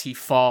as he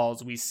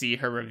falls, we see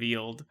her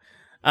revealed.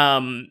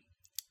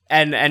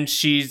 And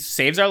she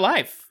saves our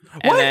life.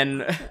 And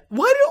then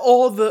why do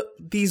all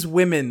these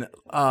women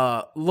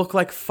look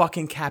like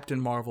fucking Captain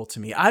Marvel to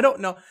me? I don't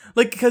know.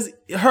 Like, because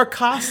her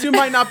costume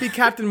might not be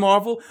Captain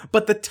Marvel,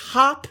 but the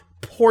top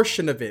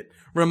portion of it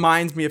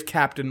reminds me of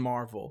Captain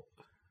Marvel.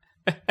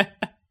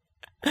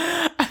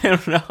 I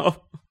don't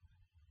know.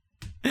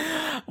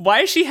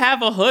 Why does she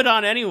have a hood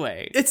on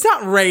anyway? It's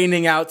not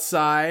raining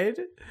outside.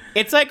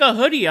 It's like a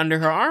hoodie under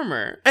her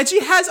armor. And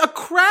she has a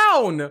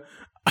crown under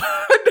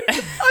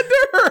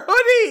her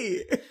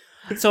hoodie.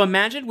 So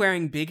imagine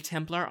wearing big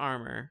Templar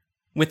armor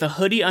with a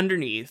hoodie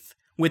underneath,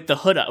 with the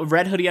hood up,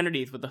 red hoodie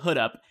underneath with the hood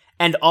up,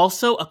 and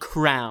also a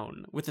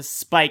crown with a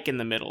spike in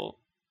the middle.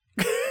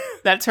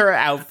 That's her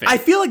outfit. I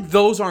feel like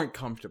those aren't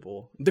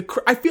comfortable.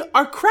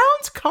 Are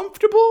crowns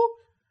comfortable?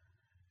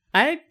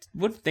 I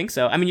wouldn't think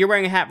so. I mean, you're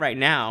wearing a hat right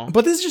now.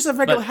 But this is just a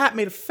regular hat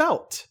made of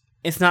felt.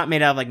 It's not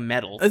made out of, like,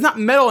 metal. It's not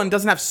metal and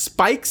doesn't have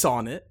spikes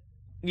on it.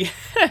 Yeah.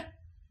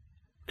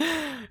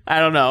 I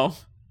don't know.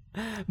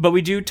 But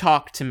we do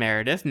talk to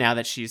Meredith now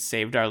that she's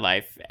saved our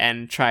life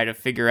and try to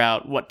figure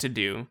out what to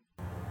do.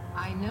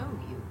 I know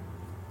you.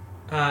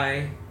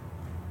 Hi.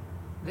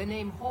 The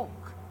name Hawk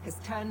has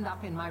turned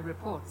up in my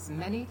reports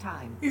many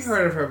times. You've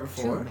heard of her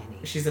before. Too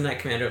many. She's the Knight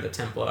Commander of the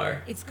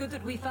Templar. It's good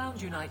that we found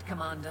you, Knight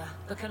Commander.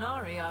 The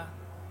Qunari are...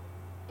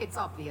 It's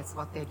obvious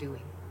what they're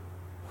doing.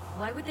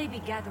 Why would they be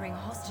gathering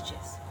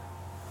hostages?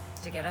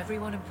 To get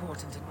everyone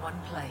important in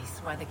one place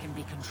where they can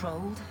be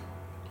controlled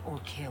or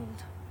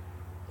killed.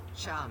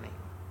 Charming.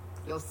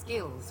 Your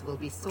skills will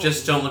be sorely...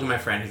 Just don't look at my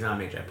friend. He's not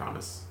a mage, I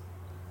promise.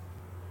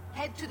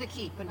 Head to the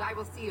keep and I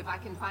will see if I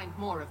can find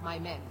more of my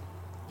men.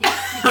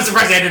 I'm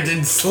surprised Andrew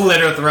didn't slit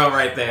her throat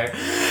right there.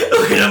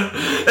 Look at him.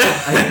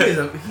 I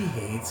think he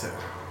hates her.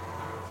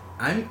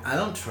 I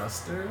don't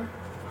trust her.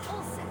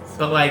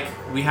 But, like,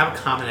 we have a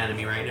common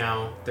enemy right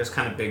now. There's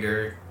kind of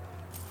bigger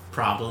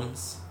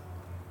problems.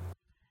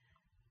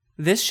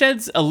 This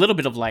sheds a little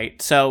bit of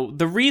light. So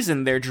the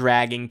reason they're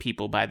dragging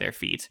people by their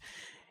feet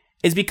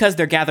is because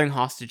they're gathering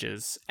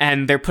hostages,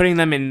 and they're putting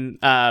them in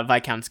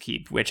Viscount's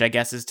Keep, which I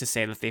guess is to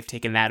say that they've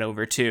taken that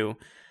over too.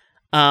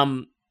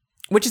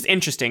 Which is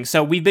interesting.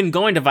 So we've been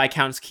going to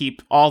Viscount's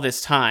Keep all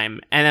this time,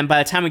 and then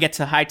by the time we get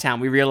to Hightown,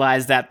 we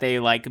realize that they,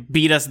 like,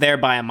 beat us there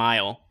by a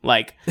mile.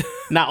 Like,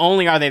 not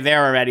only are they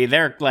there already,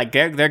 they're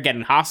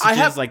getting hostages.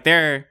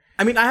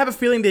 I have a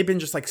feeling they've been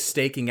just, like,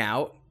 staking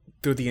out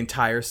through the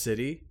entire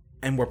city,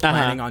 and we're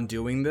planning on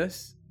doing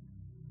this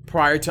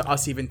prior to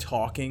us even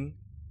talking.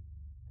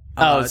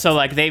 So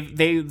like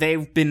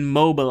they've been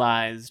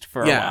mobilized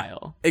for a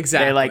while.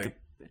 Exactly.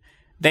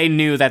 They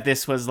knew that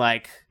this was,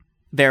 like,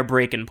 their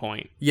breaking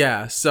point.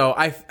 Yeah, so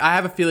I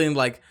have a feeling,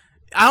 like,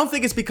 I don't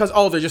think it's because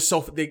they're just so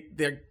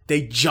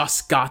they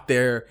just got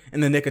there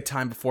in the nick of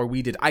time before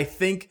we did. I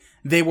think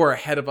they were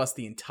ahead of us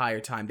the entire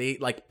time. They,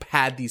 like,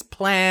 had these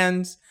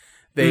plans,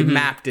 they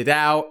mapped it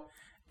out,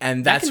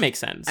 and that can make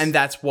sense. And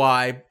that's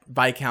why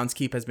Viscount's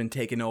Keep has been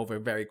taken over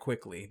very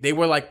quickly. They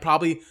were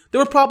probably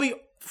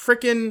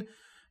freaking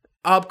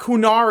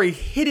Qunari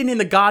hidden in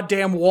the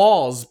goddamn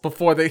walls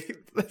before this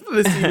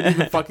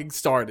even fucking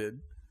started.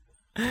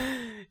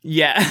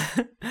 Yeah.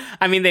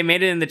 I mean, they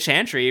made it in the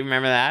Chantry,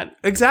 remember that?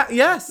 Exactly,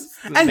 yes.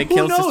 And they who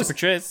killed knows? Sister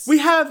Patrice.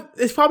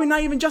 It's probably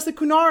not even just the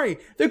Qunari.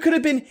 There could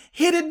have been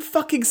hidden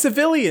fucking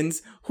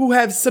civilians who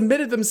have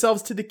submitted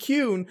themselves to the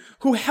Qun,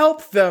 who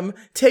helped them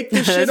take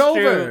this shit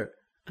over.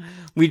 True.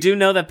 We do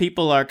know that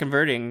people are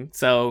converting,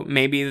 so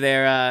maybe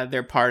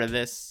they're part of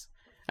this.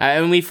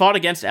 And we fought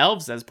against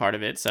elves as part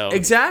of it, so...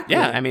 Exactly.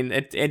 Yeah, I mean,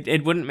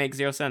 it wouldn't make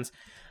zero sense.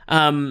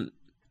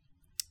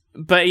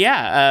 But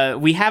yeah,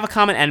 we have a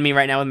common enemy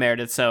right now with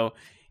Meredith, so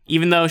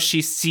even though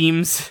she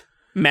seems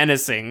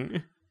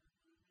menacing,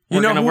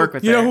 we're going to work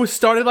with her. You know who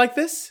started like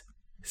this?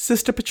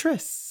 Sister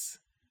Patrice.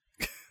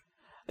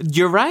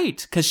 You're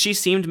right, because she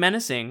seemed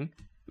menacing.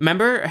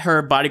 Remember,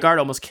 her bodyguard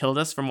almost killed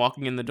us from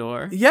walking in the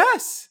door?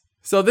 Yes.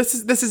 So this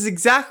is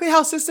exactly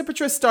how Sister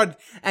Patrice started.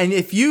 And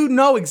if you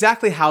know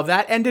exactly how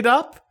that ended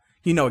up,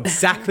 you know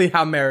exactly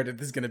how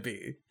Meredith is going to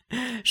be.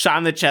 Shot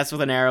in the chest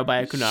with an arrow by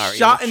a Qunari.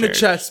 Shot in the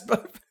chest.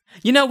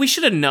 You know, we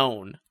should have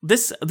known.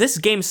 This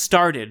game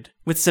started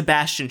with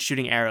Sebastian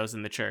shooting arrows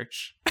in the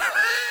church.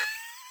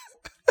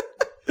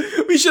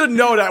 We should have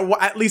known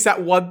at least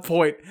at one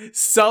point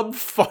some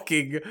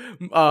fucking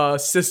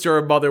sister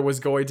or mother was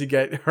going to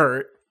get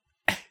hurt.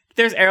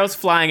 There's arrows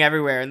flying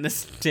everywhere in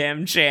this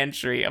damn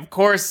chantry. Of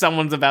course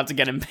someone's about to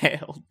get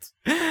impaled.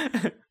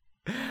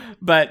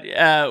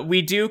 But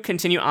we do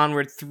continue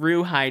onward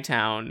through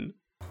Hightown.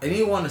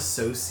 Anyone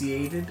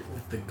associated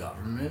with the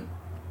government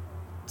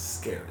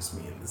scares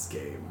me in this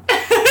game.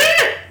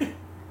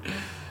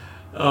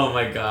 Oh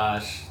my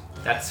gosh.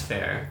 That's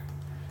fair.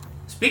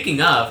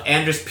 Speaking of,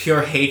 Andrew's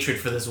pure hatred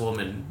for this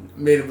woman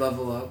made him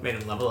level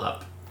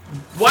up.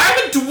 Why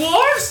are the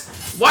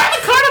dwarves? Why are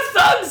the Carter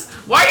thugs?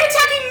 Why are you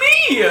attacking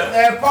me?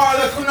 They're part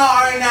of the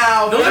Qunari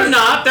now. No, they're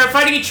not. They're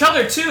fighting each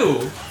other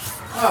too.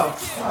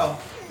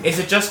 Oh. Is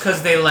it just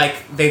because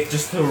they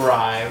just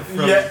thrive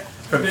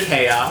from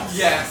chaos?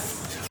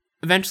 Yes.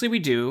 Eventually we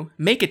do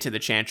make it to the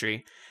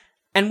Chantry.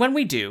 And when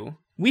we do,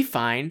 we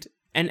find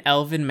an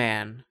elven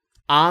man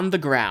on the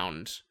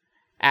ground.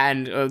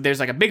 And there's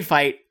like a big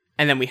fight,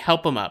 and then we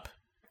help him up.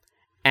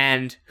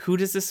 And who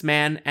does this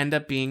man end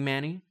up being,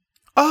 Manny?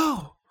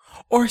 Oh,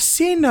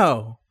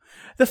 Orsino,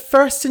 the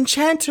first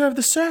enchanter of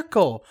the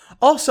circle.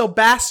 Also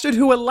bastard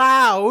who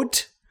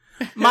allowed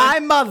my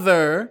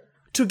mother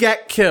to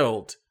get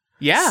killed.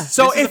 Yeah,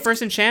 so this is the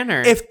first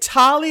enchanter. If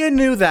Talia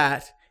knew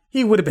that,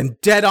 he would have been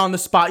dead on the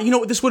spot. You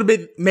know, this would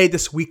have made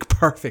this week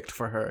perfect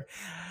for her.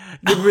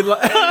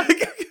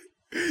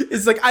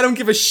 It's like, I don't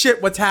give a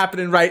shit what's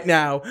happening right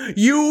now.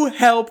 You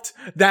helped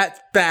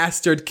that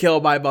bastard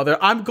kill my mother.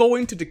 I'm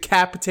going to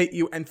decapitate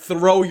you and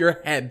throw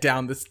your head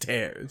down the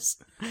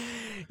stairs.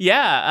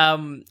 Yeah,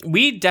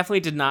 we definitely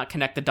did not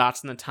connect the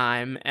dots in the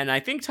time, and I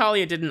think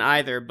Talia didn't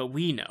either, but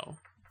we know.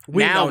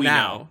 Now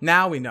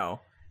we know.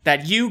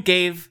 that you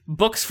gave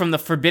books from the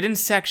forbidden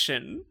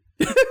section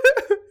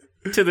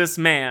to this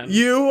man.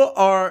 You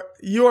are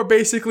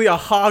basically a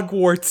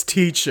Hogwarts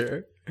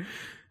teacher.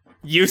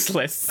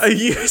 Useless. A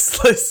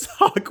useless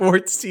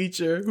Hogwarts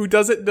teacher who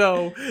doesn't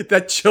know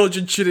that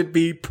children shouldn't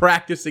be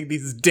practicing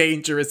these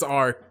dangerous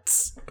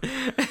arts.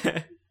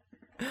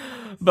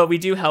 But we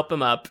do help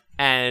him up,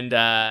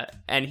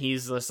 and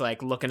he's just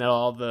like looking at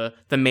all the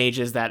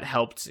mages that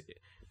helped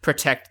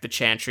protect the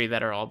Chantry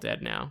that are all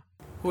dead now.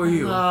 Who are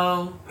you?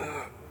 Hello.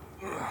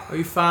 Are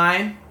you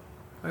fine?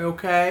 Are you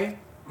okay?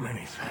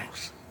 Many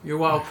thanks. You're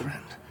welcome.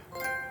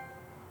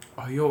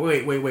 Oh,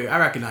 wait. I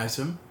recognize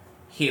him.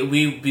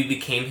 We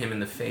became him in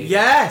the face.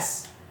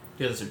 Yes!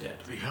 The others are dead.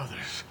 The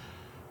others.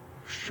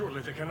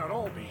 Surely they cannot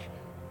all be.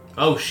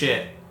 Oh,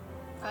 shit.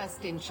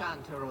 First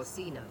Enchanter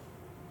Orsino.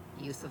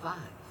 You survive.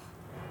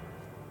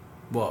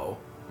 Whoa.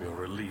 Your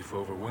relief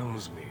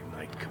overwhelms me,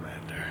 Knight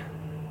Commander.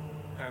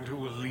 And who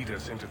will lead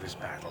us into this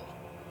battle?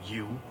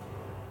 You?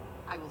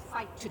 I will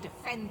fight to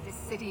defend this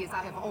city as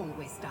I have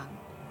always done.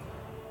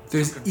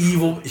 There's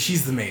evil.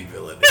 She's the main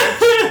villain.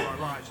 Our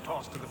lives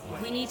tossed to the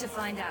flames. We need to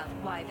find out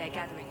why they're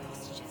gathering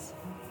hostages.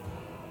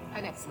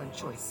 An excellent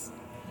choice.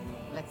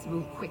 Let's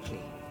move quickly.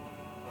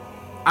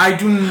 I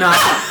do not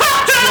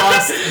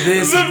trust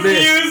this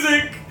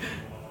music!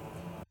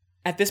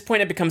 At this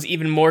point, it becomes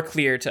even more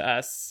clear to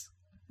us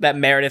that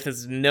Meredith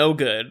is no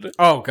good.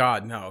 Oh,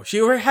 God, no. She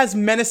has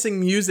menacing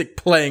music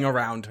playing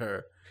around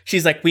her.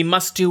 She's like, we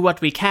must do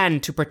what we can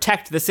to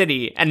protect the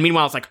city. And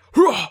meanwhile, it's like,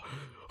 hurrah,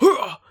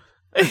 hurrah.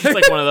 It's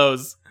like one of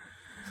those.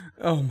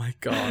 Oh, my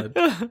God.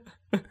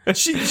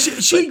 She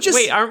just...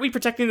 Wait, aren't we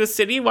protecting the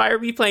city? Why are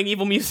we playing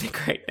evil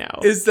music right now?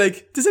 It's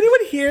like, does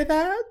anyone hear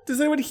that?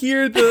 Does anyone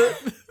hear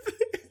the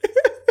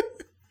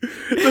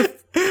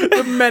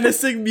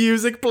menacing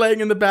music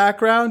playing in the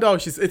background? Oh,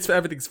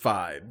 everything's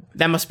fine.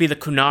 That must be the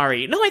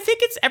Kunari. No, I think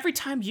it's every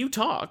time you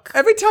talk.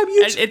 Every time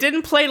you... It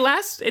didn't play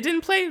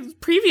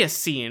previous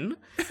scene.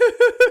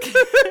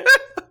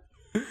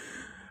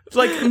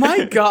 Like,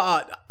 my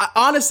God.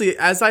 Honestly,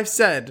 as I've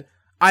said,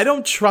 I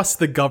don't trust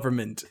the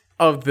government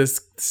of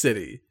this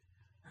city.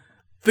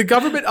 The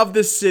government of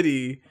this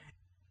city,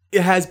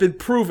 it has been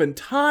proven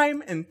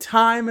time and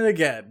time and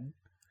again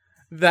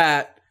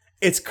that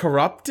it's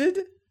corrupted.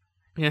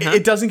 Uh-huh.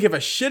 It doesn't give a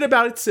shit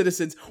about its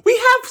citizens. We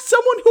have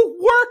someone who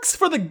works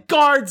for the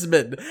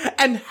guardsmen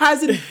and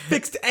hasn't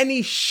fixed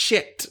any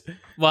shit.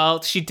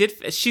 Well,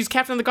 she's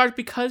captain of the guard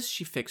because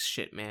she fixed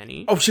shit,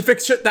 Manny. Oh, she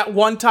fixed shit that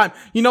one time.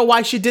 You know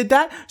why she did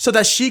that? So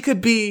that she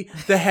could be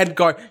the head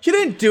guard. She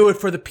didn't do it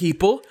for the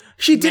people.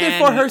 She did it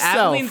for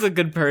herself. Adeline's a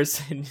good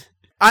person.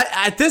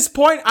 At this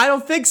point, I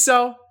don't think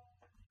so.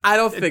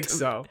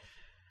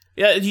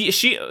 Yeah,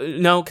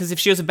 because if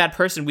she was a bad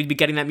person, we'd be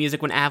getting that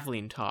music when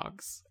Aveline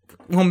talks.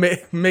 Well,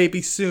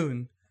 maybe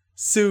soon.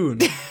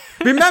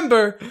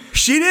 Remember,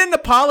 she didn't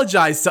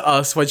apologize to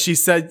us when she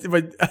said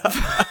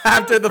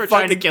after the for fucking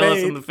trying to kill us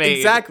fade. in the fade.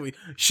 Exactly.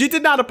 She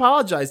did not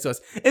apologize to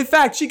us. In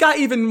fact, she got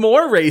even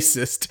more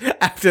racist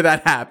after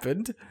that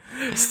happened.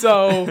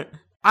 So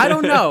I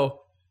don't know.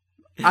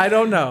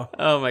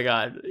 Oh my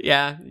God.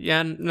 Yeah,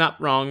 not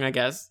wrong, I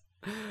guess.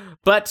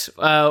 But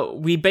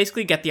we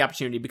basically get the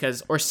opportunity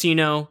because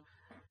Orsino,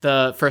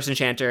 the first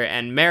enchanter,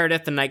 and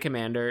Meredith, the Knight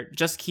Commander,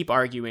 just keep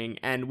arguing,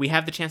 and we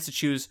have the chance to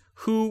choose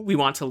who we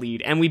want to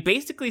lead, and we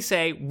basically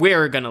say,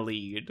 we're gonna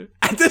lead.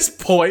 At this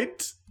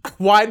point,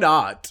 why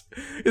not?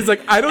 It's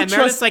like, I don't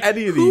trust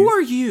any of these. Who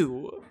are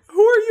you?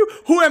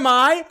 Who am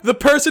I? The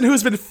person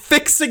who's been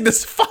fixing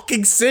this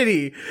fucking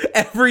city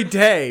every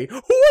day. Who are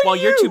you? While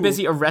you're too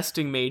busy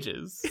arresting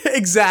mages.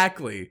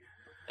 Exactly.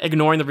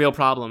 Ignoring the real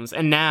problems.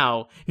 And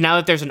now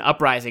that there's an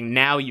uprising,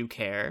 now you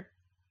care.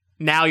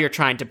 Now you're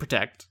trying to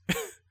protect.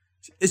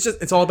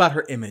 It's all about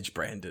her image,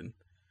 Brandon.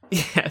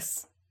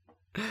 Yes.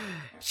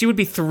 She would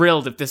be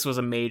thrilled if this was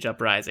a mage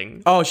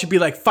uprising. Oh, she'd be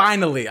like,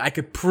 finally, I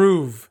could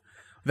prove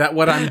that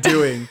what I'm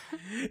doing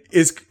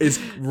is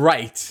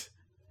right.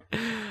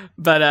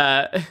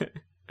 But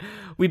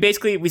we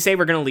say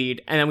we're going to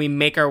lead, and then we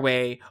make our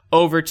way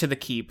over to the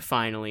keep,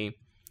 finally.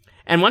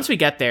 And once we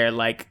get there,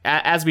 like,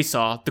 as we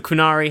saw, the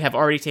Kunari have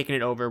already taken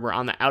it over. We're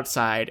on the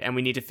outside, and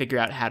we need to figure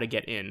out how to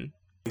get in.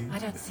 I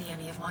don't see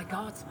any of my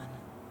guardsmen.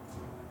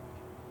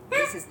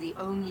 This is the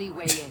only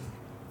way in.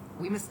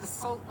 We must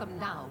assault them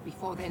now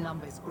before their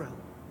numbers grow.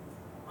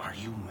 Are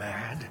you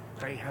mad?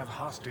 They have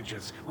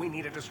hostages. We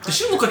need a distraction. Does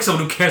she look like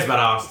someone who cares about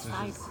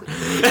hostages?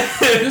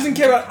 She doesn't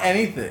care about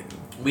anything.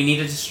 We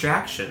need a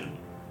distraction.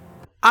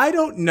 I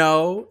don't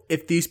know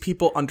if these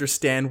people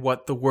understand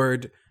what the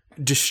word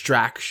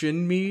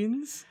distraction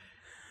means.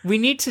 We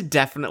need to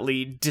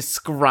definitely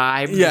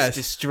describe this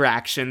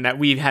distraction that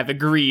we have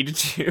agreed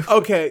to.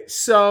 Okay,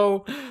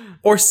 so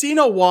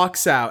Orsino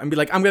walks out and be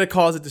like, I'm going to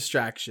cause a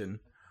distraction.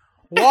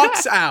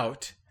 Walks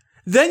out,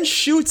 then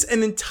shoots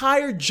an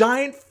entire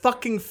giant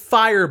fucking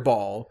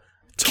fireball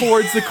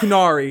towards the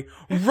Kunari,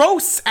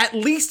 roasts at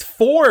least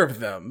 4 of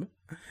them.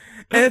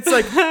 And it's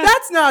like,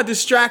 that's not a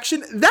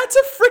distraction. That's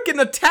a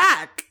freaking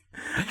attack.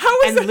 How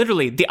is that?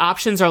 Literally, the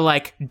options are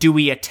like, do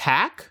we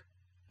attack?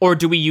 or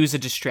do we use a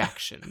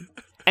distraction?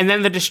 And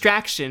then the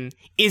distraction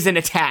is an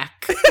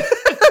attack.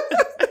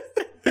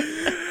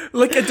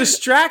 Like a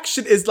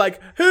distraction is like,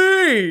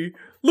 hey,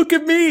 look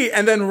at me,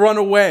 and then run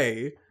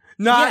away.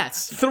 Not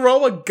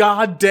throw a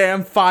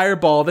goddamn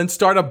fireball, then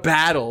start a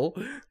battle.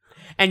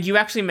 And you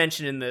actually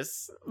mentioned in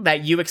this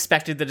that you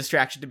expected the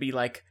distraction to be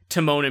like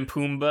Timon and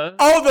Pumbaa.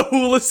 Oh, the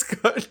hula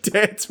skirt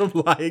dance from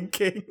Lion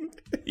King.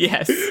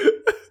 Yes.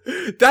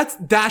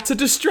 That's a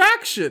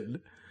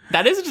distraction.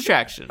 That is a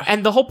distraction.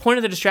 And the whole point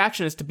of the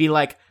distraction is to be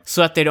like,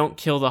 so that they don't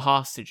kill the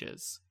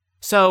hostages.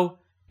 So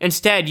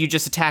instead, you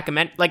just attack them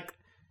and like,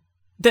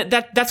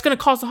 that's going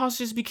to cause the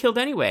hostages to be killed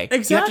anyway.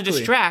 Exactly. You have to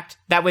distract.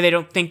 That way they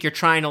don't think you're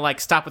trying to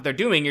like stop what they're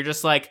doing. You're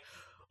just like,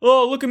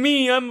 oh, look at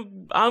me.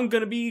 I'm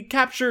going to be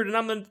captured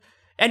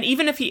and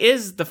even if he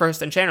is the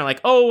first enchanter, like,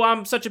 oh,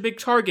 I'm such a big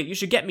target. You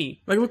should get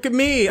me. Like, look at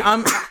me.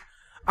 I'm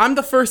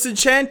the first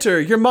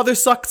enchanter. Your mother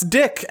sucks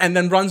dick and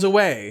then runs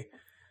away.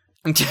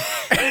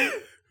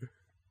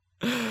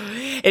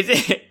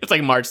 It's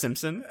like Marge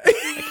Simpson. Like,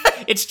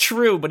 it's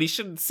true, but he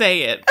shouldn't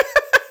say it.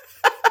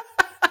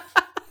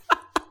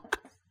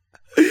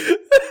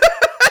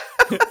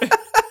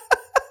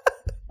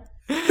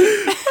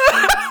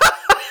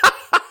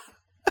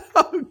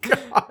 Oh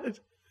God.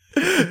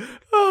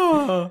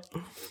 Oh.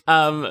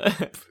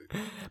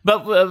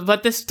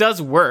 But this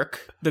does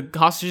work. The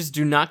hostages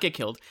do not get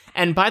killed.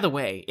 And by the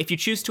way, if you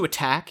choose to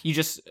attack, you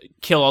just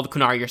kill all the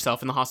Qunari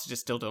yourself, and the hostages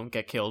still don't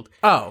get killed.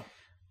 Oh.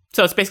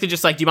 So it's basically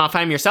just like, do you want to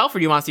fight him yourself, or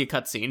do you want to see a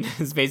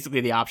cutscene? Is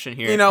basically the option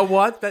here. You know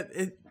what?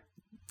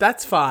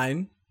 That's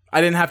fine. I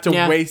didn't have to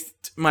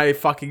waste my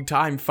fucking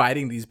time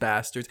fighting these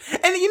bastards.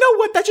 And you know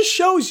what? That just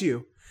shows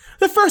you.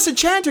 The first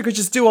enchanter could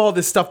just do all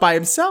this stuff by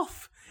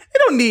himself. They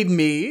don't need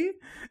me.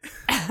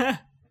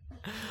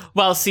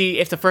 Well, see,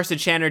 if the first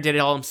enchanter did it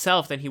all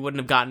himself, then he wouldn't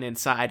have gotten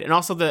inside. And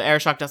also, the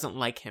Airshok doesn't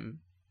like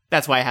him.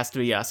 That's why it has to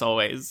be us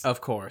always.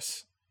 Of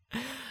course.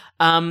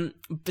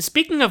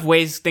 Speaking of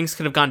ways things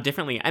could have gone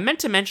differently, I meant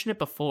to mention it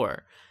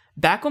before.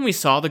 Back when we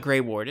saw the Grey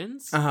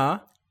Wardens,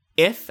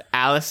 if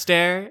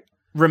Alistair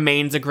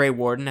remains a Grey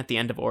Warden at the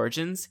end of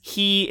Origins,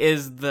 he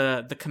is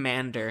the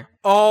commander.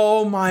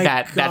 Oh my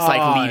God. That's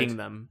like leading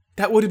them.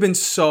 That would have been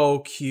so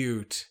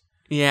cute.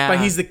 Yeah. But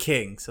he's the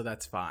king, so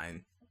that's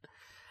fine.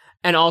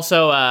 And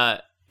also,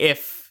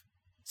 if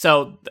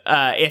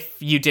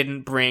you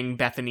didn't bring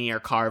Bethany or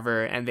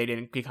Carver and they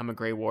didn't become a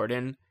Grey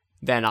Warden,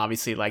 then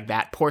obviously like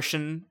that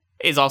portion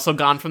is also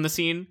gone from the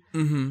scene.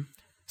 Mm-hmm.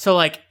 So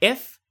like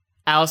if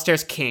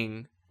Alistair's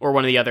king, or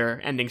one of the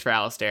other endings for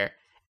Alistair,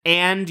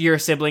 and your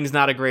sibling's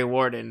not a Grey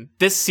Warden,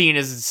 this scene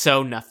is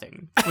so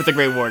nothing with the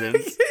Grey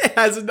Wardens. It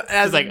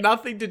has like,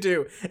 nothing to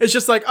do. It's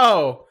just like,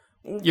 oh,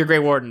 your Grey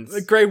Wardens.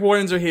 The Grey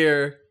Wardens are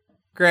here.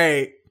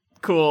 Great.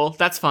 Cool.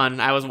 That's fun.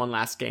 I was one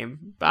last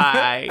game.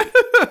 Bye.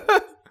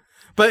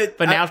 But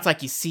now it's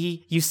like you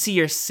see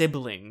your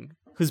sibling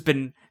who's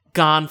been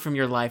gone from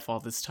your life all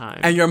this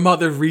time. And your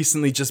mother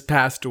recently just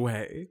passed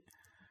away.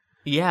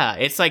 Yeah,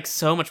 it's like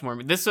so much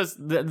more.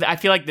 I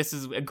feel like this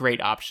is a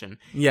great option.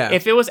 Yeah.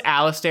 If it was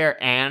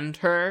Alistair and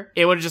her,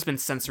 it would have just been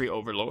sensory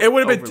overload. It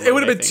would have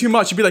been too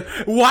much. You'd be like,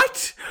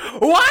 what?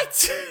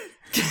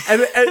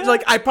 and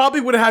like, I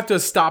probably would have to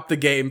stop the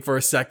game for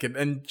a second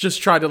and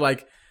just try to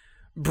like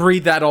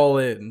breathe that all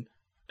in.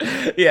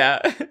 Yeah.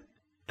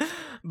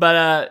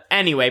 But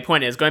anyway,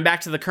 point is, going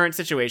back to the current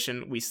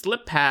situation, we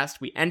slip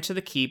past, we enter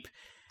the keep,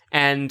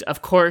 and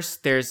of course,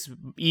 there's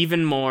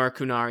even more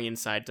Qunari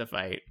inside to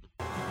fight.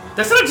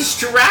 That's not a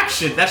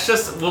distraction. That's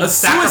just, we'll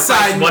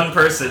sacrifice one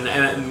person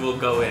and we'll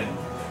go in.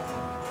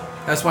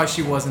 That's why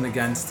she wasn't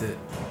against it.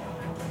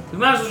 We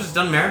might as well just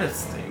done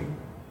Meredith's thing.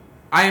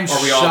 I am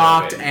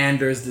shocked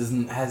Anders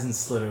hasn't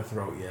slit her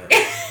throat yet.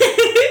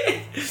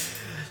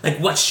 Like,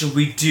 what should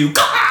we do?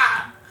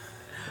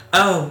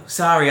 Oh,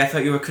 sorry, I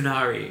thought you were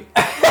Qunari.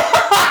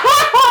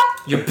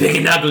 You're big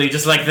and ugly,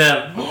 just like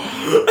them.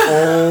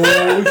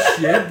 Oh,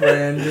 shit,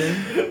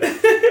 Brandon.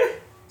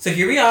 So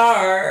here we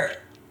are.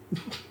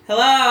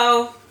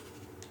 Hello.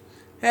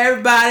 Hey,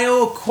 everybody,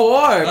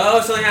 Corb.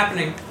 Oh, something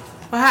happening.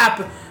 What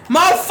happened?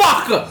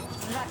 Motherfucker!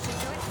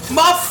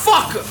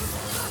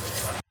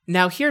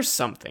 Now, here's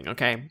something,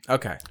 okay?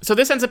 Okay. So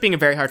this ends up being a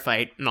very hard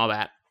fight and all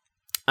that.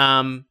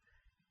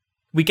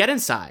 We get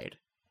inside.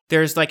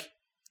 There's, like,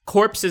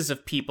 corpses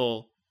of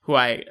people who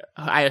I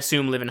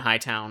assume live in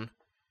Hightown,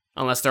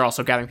 unless they're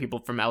also gathering people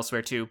from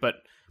elsewhere too. But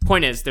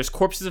point is, there's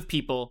corpses of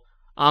people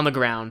on the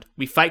ground.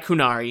 We fight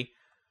Qunari.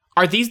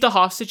 Are these the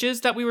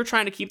hostages that we were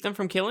trying to keep them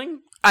from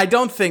killing? I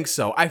don't think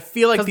so. I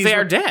feel like they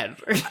are dead.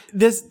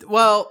 These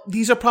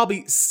are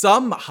probably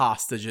some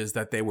hostages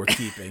that they were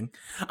keeping.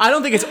 I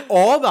don't think it's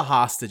all the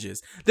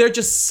hostages. They're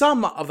just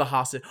some of the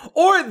hostages.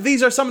 Or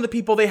these are some of the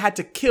people they had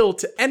to kill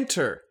to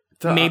enter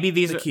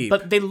the keep.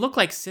 But they look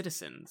like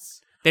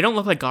citizens. They don't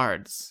look like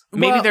guards.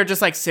 Maybe they're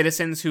just like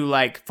citizens who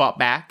like fought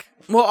back.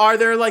 Well, are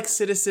there like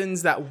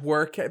citizens that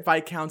work at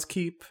Viscount's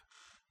Keep?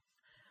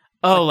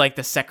 Oh, like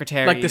the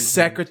secretaries. Like the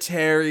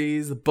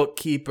secretaries, the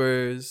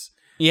bookkeepers.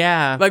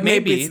 Yeah, like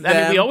maybe it's them.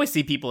 I mean, we always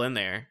see people in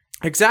there.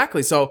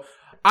 Exactly. So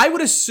I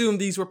would assume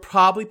these were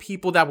probably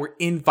people that were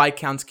in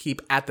Viscount's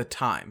Keep at the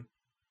time.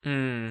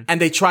 And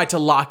they tried to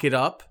lock it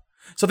up.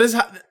 So this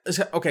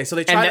okay, so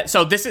they tried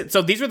so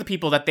these were the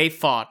people that they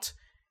fought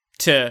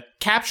to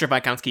capture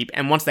Viscount's Keep,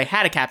 and once they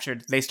had it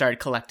captured, they started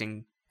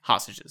collecting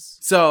hostages.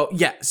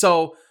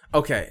 So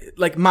okay,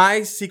 like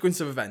my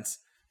sequence of events.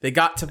 They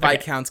got to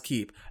Viscount's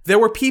Keep. There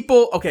were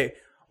people,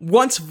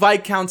 once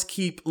Viscount's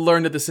Keep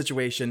learned of the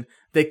situation,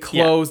 they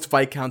closed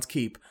Viscount's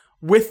Keep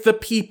with the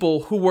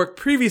people who worked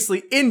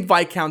previously in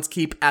Viscount's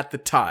Keep at the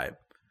time.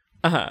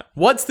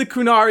 Once the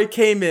Qunari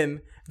came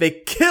in,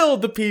 they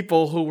killed the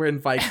people who were in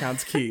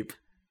Viscount's Keep.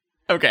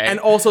 Okay. And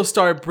also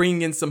started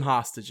bringing in some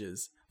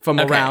hostages from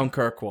around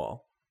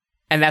Kirkwall.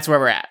 And that's where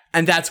we're at.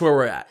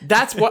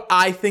 That's what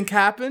I think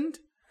happened.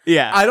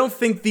 Yeah. I don't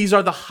think these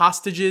are the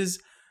hostages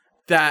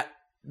that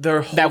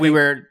they're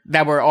holding.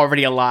 that were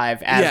already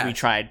alive as we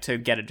tried to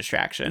get a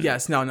distraction.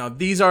 Yes, no.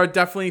 These are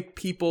definitely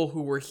people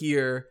who were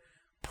here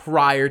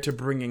prior to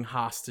bringing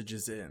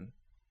hostages in.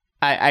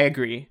 I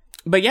agree.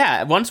 But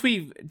yeah, once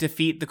we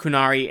defeat the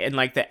Qunari in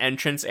like the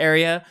entrance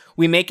area,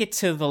 we make it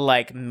to the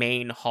like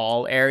main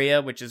hall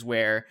area, which is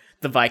where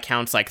the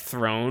Viscount's like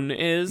throne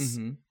is.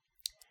 Mm-hmm.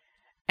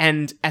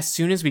 And as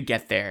soon as we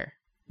get there,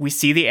 we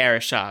see the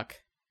Arishok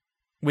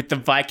with the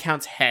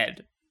Viscount's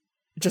head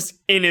just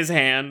in his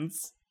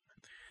hands.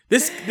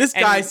 This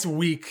guy's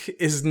week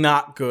is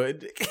not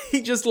good.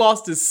 He just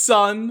lost his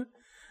son,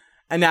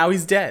 and now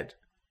he's dead.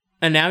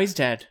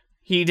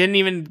 He didn't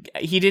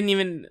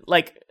even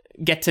like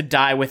get to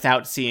die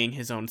without seeing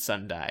his own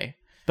son die.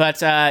 But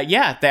the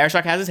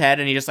Arishok has his head,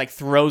 and he just like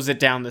throws it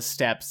down the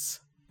steps.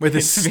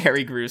 It's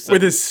very gruesome.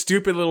 With his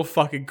stupid little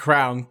fucking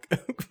crown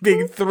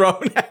being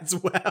thrown as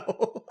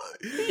well.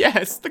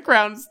 Yes, the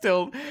crown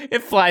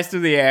it flies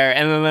through the air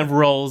and then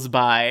rolls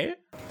by.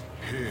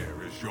 Here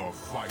is your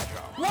Viscount.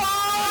 Whoa!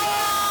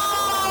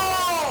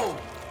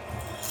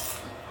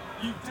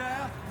 You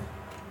dare?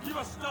 You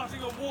are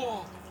starting a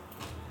war.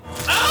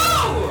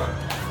 Oh!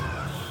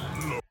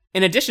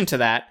 In addition to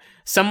that,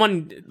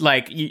 someone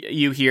like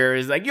you hear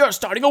is like, "You're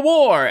starting a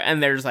war,"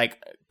 and there's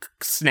like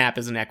snap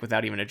his neck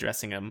without even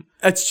addressing him.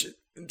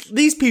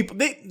 These people,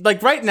 they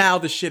like right now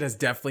the shit has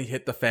definitely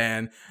hit the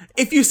fan.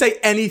 If you say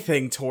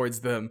anything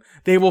towards them,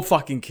 they will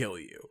fucking kill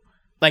you.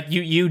 Like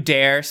you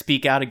dare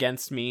speak out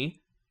against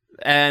me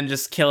and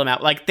just kill him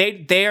out. Like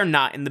they are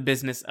not in the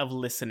business of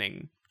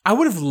listening. I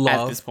would have loved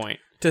at this point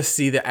to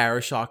see the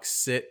Arishok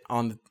sit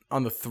on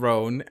the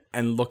throne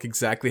and look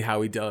exactly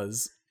how he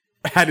does.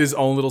 Had his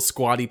own little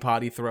squatty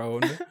potty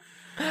throne.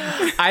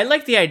 I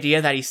like the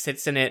idea that he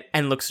sits in it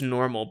and looks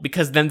normal,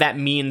 because then that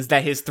means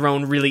that his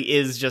throne really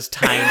is just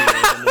tinier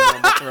than the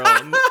normal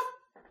throne.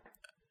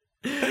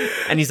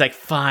 And he's like,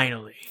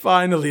 finally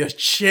a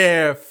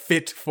chair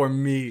fit for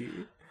me.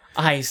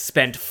 I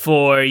spent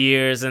 4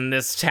 years in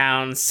this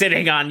town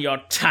sitting on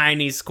your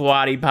tiny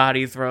squatty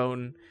potty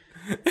throne.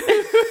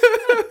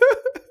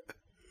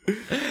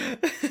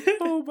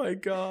 Oh my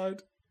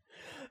god.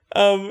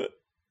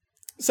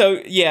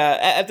 So yeah,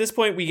 at this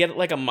point we get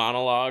like a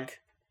monologue,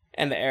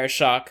 and the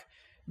Arishok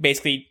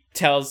basically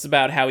tells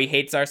about how he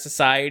hates our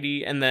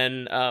society, and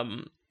then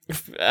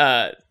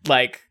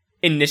like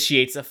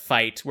initiates a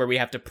fight where we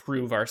have to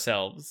prove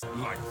ourselves.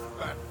 Like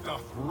that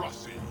doth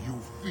Rossi, you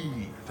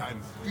feed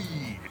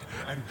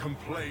and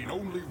complain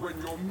only when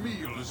your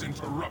meal is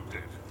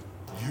interrupted.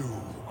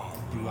 You are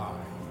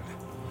blind.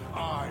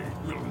 I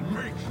will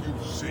make you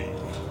see.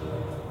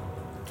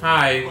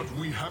 Hi. But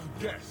we have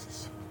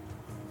guests.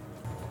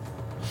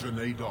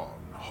 Sinead Dawn,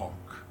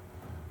 Hawk.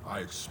 I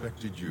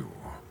expected you.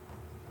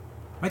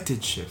 I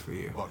did shit for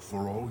you. But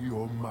for all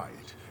your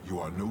might, you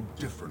are no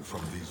different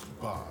from these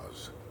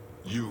bars.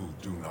 You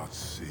do not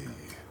see.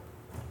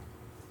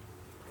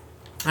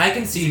 I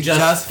can see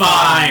just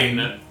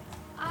fine.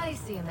 I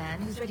see a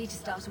man who's ready to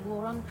start a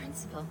war on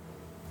principle.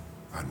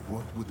 And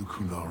what would the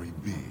Qunari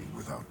be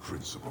without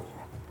principle?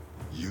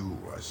 You,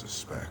 I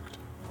suspect.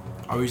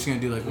 Are we just gonna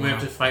do like we have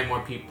to fight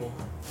more people?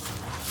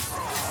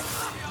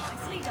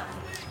 Nicely done.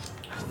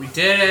 We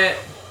did it!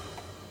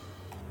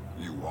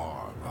 You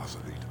are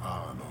Nazalit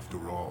An,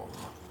 after all.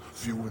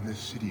 Few in this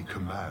city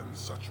command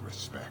such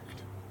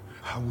respect.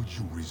 How would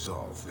you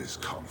resolve this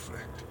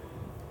conflict?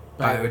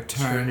 By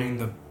returning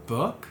the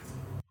book?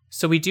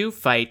 So we do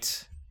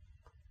fight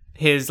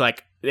his,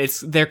 like,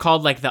 they're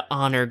called, like, the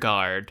Honor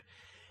Guard.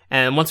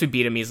 And once we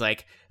beat him, he's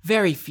like,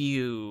 very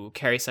few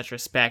carry such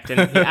respect.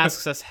 And he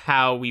asks us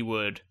how we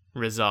would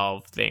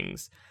resolve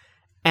things.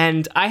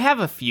 And I have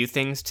a few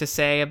things to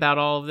say about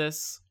all of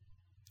this.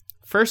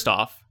 First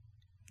off,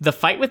 the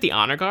fight with the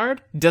Honor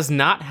Guard does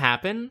not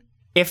happen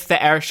if the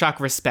Arishok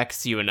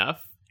respects you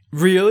enough.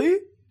 Really?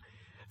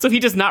 So he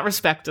does not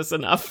respect us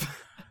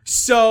enough.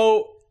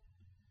 So,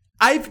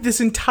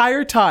 this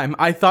entire time,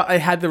 I thought I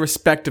had the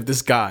respect of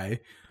this guy,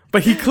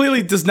 but he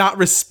clearly does not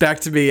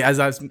respect me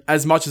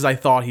as much as I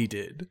thought he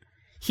did.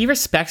 He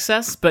respects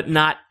us, but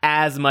not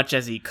as much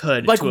as he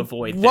could to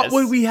avoid this. What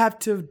would we have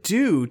to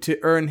do to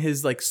earn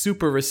his, like,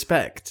 super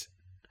respect?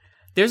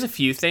 There's a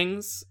few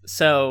things.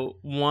 So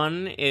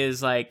one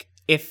is like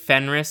if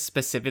Fenris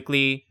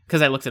specifically,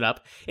 because I looked it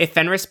up, if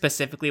Fenris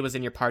specifically was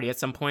in your party at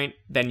some point,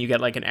 then you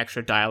get like an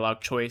extra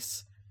dialogue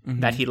choice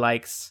that he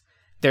likes.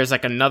 There's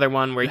like another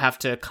one where you have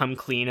to come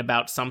clean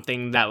about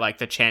something that like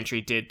the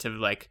Chantry did to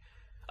like,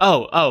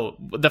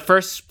 the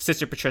first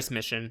Sister Patris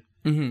mission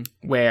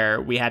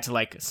where we had to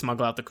like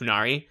smuggle out the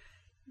Kunari.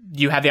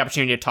 You have the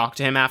opportunity to talk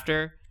to him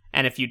after,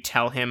 and if you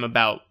tell him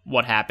about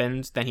what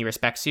happened, then he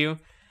respects you.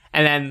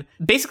 And then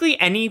basically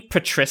any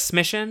Patris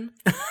mission,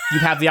 you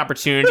have the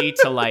opportunity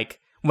to like,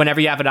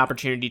 whenever you have an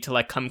opportunity to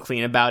like come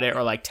clean about it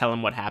or like tell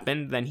him what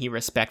happened, then he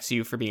respects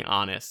you for being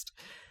honest.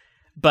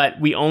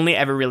 But we only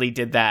ever really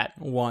did that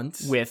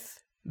once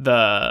with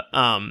the,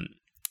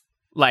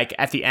 like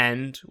at the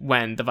end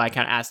when the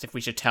Viscount asked if we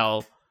should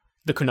tell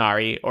the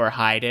Kunari or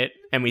hide it,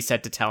 and we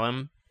said to tell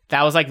him.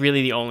 That was like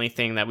really the only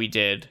thing that we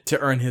did. To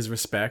earn his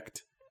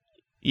respect.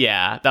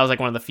 Yeah, that was like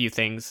one of the few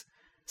things.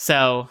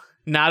 So,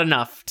 not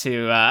enough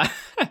to...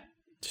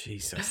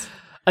 Jesus.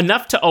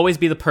 Enough to always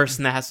be the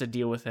person that has to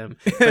deal with him,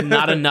 but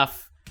not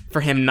enough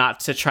for him not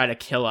to try to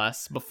kill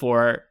us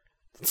before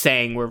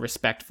saying we're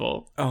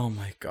respectful. Oh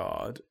my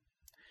god.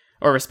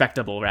 Or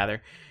respectable,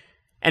 rather.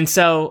 And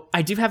so,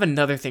 I do have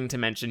another thing to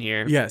mention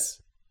here.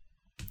 Yes.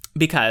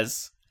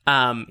 Because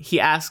he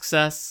asks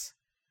us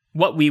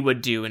what we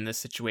would do in this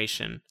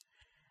situation.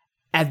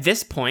 At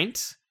this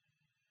point,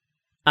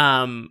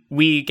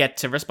 we get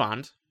to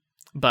respond,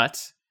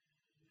 but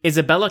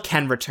Isabella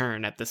can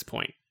return at this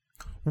point.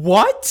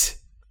 What?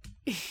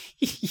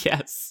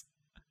 Yes.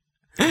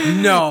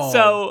 No.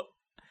 So,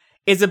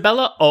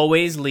 Isabella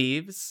always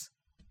leaves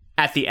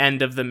at the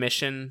end of the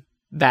mission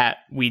that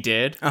we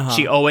did.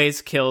 She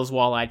always kills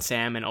Wall-Eyed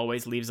Sam and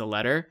always leaves a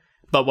letter,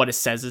 but what it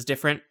says is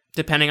different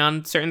depending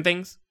on certain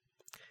things.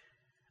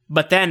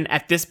 But then,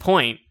 at this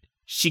point,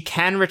 she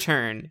can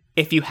return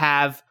if you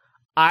have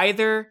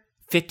either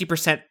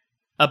 50%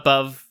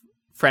 above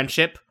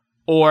friendship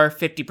or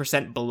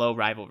 50% below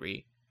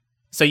rivalry.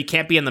 So you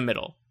can't be in the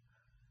middle.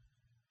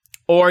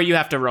 Or you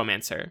have to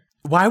romance her.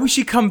 Why would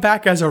she come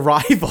back as a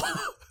rival?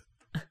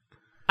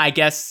 I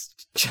guess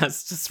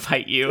just to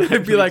spite you. I I'd be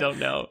really like, don't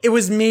know. It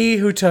was me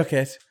who took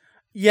it.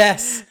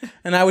 Yes.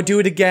 And I would do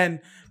it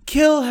again.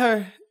 Kill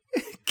her.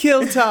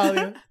 Kill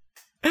Talia.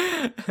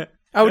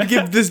 I would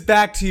give this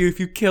back to you if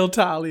you kill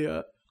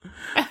Talia.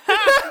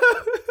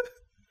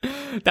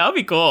 That would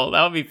be cool.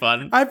 That would be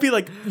fun. I'd be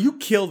like, you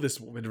kill this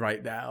woman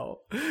right now.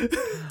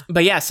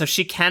 But yeah, so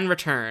she can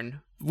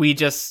return. We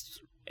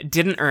just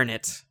didn't earn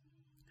it.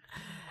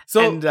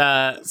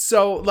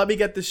 So let me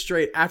get this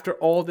straight. After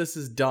all this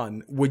is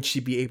done, would she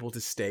be able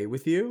to stay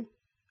with you?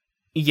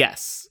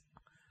 Yes.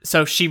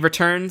 So she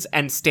returns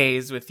and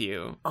stays with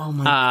you. Oh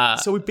my god.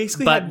 So we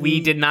basically But we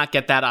did not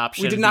get that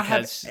option. We did not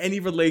have any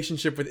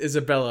relationship with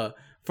Isabella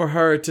for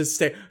her to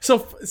stay.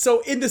 So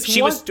in this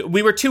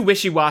we were too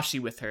wishy-washy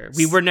with her.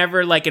 We were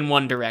never like in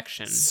one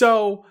direction.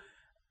 So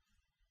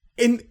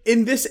in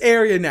this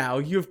area now,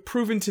 you've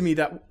proven to me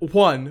that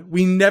one,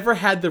 we never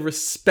had the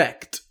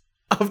respect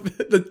of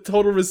the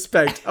total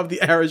respect of the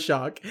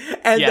Arishok,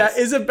 and that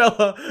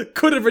Isabella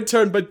could have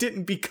returned but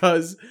didn't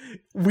because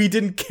we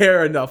didn't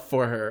care enough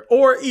for her,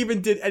 or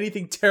even did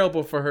anything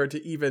terrible for her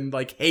to even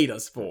like hate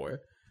us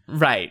for.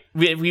 Right.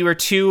 We were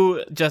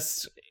too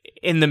just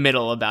in the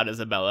middle about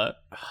Isabella.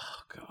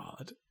 Oh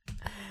god.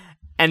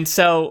 And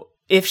so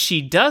if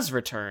she does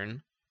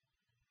return,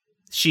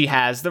 she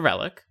has the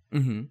relic.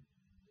 Mm-hmm.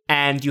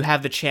 And you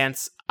have the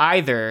chance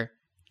either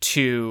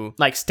to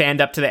like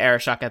stand up to the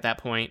Arishok at that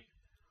point,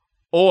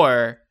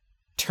 or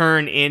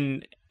turn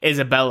in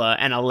Isabella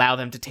and allow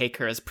them to take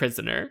her as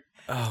prisoner.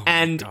 Oh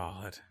and my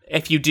god.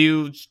 If you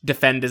do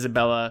defend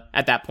Isabella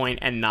at that point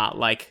and not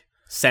like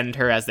send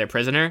her as their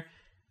prisoner,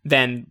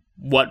 then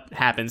what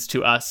happens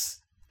to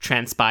us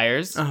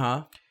transpires.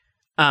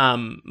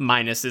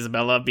 Minus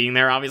Isabella being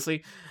there,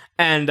 obviously.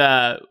 And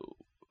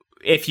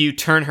if you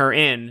turn her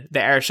in, the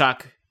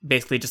Arishok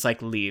basically just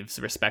like leaves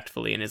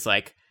respectfully and is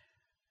like,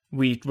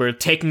 we're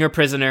taking her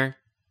prisoner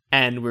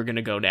and we're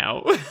gonna go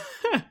now.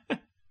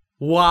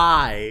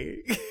 Why?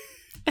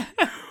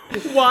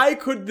 Why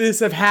could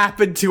this have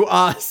happened to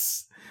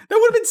us? That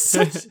would have been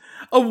such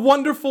a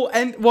wonderful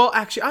end. Well,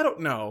 actually, I don't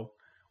know.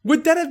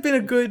 Would that have been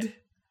a good...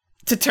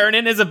 To turn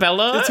in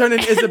Isabella? To turn in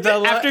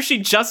Isabella? After she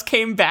just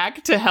came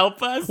back to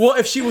help us? Well,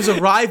 if she was a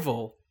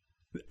rival,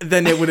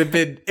 then it would have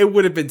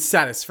been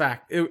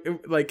satisfactory.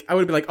 Like, I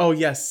would have been like, oh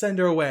yes, send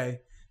her away.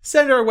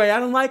 Send her away. I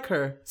don't like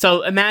her.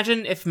 So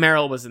imagine if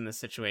Meryl was in this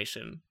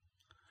situation.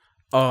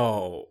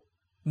 Oh.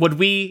 Would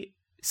we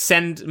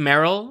send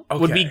Meryl? Okay.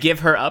 Would we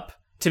give her up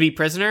to be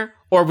prisoner?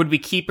 Or would we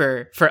keep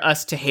her for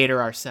us to hate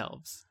her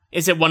ourselves?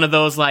 Is it one of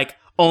those like,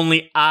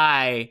 only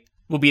I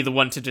will be the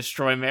one to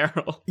destroy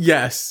Meryl?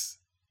 Yes.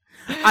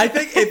 I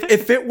think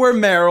if it were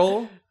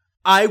Meryl,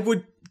 I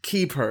would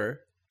keep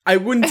her. I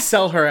wouldn't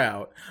sell her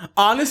out.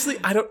 Honestly,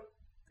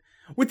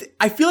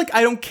 I feel like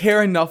I don't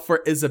care enough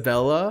for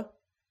Isabella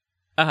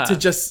to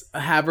just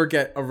have her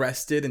get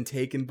arrested and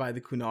taken by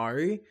the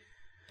Kunari.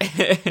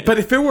 But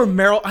if it were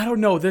Meryl, I don't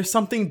know. There's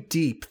something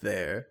deep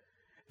there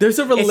There's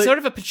a It's sort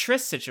of a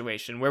Patrice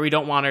situation where we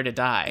don't want her to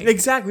die.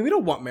 Exactly. We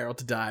don't want Meryl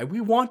to die.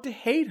 We want to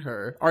hate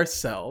her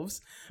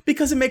ourselves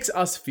because it makes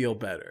us feel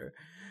better.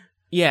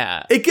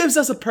 Yeah. It gives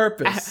us a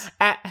purpose.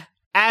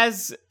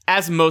 As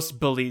most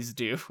bullies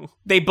do.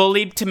 They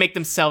bullied to make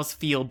themselves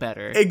feel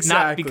better.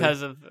 Exactly. Not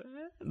because of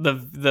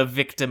the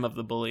victim of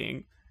the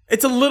bullying.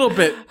 It's a little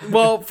bit,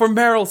 well, for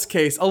Meryl's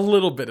case, a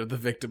little bit of the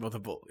victim of the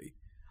bully.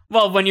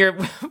 Well, when you're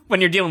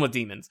dealing with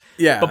demons.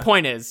 Yeah. The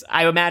point is,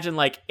 I imagine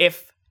like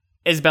if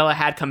Isabella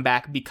had come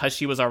back because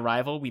she was our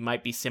rival, we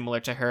might be similar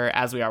to her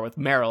as we are with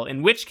Meryl,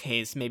 in which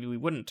case maybe we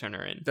wouldn't turn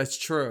her in. That's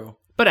true.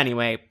 But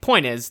anyway,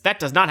 point is, that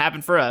does not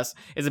happen for us.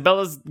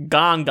 Isabella's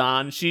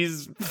gone.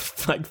 She's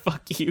like,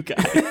 fuck you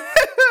guys.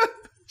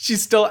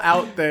 She's still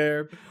out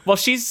there. Well,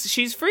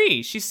 she's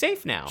free. She's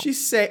safe now.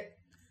 She's safe.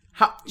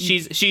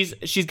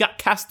 She's got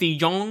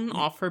Castillon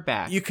off her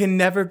back. You can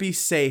never be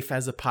safe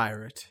as a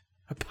pirate.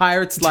 A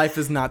pirate's life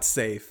is not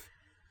safe.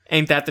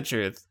 Ain't that the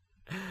truth?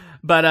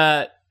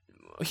 But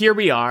here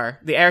we are.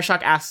 The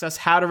Airshok asks us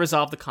how to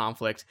resolve the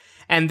conflict,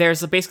 and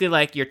there's basically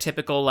like your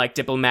typical like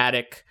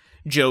diplomatic,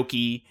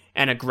 jokey,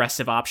 and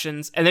aggressive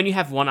options, and then you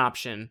have one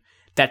option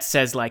that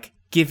says like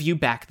give you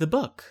back the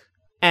book.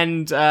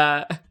 And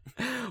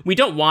we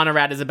don't want to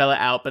rat Isabella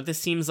out, but this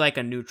seems like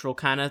a neutral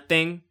kind of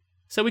thing,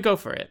 so we go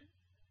for it.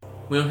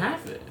 We don't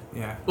have it.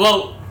 Yeah.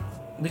 Well,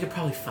 we could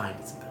probably find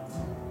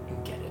Isabella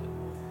and get it.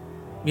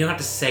 We don't have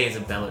to say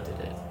Isabella did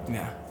it.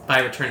 Yeah.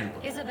 By returning the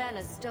book.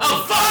 Isabella's story.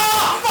 Oh,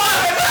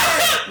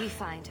 fuck! We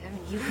find her and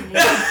you can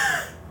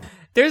leave.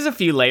 There's a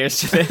few layers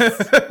to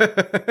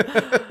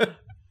this.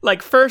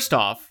 Like, first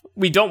off,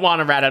 we don't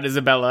want to rat out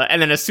Isabella,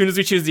 and then as soon as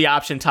we choose the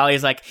option,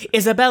 Talia's like,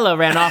 Isabella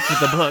ran off with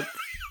the book.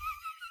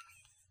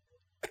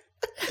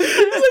 It's like,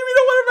 we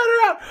don't want to rat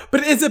her out.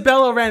 But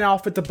Isabella ran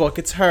off with the book.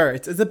 It's her.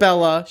 It's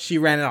Isabella. She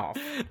ran it off.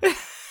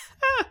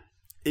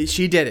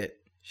 She did it.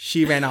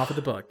 She ran off with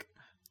the book.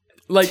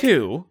 Like,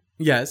 two.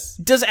 Yes.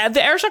 Does the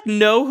Airshok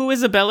know who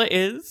Isabella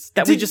is?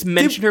 That we just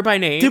mentioned her by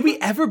name? Did we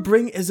ever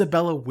bring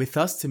Isabella with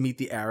us to meet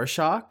the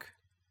Airshok?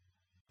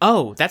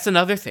 Oh, that's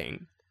another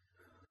thing.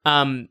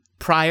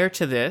 Prior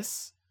to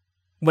this,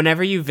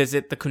 whenever you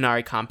visit the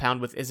Kunari compound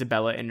with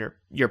Isabella and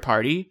your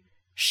party,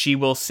 she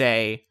will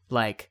say,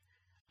 like,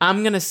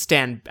 I'm gonna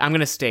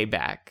stay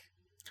back.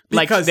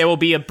 Like, there will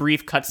be a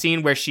brief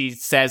cutscene where she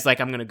says, like,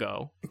 I'm gonna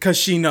go. Because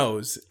she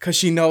knows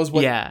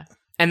what... Yeah.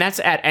 And that's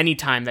at any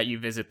time that you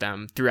visit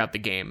them throughout the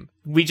game.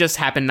 We just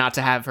happen not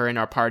to have her in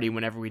our party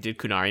whenever we did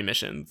Kunari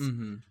missions.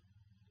 Mm-hmm.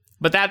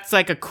 But that's,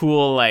 like, a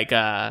cool, like,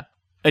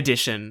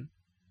 addition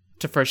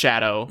to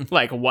foreshadow,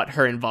 like, what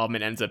her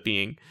involvement ends up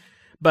being.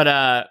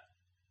 But,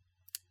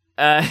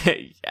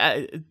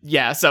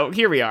 yeah, so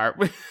here we are.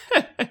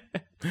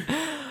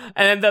 And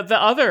then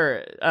the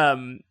other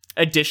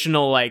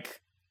additional, like,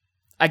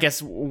 I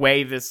guess,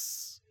 way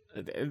this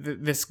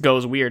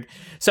goes weird.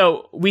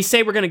 So we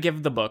say we're going to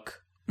give the book.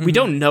 Mm-hmm. We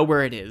don't know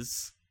where it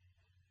is.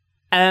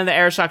 And then the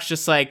Airshok's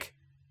just like,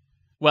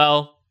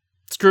 well,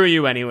 screw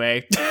you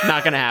anyway.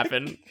 Not going to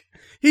happen.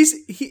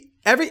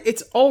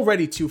 It's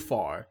already too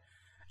far.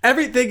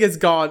 Everything is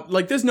gone.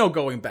 Like, there's no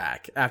going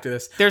back after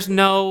this. There's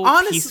no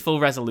peaceful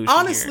resolution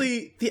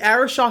Honestly, the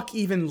Airshok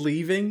even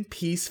leaving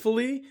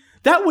peacefully,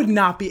 that would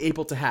not be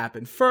able to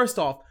happen. First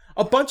off,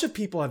 a bunch of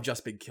people have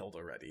just been killed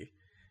already.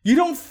 You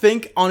don't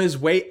think on his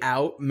way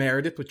out,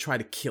 Meredith would try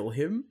to kill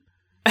him?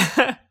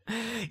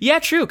 Yeah,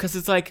 true, because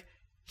it's like,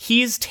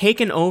 he's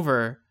taken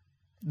over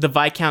the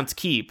Viscount's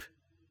Keep,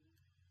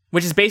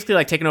 which is basically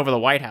like taking over the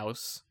White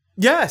House.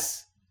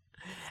 Yes.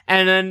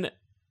 And then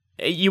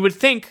you would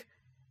think,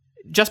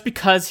 just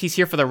because he's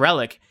here for the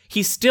relic,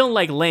 he's still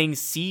like laying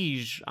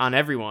siege on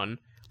everyone.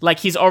 Like,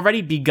 he's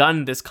already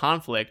begun this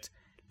conflict.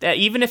 That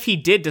even if he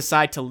did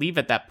decide to leave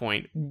at that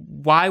point,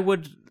 why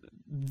would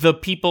the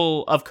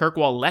people of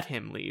Kirkwall let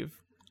him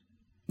leave?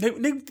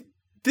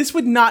 This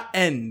would not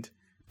end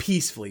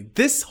peacefully.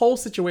 This whole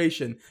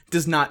situation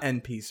does not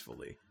end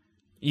peacefully.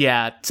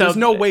 Yeah. So there's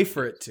no way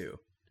for it to.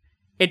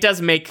 It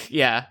does make,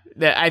 yeah.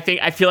 I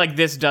feel like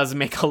this does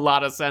make a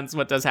lot of sense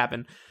what does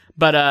happen.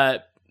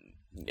 But,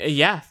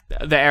 yeah,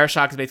 the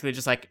Airshok is basically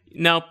just like,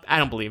 nope, I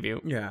don't believe you.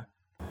 Yeah.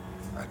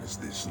 And is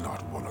this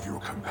not one of your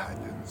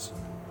companions?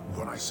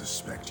 One I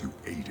suspect you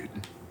aided?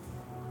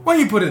 When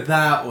you put it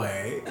that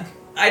way.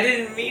 I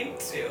didn't mean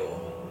to.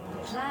 The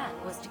plan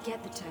was to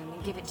get the tome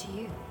and give it to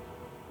you.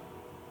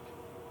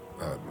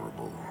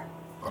 Admirable,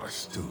 but I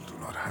still do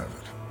not have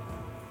it.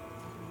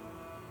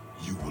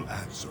 You will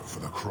answer for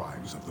the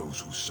crimes of those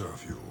who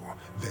serve you.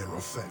 Their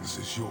offense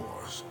is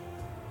yours.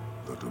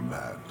 The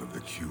demand of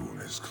the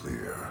Qun is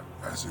clear,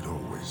 as it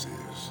always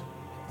is.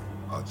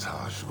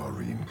 Atash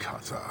Varin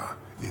Kata,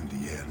 in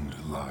the end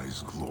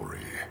lies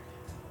glory.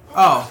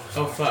 Oh,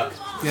 fuck.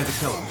 We have to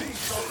kill him.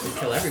 We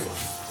kill everyone.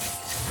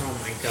 Oh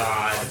my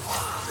god.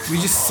 We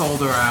just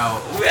sold her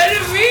out. I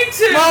didn't mean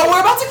to! Well,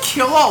 we're about to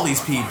kill all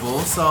these people,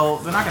 so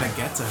they're not gonna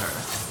get to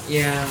her.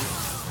 Yeah.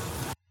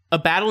 A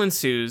battle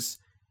ensues,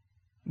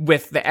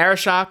 with the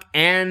Arashok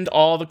and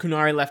all the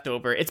Kunari left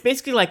over. It's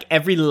basically like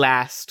every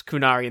last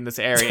Kunari in this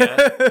area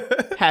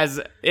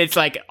it's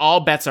like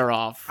all bets are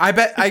off. I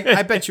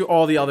bet you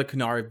all the other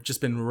Kunari have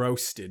just been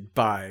roasted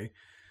by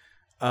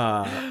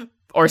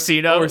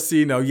Orsino,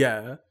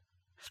 yeah.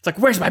 It's like,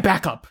 where's my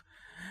backup?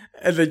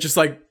 And they're just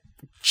like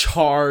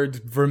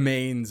charred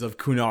remains of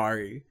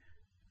Kunari.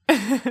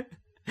 And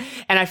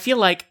I feel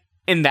like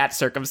in that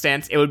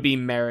circumstance, it would be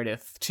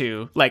Meredith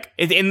too. Like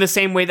in the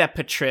same way that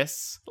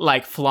Patrice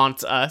like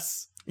flaunts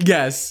us.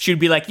 Yes. She'd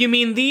be like, you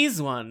mean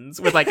these ones?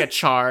 With like a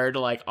charred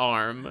like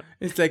arm.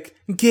 It's like,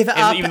 give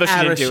up, even though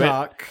she didn't do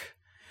Arashok.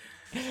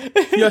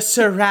 You're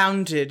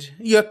surrounded.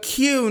 Your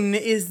Kyun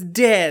is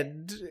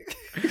dead.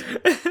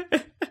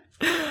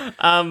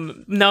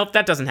 Nope,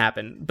 that doesn't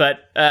happen. But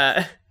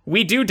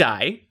we do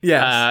die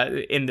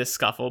in this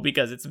scuffle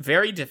because it's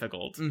very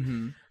difficult.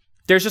 Mm-hmm.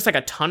 There's just like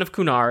a ton of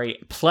Kunari,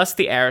 plus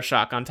the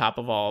Arashok on top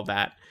of all of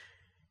that.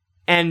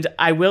 And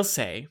I will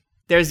say,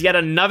 there's yet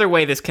another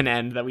way this can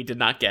end that we did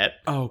not get.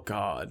 Oh,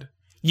 God.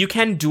 You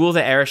can duel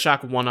the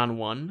Arashok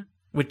one-on-one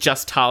with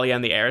just Talia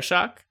and the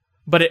Arashok,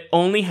 but it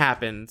only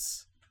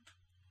happens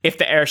if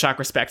the Arashok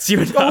respects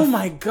you enough. Oh,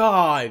 my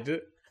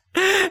God.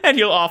 And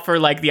he'll offer,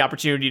 like, the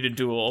opportunity to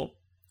duel.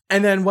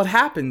 And then what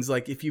happens?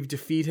 Like, if you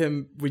defeat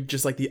him, would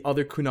just, like, the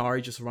other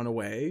Kunari just run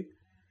away?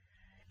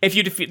 If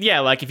you defeat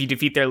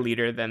their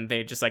leader, then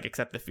they just like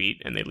accept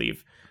defeat and they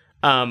leave.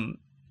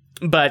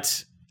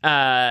 But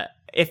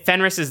if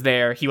Fenris is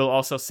there, he will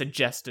also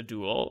suggest a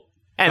duel,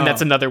 and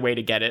that's another way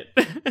to get it.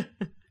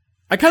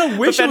 I kind of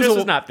wish Fenris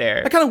was not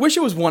there. I kind of wish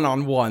it was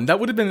one-on-one. That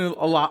would have been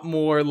a lot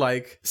more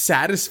like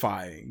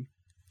satisfying.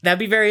 That'd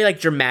be very like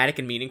dramatic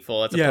and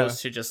meaningful, as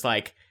opposed to just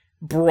like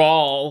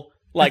brawl,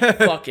 like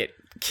fuck it,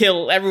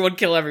 kill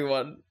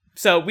everyone.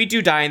 So we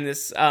do die in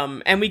this,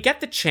 and we get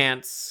the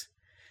chance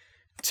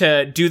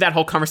to do that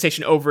whole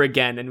conversation over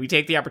again, and we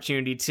take the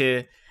opportunity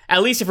to,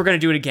 at least if we're going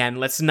to do it again,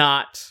 let's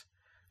not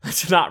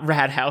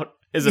rat out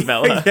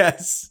Isabella.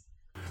 Yes.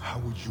 How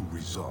would you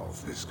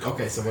resolve this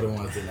conflict? Okay, so what do we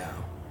want to do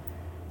now?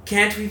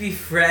 Can't we be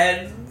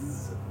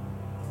friends?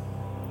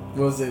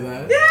 We'll say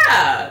that?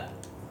 Yeah!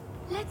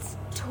 Let's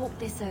talk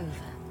this over.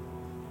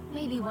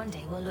 Maybe one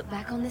day we'll look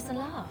back on this and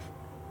laugh.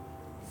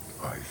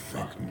 I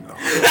think not.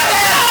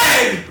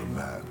 The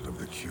demand of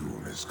the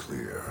Kyun is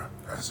clear,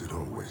 as it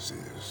always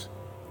is.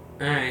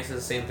 Alright, so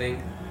the same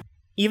thing.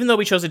 Even though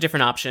we chose a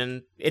different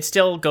option, it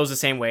still goes the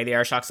same way. The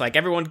Arashok's like,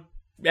 everyone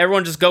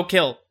just go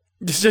kill.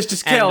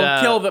 Just kill.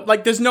 Kill them.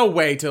 Like, there's no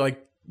way to,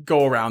 like,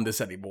 go around this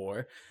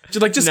anymore.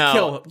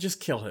 Just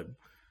kill him.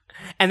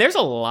 And there's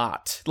a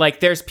lot.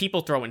 Like, there's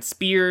people throwing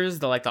spears,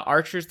 the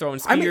archers throwing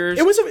spears.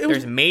 I mean,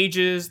 there's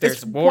mages,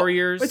 there's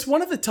warriors. It's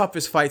one of the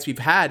toughest fights we've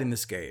had in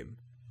this game.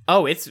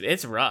 Oh, it's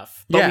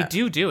rough. But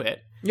we do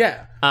it.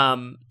 Yeah.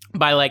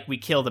 By, like, we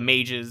kill the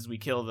mages, we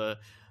kill the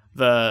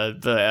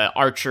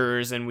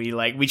archers, and we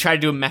try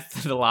to do it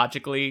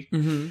methodologically.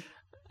 Mm-hmm.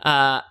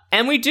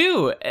 And we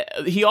do.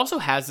 He also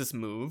has this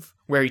move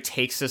where he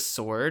takes his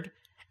sword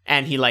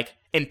and he like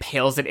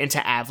impales it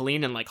into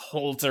Aveline and like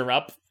holds her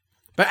up.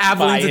 But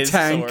Aveline's a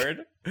tank.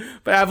 Sword.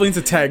 But Aveline's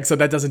a tank, so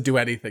that doesn't do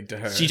anything to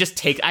her.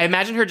 I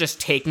imagine her just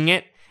taking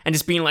it and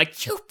just being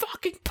like, "You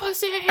fucking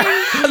pussy!" Like,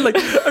 I'm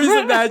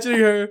just imagining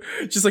her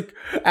just like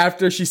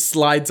after she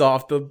slides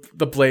off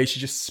the blade, she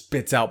just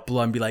spits out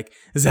blood and be like,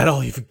 "Is that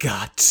all you've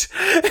got?"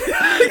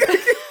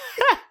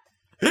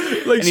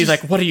 And he's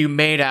like, "What are you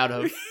made out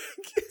of?"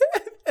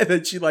 And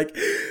then she like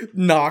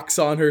knocks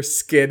on her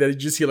skin and you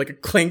just hear like a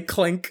clink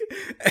clink.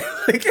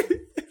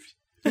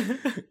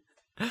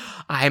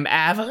 I'm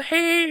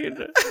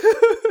Aveline.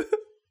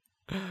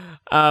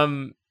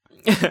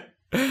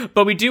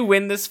 But we do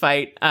win this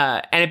fight,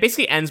 and it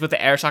basically ends with the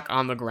Arashok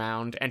on the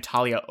ground and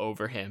Talia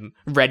over him,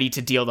 ready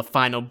to deal the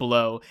final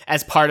blow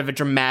as part of a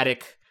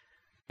dramatic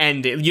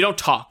ending. You don't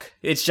talk.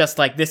 It's just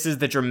like, this is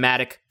the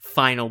dramatic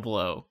final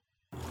blow.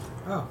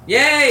 Oh.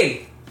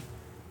 Yay!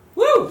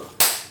 Woo!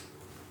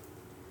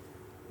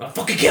 I'll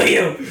fucking kill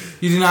you!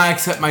 You do not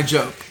accept my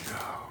joke.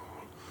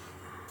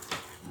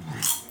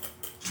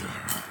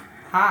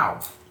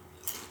 How?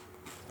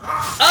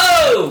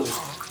 Oh!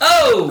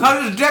 Oh!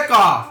 Cut his dick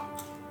off!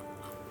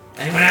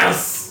 Anyone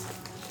else?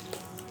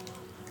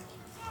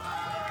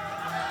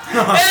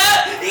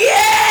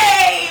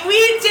 Yay!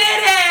 We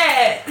did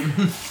it!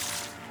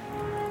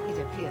 It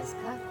appears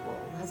Kirkwall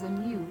has a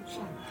new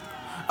champion.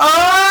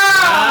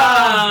 Ah!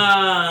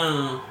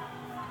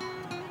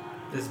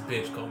 This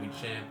bitch called me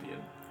champion.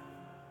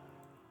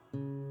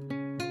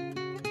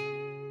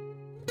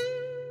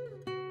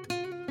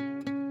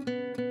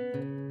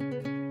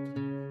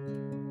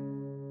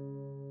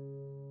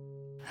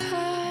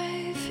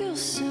 I feel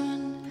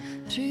sun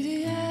through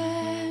the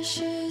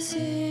ashes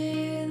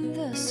in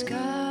the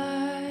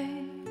sky.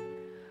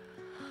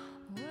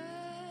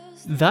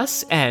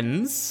 Thus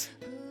ends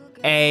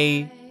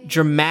a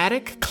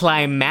dramatic,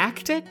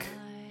 climactic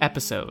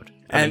episode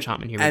of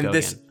Enchantment. Here we go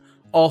this again.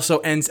 Also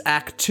ends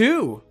Act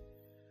 2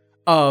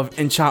 of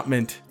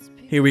Enchantment.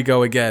 Here we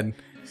go again.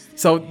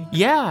 So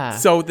Yeah.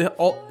 So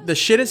the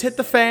shit has hit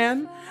the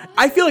fan.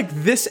 I feel like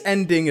this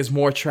ending is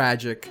more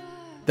tragic.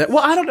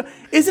 I don't know.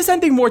 Is this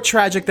ending more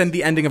tragic than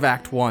the ending of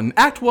Act 1?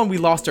 Act 1, we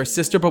lost our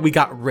sister, but we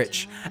got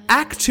rich.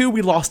 Act 2,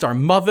 we lost our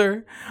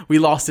mother. We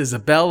lost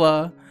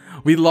Isabella.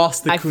 We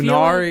lost the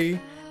Kunari.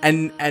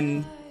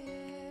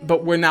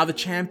 But we're now the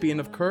champion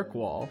of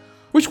Kirkwall.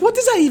 What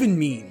does that even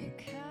mean?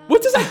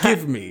 What does that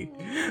give me?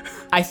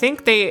 I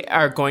think they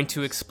are going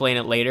to explain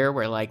it later,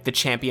 where like the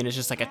champion is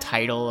just like a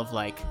title of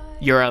like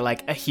you're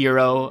a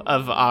hero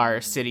of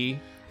our city.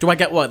 Do I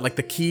get what, like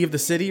the key of the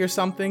city or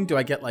something? Do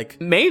I get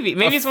like maybe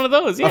it's one of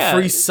those? Yeah, a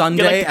free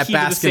Sunday at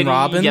Baskin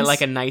Robbins. You get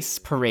like a nice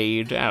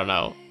parade. I don't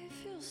know.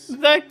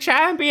 The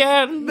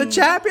champion.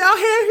 I'll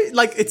hear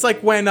like it's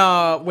like when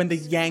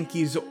the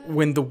Yankees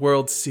win the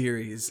World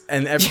Series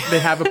and they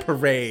have a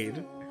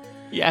parade.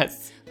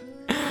 Yes.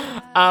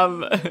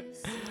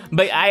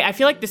 But I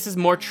feel like this is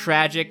more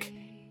tragic,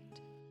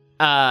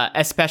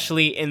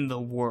 especially in the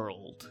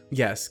world.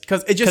 Yes,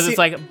 because it's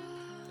like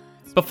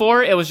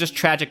before it was just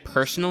tragic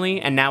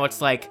personally, and now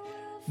it's like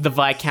the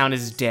Viscount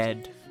is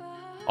dead.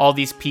 All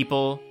these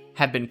people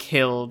have been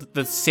killed.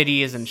 The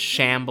city is in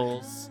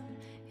shambles.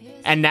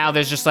 And now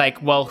there's just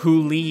like, well,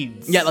 who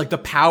leads? Yeah, like the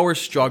power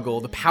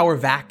struggle, the power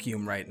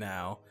vacuum right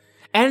now.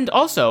 And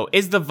also,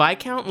 is the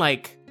Viscount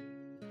like,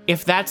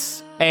 if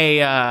that's like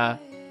a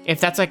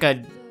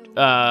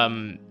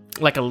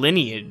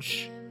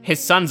lineage, his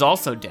son's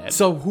also dead.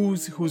 So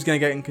who's gonna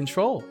get in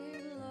control?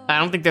 I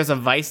don't think there's a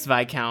vice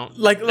Viscount.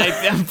 Like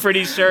I'm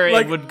pretty sure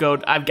it would go.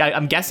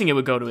 I'm guessing it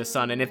would go to his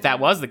son. And if that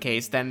was the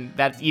case, then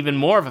that's even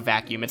more of a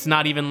vacuum. It's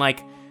not even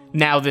like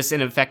now this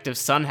ineffective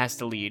son has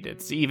to lead.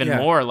 It's even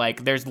more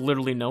like there's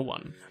literally no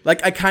one.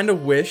 Like I kind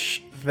of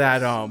wish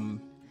that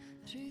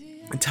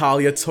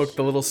Talia took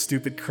the little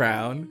stupid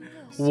crown,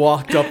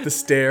 walked up the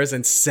stairs,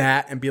 and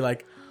sat and be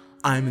like,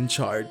 "I'm in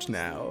charge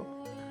now."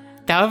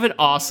 That would have been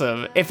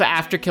awesome if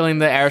after killing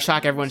the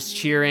Arishok, everyone's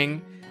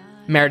cheering.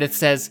 Meredith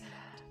says,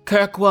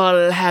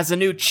 "Kirkwall has a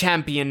new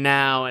champion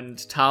now," and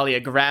Talia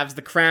grabs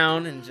the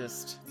crown and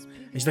just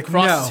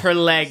crosses her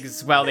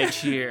legs while they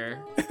cheer.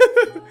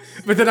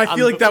 But then I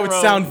feel like that would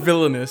sound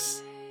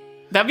villainous.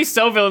 That'd be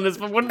so villainous,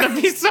 but wouldn't that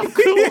be so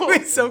cool?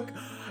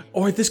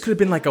 Or this could have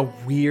been like a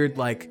weird,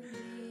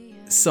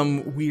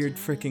 some weird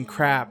freaking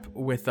crap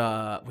with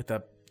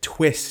a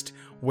twist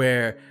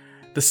where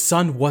the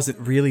son wasn't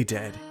really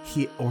dead.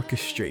 He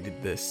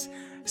orchestrated this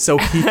so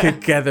he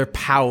could gather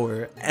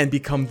power and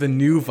become the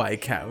new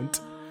Viscount.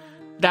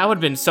 That would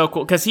have been so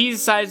cool, because he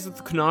sides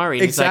with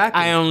Kunari. Exactly. He's like,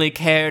 I only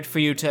cared for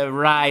you to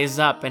rise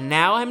up, and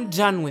now I'm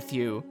done with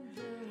you.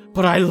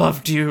 But I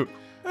loved you.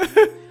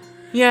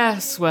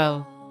 Yes,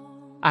 well,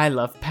 I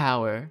love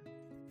power.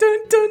 Dun,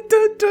 dun,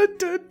 dun, dun,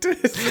 dun, dun.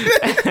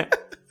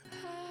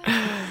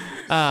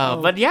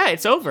 But yeah,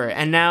 it's over.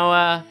 And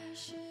now,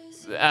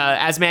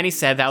 as Manny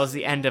said, that was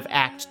the end of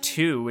Act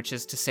 2, which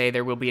is to say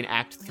there will be an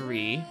Act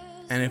 3.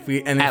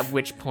 At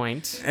which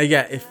point...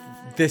 if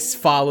this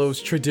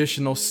follows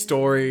traditional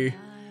story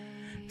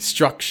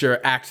structure,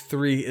 Act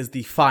 3 is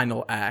the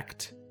final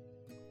act.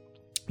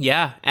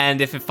 Yeah,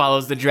 and if it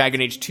follows the Dragon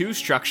Age 2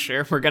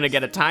 structure, we're going to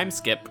get a time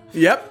skip.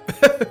 Yep.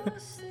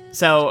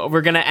 So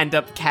we're going to end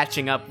up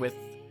catching up with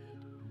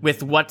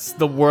what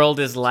the world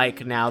is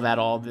like now that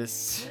all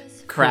this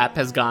crap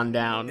has gone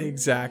down.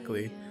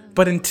 Exactly.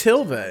 But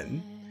until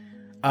then,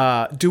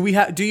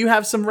 do you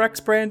have some Rex,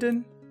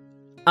 Brandon?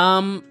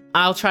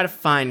 I'll try to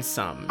find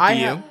some. Do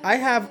you? I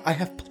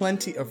have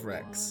plenty of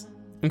Rex.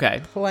 Okay.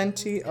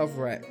 Plenty of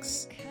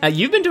Rex.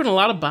 You've been doing a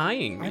lot of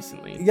buying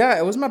recently. Yeah,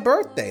 it was my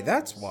birthday.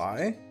 That's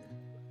why.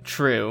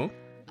 True.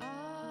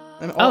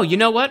 You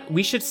know what?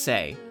 We should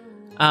say,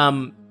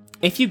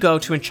 if you go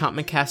to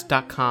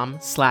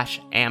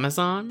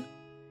enchantmentcast.com/Amazon,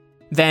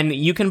 then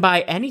you can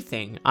buy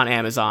anything on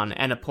Amazon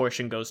and a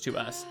portion goes to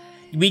us.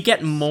 We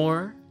get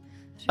more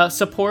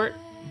support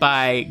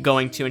by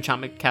going to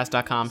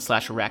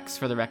enchantmentcast.com/Rex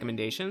for the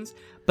recommendations,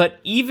 but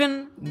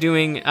even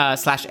doing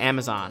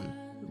 /Amazon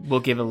will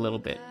give a little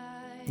bit.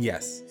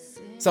 Yes.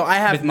 So I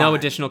have with no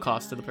additional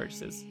cost to the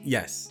purchases.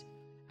 Yes.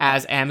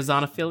 As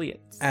Amazon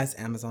affiliates.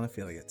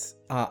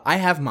 I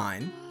have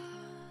mine.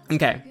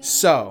 Okay.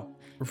 So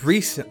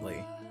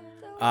recently,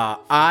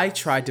 I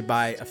tried to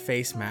buy a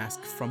face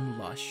mask from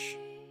Lush.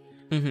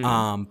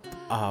 Mm-hmm.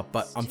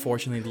 But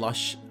unfortunately,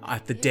 Lush,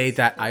 at the day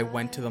that I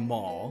went to the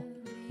mall,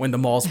 when the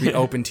malls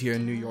reopened here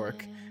in New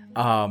York,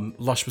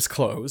 Lush was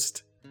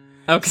closed.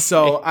 Okay.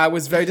 So I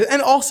was very...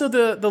 And also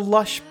the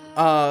Lush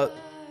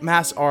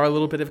masks are a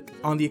little bit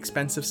on the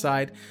expensive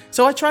side.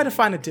 So I tried to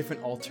find a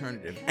different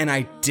alternative. And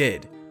I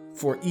did,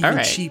 for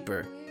even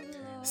cheaper.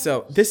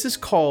 So this is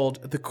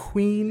called the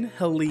Queen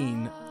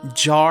Helene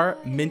Jar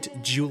Mint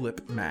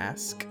Julep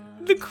Mask.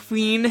 The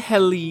Queen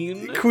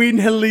Helene? Queen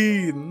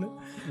Helene.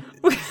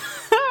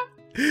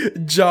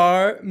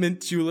 Jar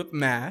Mint Julep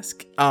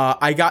Mask.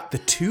 I got the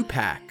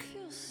 2-pack.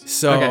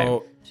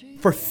 So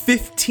for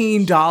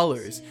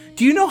 $15.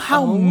 Do you know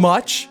how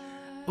much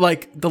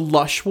the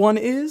Lush one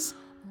is?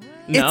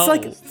 No. It's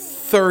like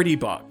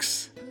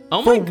 $30.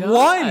 Oh for my God.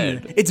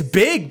 one. It's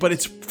big, but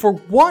it's for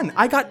one.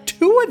 I got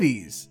 2 of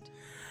these.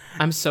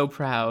 I'm so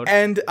proud.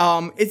 And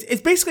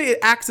it's basically, it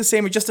acts the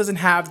same. It just doesn't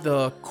have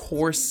the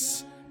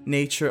coarse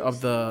nature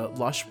of the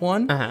Lush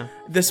one.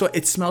 This one,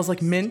 it smells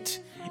like mint.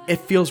 It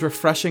feels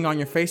refreshing on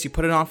your face. You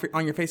put it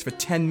on your face for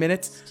 10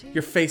 minutes.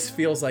 Your face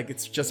feels like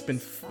it's just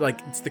been like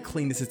it's the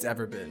cleanest it's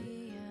ever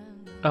been.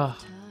 Ugh.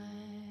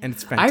 And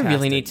it's fantastic. I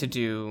really need to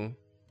do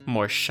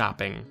more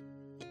shopping.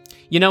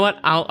 You know what?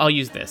 I'll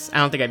use this. I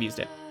don't think I've used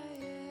it.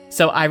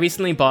 So I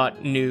recently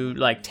bought new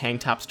like tank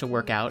tops to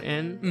work out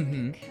in.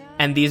 Mm-hmm.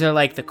 And these are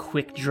like the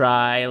quick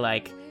dry,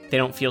 like they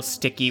don't feel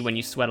sticky when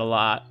you sweat a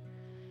lot.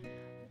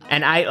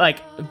 And I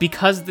like,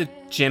 because the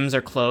gyms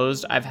are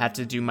closed, I've had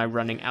to do my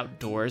running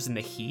outdoors in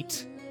the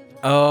heat.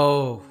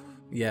 Oh,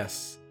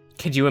 yes.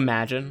 Could you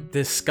imagine?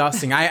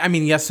 Disgusting. I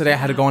mean, yesterday I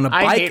had to go on a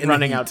bike. I hate in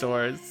running the heat.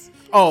 outdoors.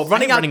 Oh,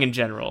 running in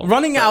general.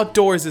 Running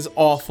outdoors is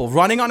awful.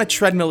 Running on a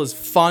treadmill is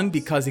fun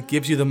because it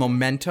gives you the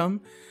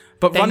momentum.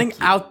 But running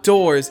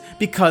outdoors,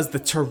 because the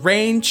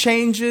terrain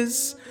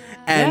changes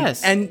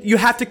and you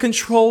have to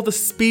control the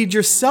speed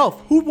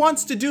yourself. Who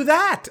wants to do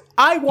that?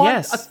 I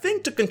want a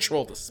thing to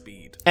control the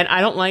speed. And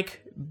I don't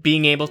like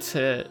being able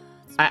to...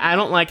 I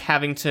don't like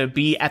having to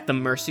be at the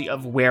mercy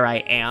of where I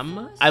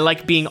am. I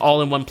like being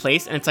all in one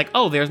place, and it's like,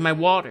 oh, there's my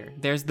water.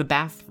 There's the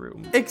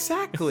bathroom.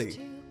 Exactly.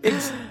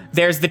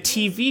 There's the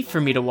TV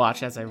for me to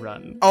watch as I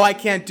run. Oh, I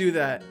can't do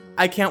that.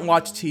 I can't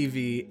watch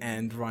TV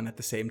and run at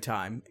the same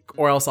time,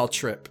 or else I'll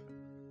trip.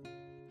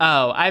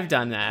 Oh, I've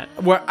done that.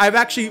 Where I've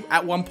actually,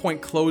 at one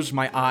point, closed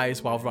my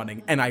eyes while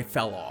running, and I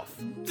fell off.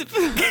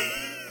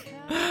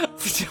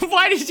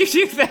 Why did you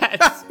do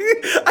that?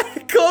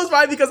 I closed my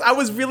eyes because I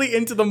was really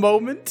into the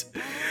moment.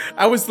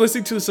 I was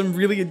listening to some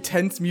really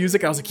intense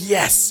music. I was like,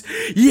 yes,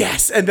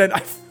 yes. And then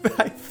I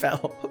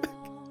fell. Oh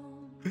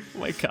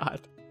my God.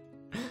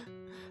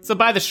 So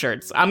buy the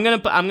shirts. I'm gonna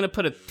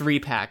put a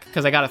 3-pack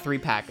because I got a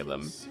 3-pack of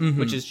them,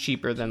 which is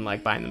cheaper than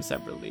like buying them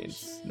separately.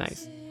 It's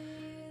nice.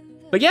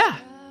 But yeah,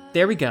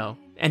 there we go.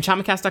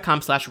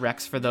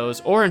 Enchantmentcast.com/Rex for those,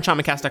 or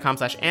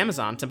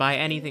enchantmentcast.com/Amazon to buy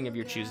anything of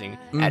your choosing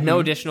at no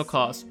additional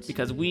cost,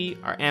 because we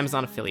are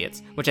Amazon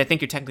affiliates, which I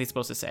think you're technically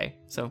supposed to say.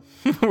 So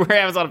we're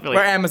Amazon affiliates.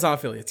 We're Amazon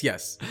affiliates,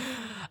 yes.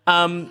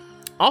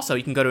 Also,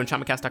 you can go to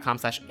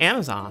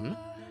enchantmentcast.com/Amazon,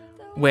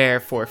 where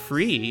for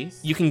free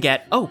you can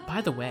get. Oh,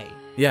 by the way.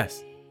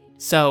 Yes.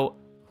 So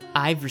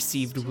I've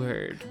received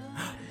word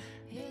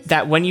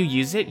that when you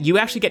use it, you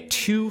actually get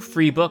 2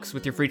 free books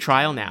with your free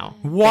trial now.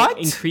 What?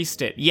 They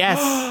increased it. Yes.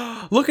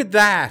 Look at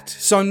that.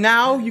 So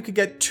now you could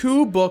get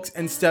 2 books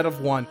instead of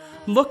 1.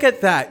 Look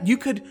at that. You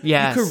could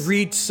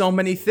read so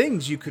many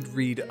things. You could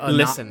read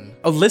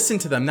listen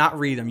to them, not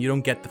read them. You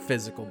don't get the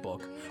physical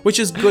book, which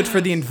is good for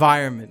the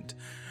environment.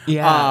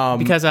 Yeah.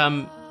 Because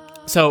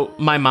so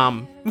my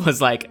mom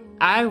was like,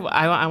 I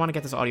want to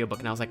get this audiobook,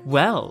 and I was like,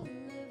 well,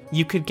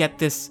 you could get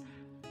this.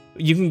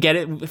 You can get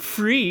it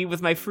free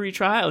with my free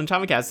trial in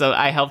Enchantmentcast. So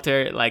I helped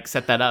her like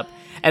set that up.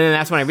 And then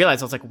that's when I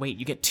realized, I was like, wait,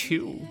 you get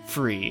 2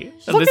 free.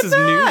 So this is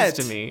news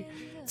to me.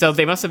 So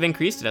they must have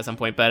increased it at some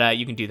point, but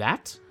you can do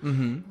that.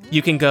 Mm-hmm.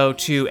 You can go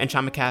to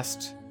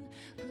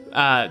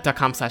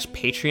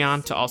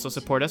enchantmentcast.com/Patreon to also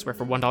support us, where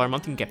for $1 a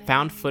month you can get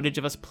found footage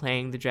of us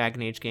playing the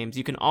Dragon Age games.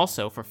 You can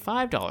also, for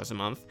 $5 a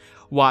month,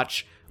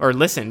 watch or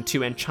listen to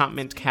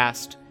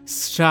Enchantmentcast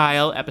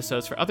style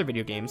episodes for other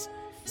video games,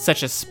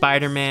 such as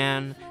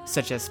Spider-Man,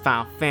 such as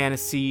Final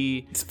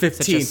Fantasy. It's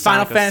 15.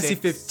 Final Fantasy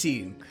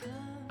 15.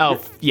 Oh,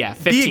 yeah,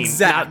 15. Be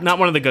exact. Not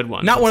one of the good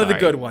ones. Not one of the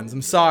good ones.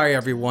 I'm sorry,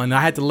 everyone.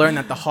 I had to learn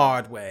that the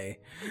hard way.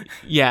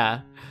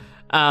 Yeah.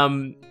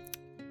 And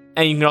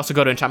you can also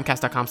go to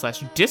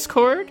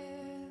enchantmentcast.com/Discord,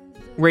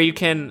 where you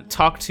can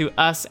talk to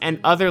us and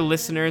other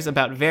listeners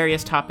about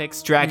various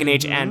topics, Dragon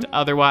Age and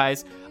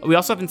otherwise. We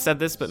also haven't said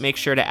this, but make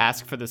sure to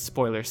ask for the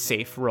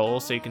spoiler-safe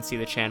role so you can see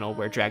the channel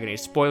where Dragon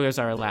Age spoilers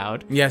are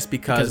allowed. Yes,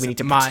 because we need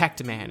to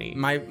protect Manny.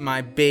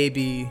 My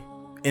baby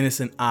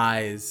innocent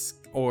eyes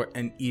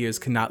and ears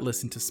cannot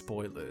listen to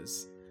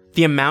spoilers.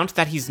 The amount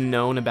that he's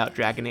known about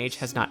Dragon Age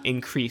has not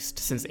increased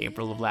since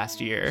April of last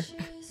year,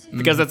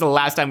 because that's the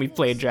last time we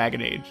played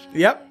Dragon Age.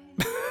 Yep.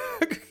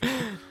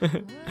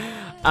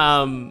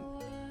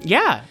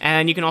 Yeah,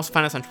 and you can also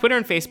find us on Twitter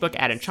and Facebook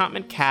at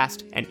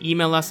EnchantmentCast, and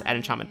email us at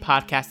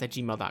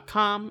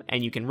enchantmentpodcast@gmail.com,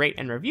 and you can rate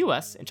and review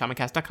us at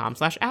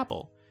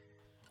enchantmentcast.com/Apple.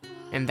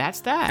 And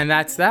that's that. And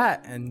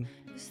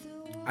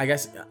I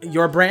guess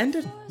you're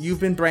Brandon.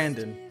 You've been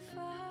Brandon.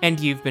 And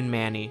you've been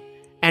Manny.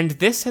 And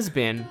this has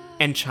been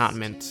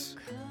Enchantment.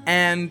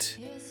 And,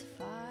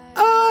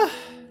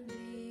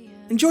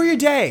 enjoy your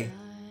day.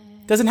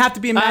 Doesn't have to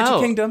be a Magic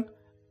Kingdom.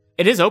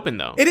 It is open,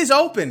 though. It is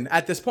open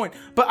at this point,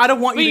 but I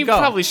don't want you to go. You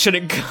probably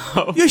shouldn't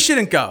go. You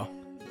shouldn't go.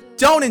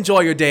 Don't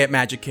enjoy your day at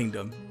Magic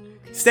Kingdom.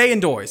 Stay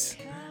indoors.